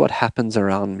 This is what happens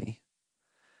around me.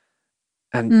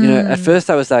 And, at first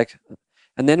I was like,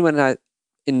 and then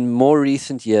in more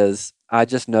recent years, I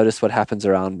just noticed what happens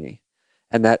around me.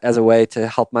 And that as a way to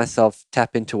help myself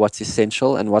tap into what's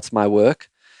essential and what's my work.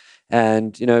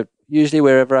 And, usually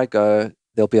wherever I go,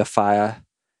 there'll be a fire.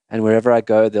 And wherever I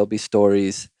go, there'll be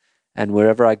stories. And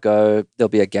wherever I go, there'll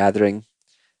be a gathering.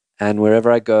 And wherever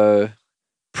I go,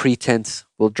 pretense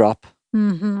will drop.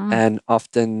 And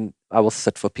often I will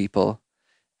sit for people,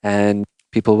 and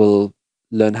people will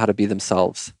learn how to be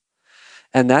themselves.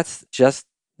 And that's just,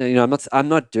 I'm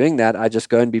not doing that. I just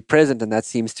go and be present, and that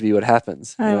seems to be what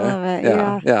happens. I love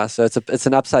it. Yeah. So it's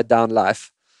an upside down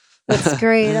life. That's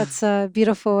great. That's a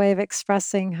beautiful way of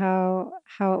expressing how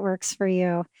it works for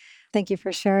you. Thank you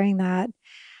for sharing that.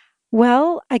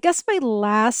 Well, I guess my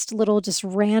last little just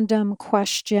random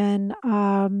question,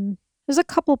 there's a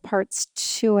couple parts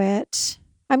to it.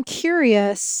 I'm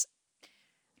curious, I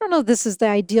don't know if this is the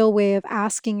ideal way of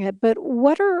asking it, but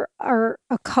what are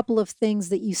a couple of things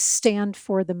that you stand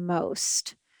for the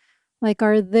most? Like,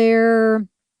 are there,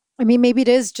 I mean, maybe it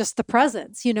is just the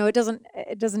presence, it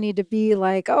doesn't need to be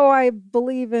like, oh, I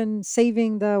believe in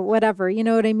saving the whatever, you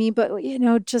know what I mean? But,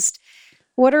 just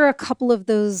what are a couple of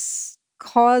those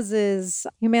causes,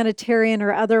 humanitarian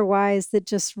or otherwise, that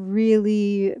just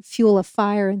really fuel a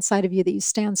fire inside of you that you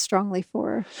stand strongly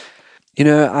for?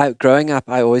 Growing up,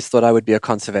 I always thought I would be a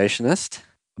conservationist,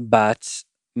 but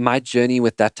my journey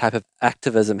with that type of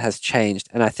activism has changed.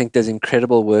 And I think there's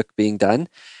incredible work being done.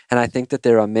 And I think that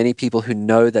there are many people who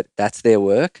know that that's their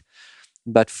work.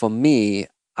 But for me,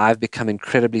 I've become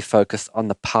incredibly focused on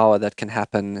the power that can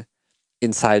happen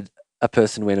inside a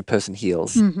person when a person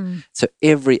heals. So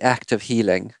every act of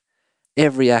healing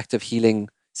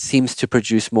seems to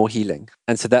produce more healing.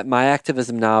 And so that my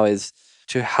activism now is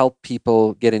to help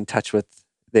people get in touch with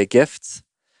their gifts,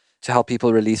 to help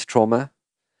people release trauma,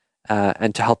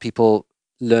 and to help people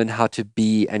learn how to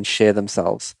be and share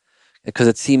themselves. Because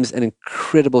it seems an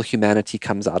incredible humanity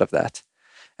comes out of that.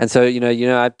 And so,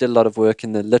 I did a lot of work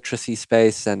in the literacy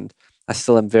space, and I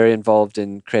still am very involved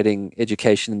in creating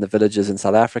education in the villages in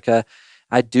South Africa.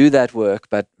 I do that work,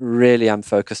 but really I'm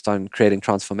focused on creating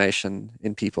transformation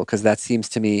in people, because that seems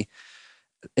to me,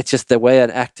 it's just the way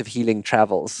an act of healing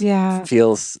travels.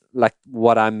 Feels like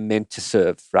what I'm meant to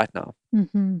serve right now.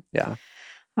 Yeah.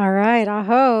 All right.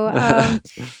 Aho.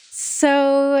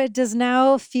 So does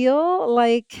now feel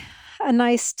like a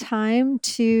nice time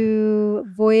to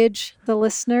voyage the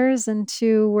listeners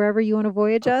into wherever you want to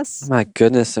voyage us? My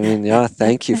goodness. I mean, yeah,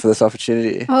 thank you for this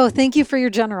opportunity. Oh, thank you for your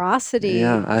generosity.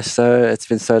 Yeah, it's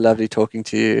been so lovely talking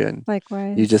to you, and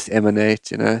likewise, you just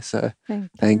emanate, so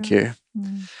thank you.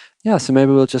 Yeah, so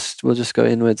maybe we'll just go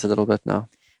inwards a little bit now.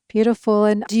 Beautiful.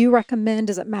 And do you recommend,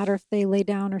 does it matter if they lay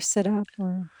down or sit up?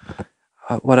 Or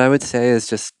what I would say is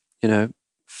just,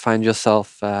 find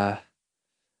yourself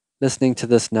listening to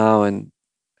this now, and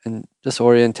just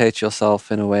orientate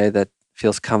yourself in a way that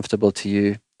feels comfortable to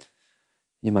you.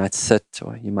 You might sit,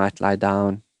 or you might lie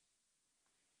down.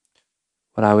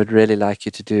 What I would really like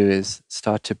you to do is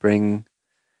start to bring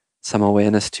some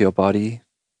awareness to your body.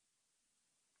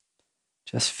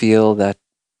 Just feel that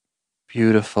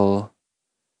beautiful,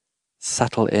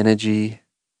 subtle energy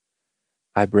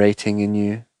vibrating in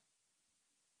you.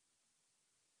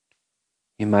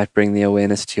 You might bring the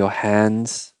awareness to your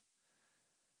hands.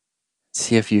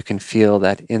 See if you can feel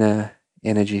that inner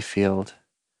energy field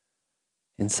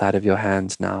inside of your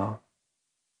hands now.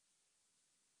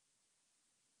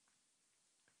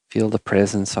 Feel the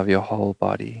presence of your whole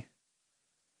body.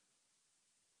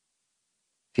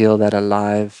 Feel that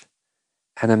alive,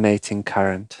 animating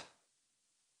current.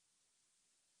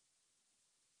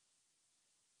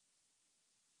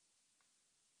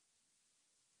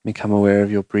 Become aware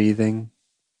of your breathing.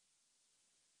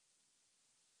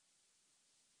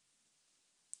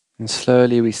 And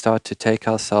slowly we start to take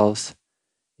ourselves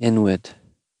inward.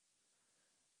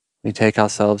 We take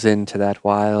ourselves into that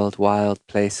wild, wild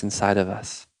place inside of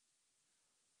us.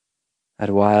 That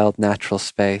wild, natural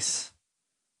space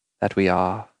that we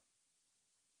are.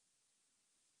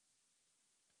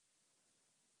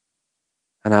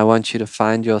 And I want you to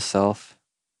find yourself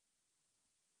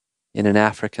in an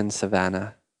African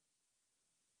savanna,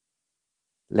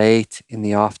 late in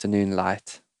the afternoon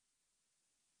light.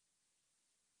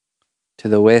 To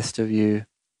the west of you,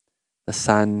 the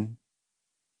sun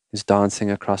is dancing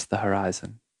across the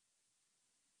horizon.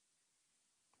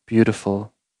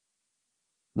 Beautiful,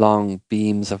 long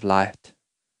beams of light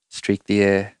streak the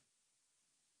air.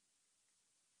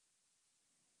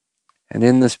 And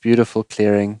in this beautiful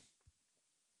clearing,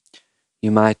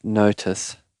 you might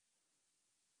notice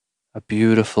a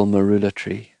beautiful marula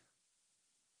tree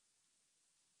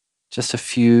just a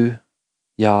few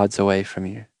yards away from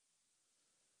you.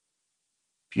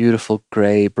 Beautiful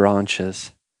grey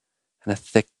branches and a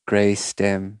thick grey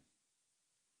stem.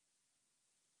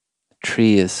 The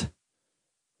tree is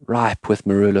ripe with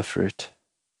marula fruit.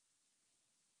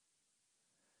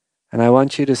 And I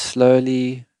want you to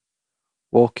slowly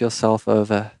walk yourself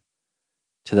over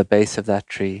to the base of that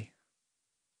tree.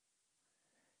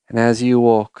 And as you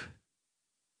walk,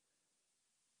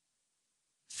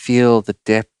 feel the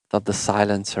depth of the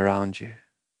silence around you.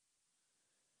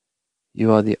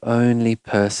 You are the only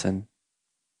person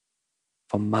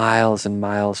for miles and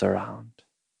miles around.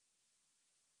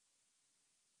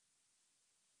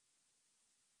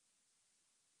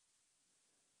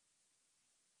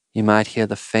 You might hear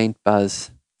the faint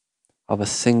buzz of a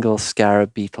single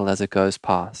scarab beetle as it goes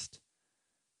past.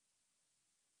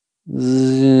 And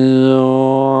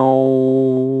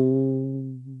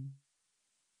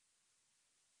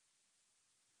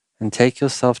take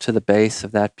yourself to the base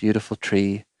of that beautiful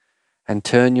tree and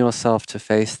turn yourself to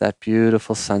face that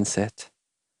beautiful sunset.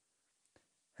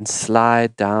 And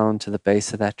slide down to the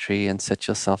base of that tree and sit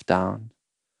yourself down.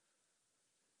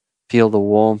 Feel the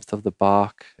warmth of the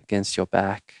bark against your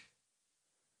back.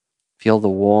 Feel the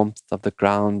warmth of the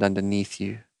ground underneath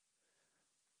you,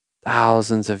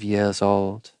 thousands of years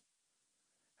old.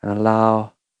 And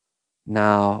allow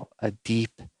now a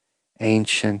deep,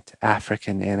 ancient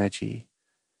African energy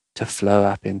to flow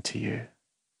up into you.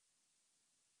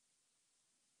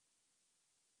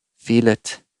 Feel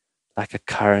it like a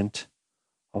current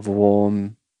of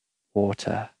warm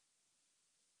water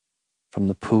from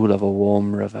the pool of a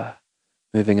warm river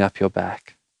moving up your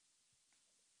back.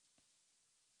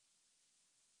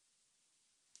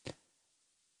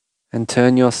 And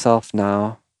turn yourself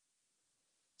now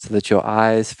so that your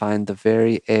eyes find the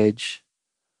very edge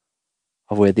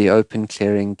of where the open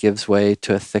clearing gives way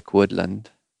to a thick woodland.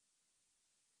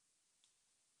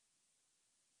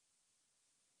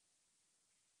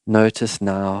 Notice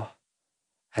now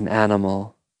an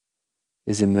animal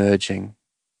is emerging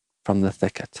from the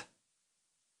thicket.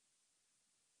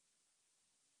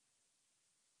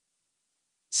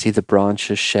 See the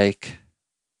branches shake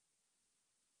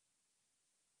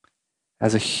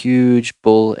as a huge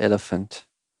bull elephant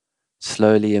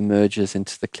slowly emerges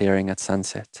into the clearing at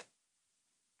sunset.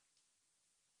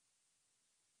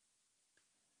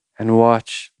 And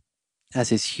watch as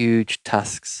his huge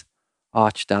tusks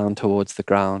arch down towards the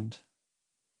ground.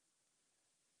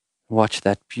 Watch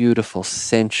that beautiful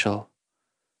sensual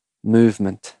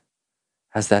movement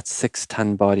as that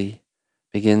 6-ton body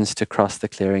begins to cross the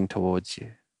clearing towards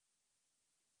you.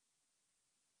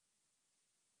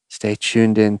 Stay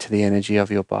tuned in to the energy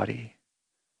of your body.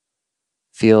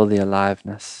 Feel the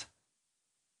aliveness.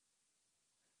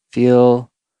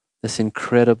 Feel this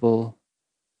incredible,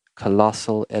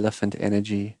 colossal elephant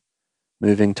energy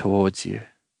moving towards you.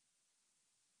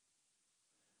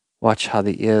 Watch how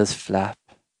the ears flap.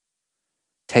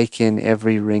 Take in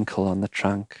every wrinkle on the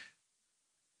trunk.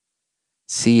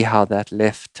 See how that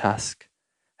left tusk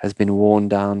has been worn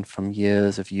down from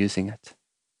years of using it.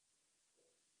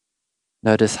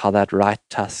 Notice how that right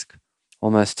tusk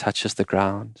almost touches the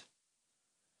ground.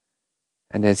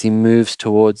 And as he moves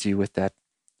towards you with that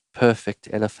perfect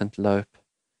elephant lope,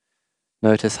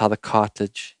 notice how the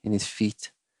cartilage in his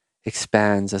feet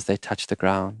expands as they touch the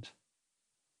ground.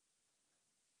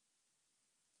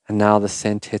 And now the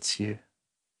scent hits you.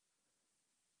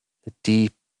 The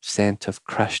deep scent of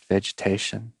crushed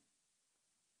vegetation.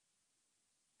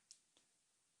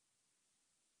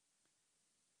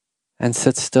 And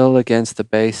sit still against the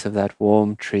base of that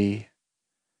warm tree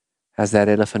as that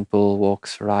elephant bull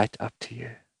walks right up to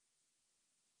you.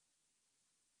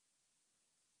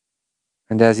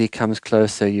 And as he comes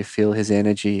closer, you feel his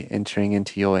energy entering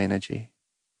into your energy.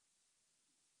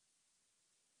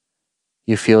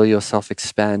 You feel yourself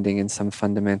expanding in some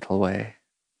fundamental way.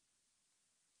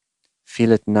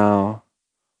 Feel it now,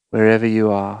 wherever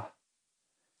you are.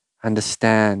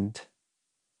 Understand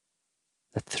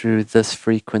that through this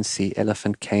frequency,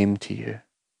 elephant came to you.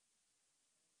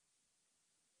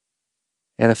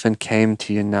 Elephant came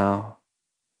to you now,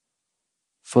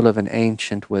 full of an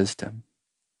ancient wisdom.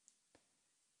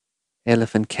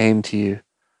 Elephant came to you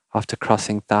after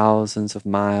crossing thousands of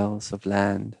miles of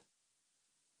land.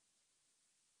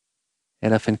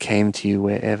 Elephant came to you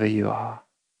wherever you are.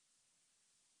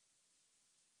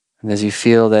 And as you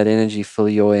feel that energy fill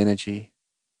your energy,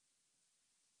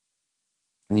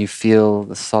 and you feel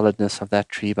the solidness of that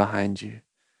tree behind you,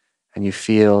 and you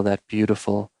feel that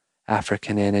beautiful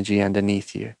African energy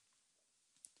underneath you,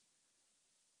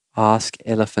 ask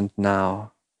Elephant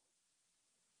now,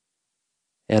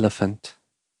 Elephant,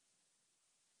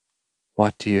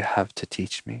 what do you have to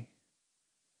teach me?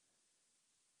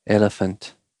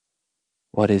 Elephant,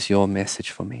 what is your message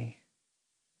for me?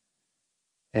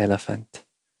 Elephant,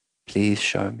 please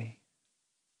show me.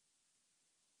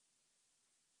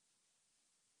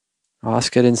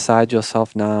 Ask it inside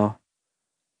yourself now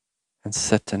and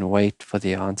sit and wait for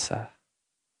the answer.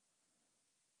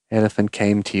 Elephant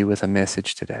came to you with a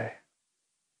message today.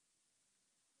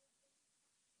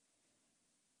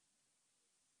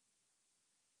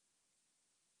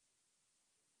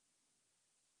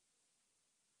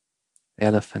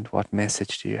 Elephant, what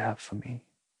message do you have for me?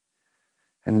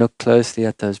 And look closely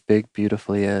at those big,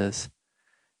 beautiful ears,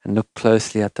 and look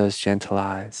closely at those gentle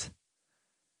eyes,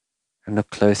 and look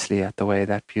closely at the way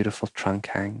that beautiful trunk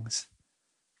hangs,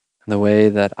 and the way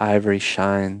that ivory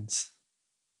shines.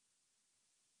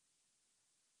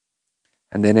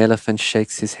 And then Elephant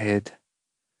shakes his head,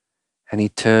 and he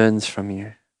turns from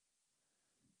you,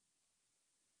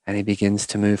 and he begins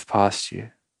to move past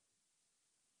you.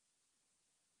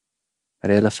 But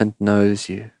Elephant knows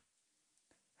you,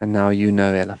 and now you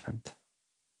know Elephant.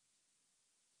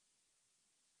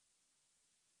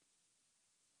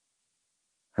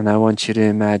 And I want you to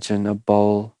imagine a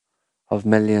bowl of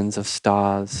millions of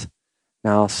stars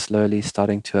now slowly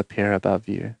starting to appear above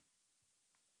you.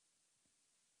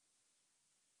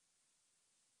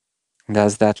 And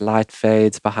as that light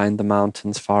fades behind the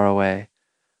mountains far away,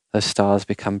 those stars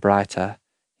become brighter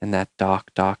in that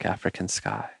dark, dark African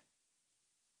sky.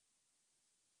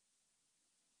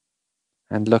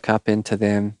 And look up into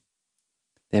them,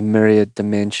 their myriad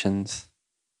dimensions.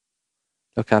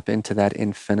 Look up into that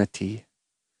infinity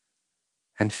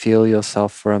and feel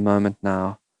yourself for a moment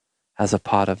now as a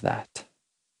part of that.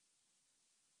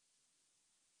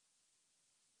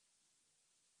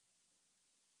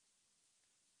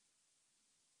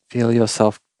 Feel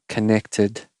yourself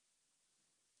connected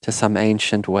to some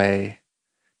ancient way,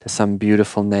 to some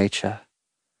beautiful nature,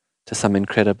 to some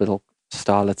incredible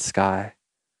starlit sky.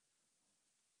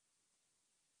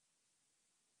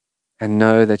 And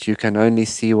know that you can only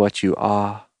see what you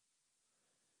are.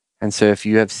 And so if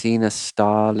you have seen a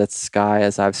starlit sky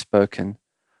as I've spoken,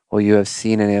 or you have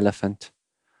seen an elephant,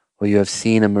 or you have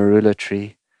seen a marula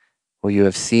tree, or you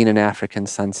have seen an African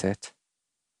sunset,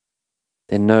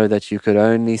 then know that you could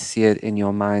only see it in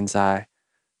your mind's eye,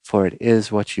 for it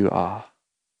is what you are.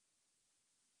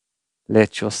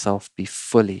 Let yourself be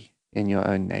fully in your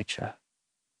own nature.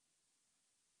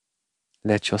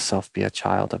 Let yourself be a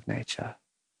child of nature.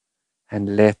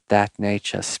 And let that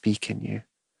nature speak in you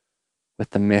with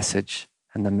the message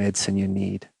and the medicine you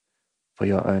need for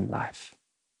your own life.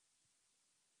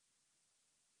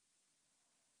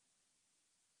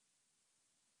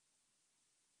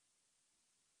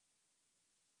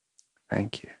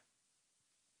 Thank you.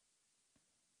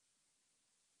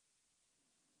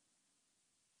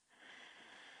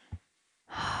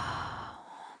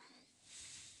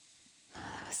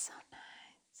 That was so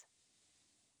nice.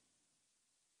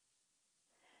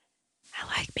 I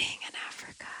like being in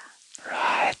Africa.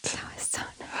 Right. That was so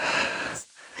nice.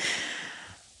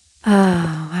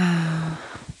 Oh, wow.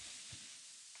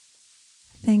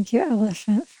 Thank you,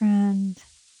 elephant friend.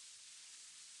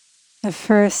 At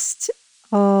first,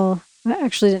 I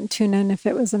actually didn't tune in if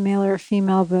it was a male or a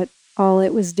female, but all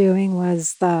it was doing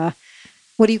was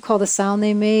what do you call the sound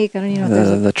they make? I don't even know if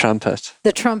there's the trumpet.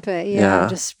 The trumpet, yeah,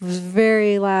 just was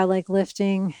very loud, like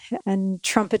lifting and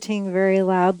trumpeting very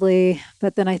loudly.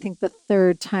 But then I think the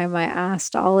third time I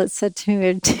asked, all it said to me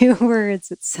in 2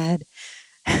 words. It said,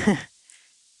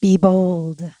 "Be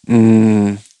bold."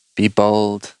 Be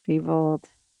bold. Be bold.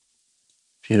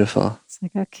 Beautiful. It's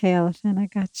like, okay, elephant, I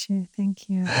got you. Thank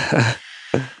you.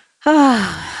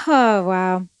 Oh,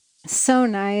 wow. So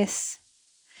nice.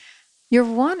 You're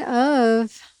one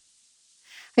of,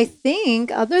 I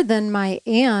think, other than my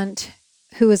aunt,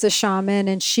 who was a shaman,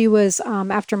 and she was,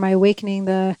 after my awakening,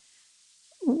 the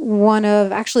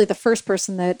first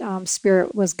person that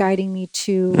Spirit was guiding me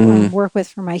to work with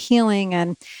for my healing.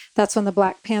 And that's when the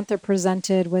Black Panther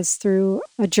presented, was through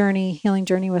a healing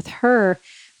journey with her.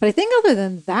 But I think other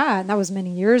than that, and that was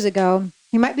many years ago,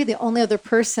 you might be the only other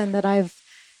person that I've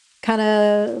kind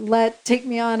of let take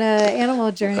me on an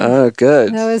animal journey. Oh,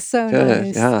 good. That was so good.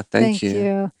 nice. Yeah, thank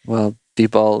you. Well, be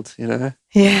bold,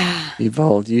 Yeah. Be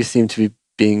bold. You seem to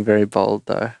being very bold,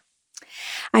 though.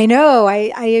 I know.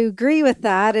 I agree with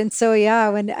that. And so,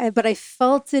 but I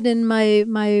felt it in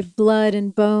my blood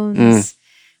and bones,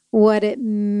 what it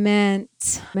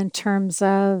meant in terms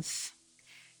of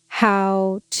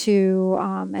how to,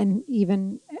 and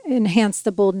even enhance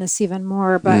the boldness even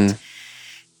more. But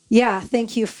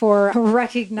thank you for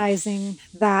recognizing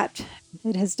that.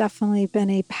 It has definitely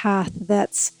been a path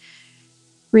that's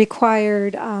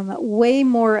required way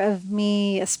more of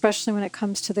me, especially when it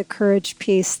comes to the courage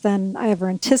piece, than I ever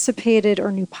anticipated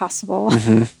or knew possible.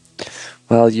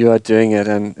 Well, you are doing it,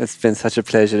 and it's been such a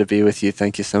pleasure to be with you.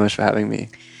 Thank you so much for having me.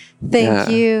 Thank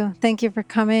you. Thank you for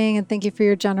coming, and thank you for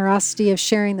your generosity of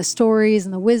sharing the stories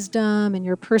and the wisdom and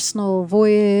your personal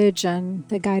voyage and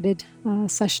the guided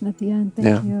session at the end.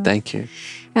 Thank you. Thank you.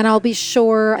 And I'll be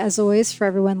sure, as always, for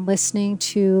everyone listening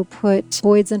to put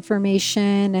Boyd's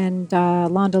information and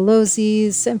Londa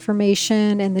Losey's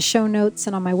information in the show notes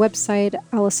and on my website,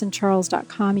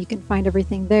 AllisonCharles.com. You can find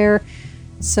everything there.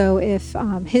 So if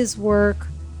his work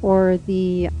or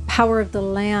the power of the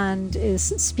land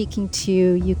is speaking to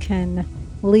you, you can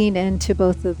lean into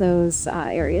both of those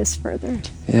areas further.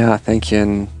 Yeah, thank you.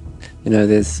 And,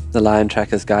 there's The Lion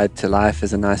Tracker's Guide to Life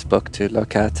is a nice book to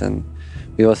look at. And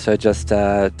we also just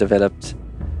developed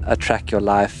a Track Your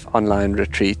Life online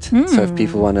retreat. So if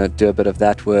people want to do a bit of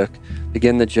that work,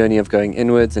 begin the journey of going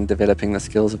inwards and developing the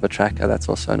skills of a tracker, that's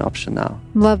also an option now.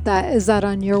 Love that. Is that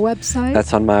on your website?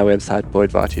 That's on my website,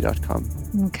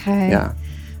 boydvarty.com. Okay. Yeah.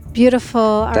 Beautiful.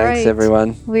 All right. Thanks,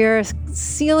 everyone. We are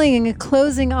sealing and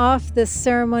closing off this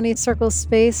ceremony circle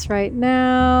space right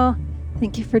now.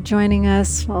 Thank you for joining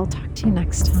us. We'll talk to you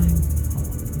next time.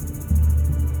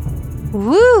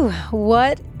 Woo!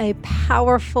 What a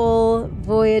powerful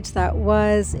voyage that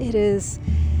was. It is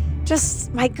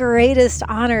just my greatest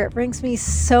honor. It brings me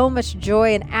so much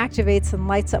joy and activates and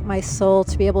lights up my soul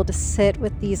to be able to sit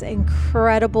with these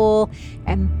incredible,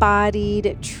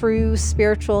 embodied, true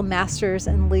spiritual masters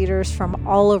and leaders from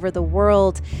all over the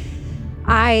world.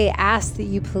 I ask that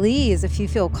you please, if you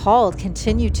feel called,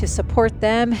 continue to support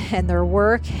them and their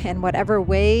work in whatever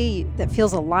way that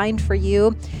feels aligned for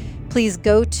you. Please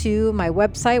go to my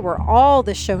website where all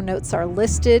the show notes are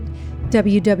listed,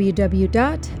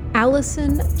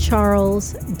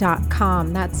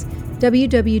 www.allisoncharles.com. That's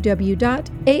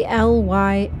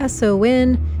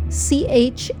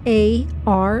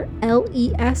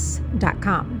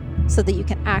www.allisoncharles.com, so that you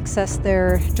can access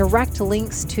their direct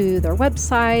links to their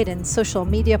website and social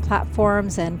media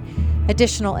platforms and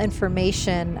additional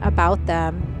information about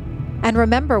them. And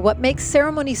remember, what makes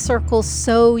Ceremony Circles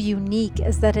so unique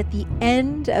is that at the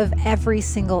end of every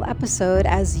single episode,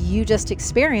 as you just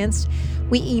experienced,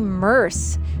 we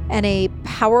immerse in a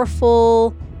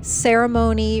powerful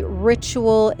ceremony,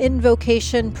 ritual,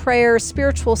 invocation, prayer,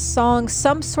 spiritual song,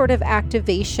 some sort of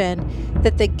activation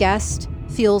that the guest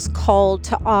feels called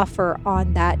to offer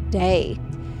on that day.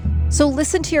 So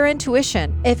listen to your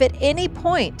intuition. If at any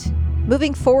point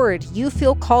moving forward, you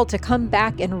feel called to come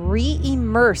back and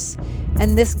re-immerse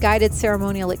in this guided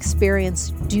ceremonial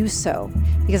experience, do so.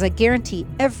 Because I guarantee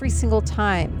every single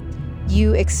time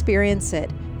you experience it,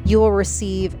 you will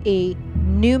receive a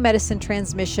new medicine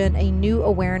transmission, a new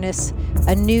awareness,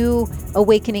 a new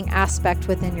awakening aspect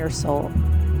within your soul.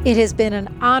 It has been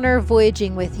an honor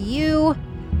voyaging with you.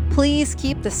 Please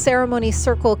keep the Ceremony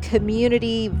Circle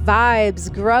community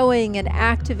vibes growing and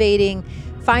activating.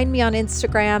 Find me on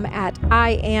Instagram at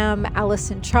I am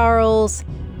Allison Charles,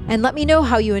 and let me know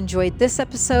how you enjoyed this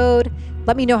episode.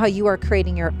 Let me know how you are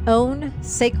creating your own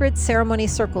sacred Ceremony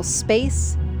Circle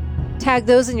space. Tag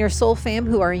those in your soul fam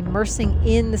who are immersing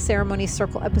in the Ceremony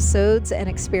Circle episodes and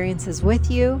experiences with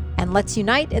you. And let's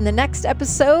unite in the next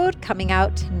episode coming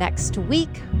out next week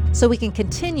so we can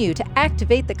continue to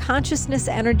activate the consciousness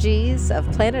energies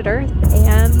of planet Earth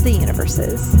and the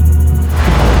universes.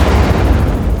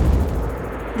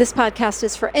 This podcast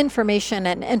is for information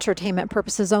and entertainment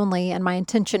purposes only, and my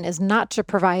intention is not to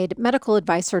provide medical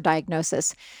advice or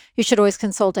diagnosis. You should always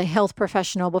consult a health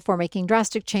professional before making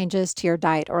drastic changes to your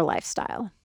diet or lifestyle.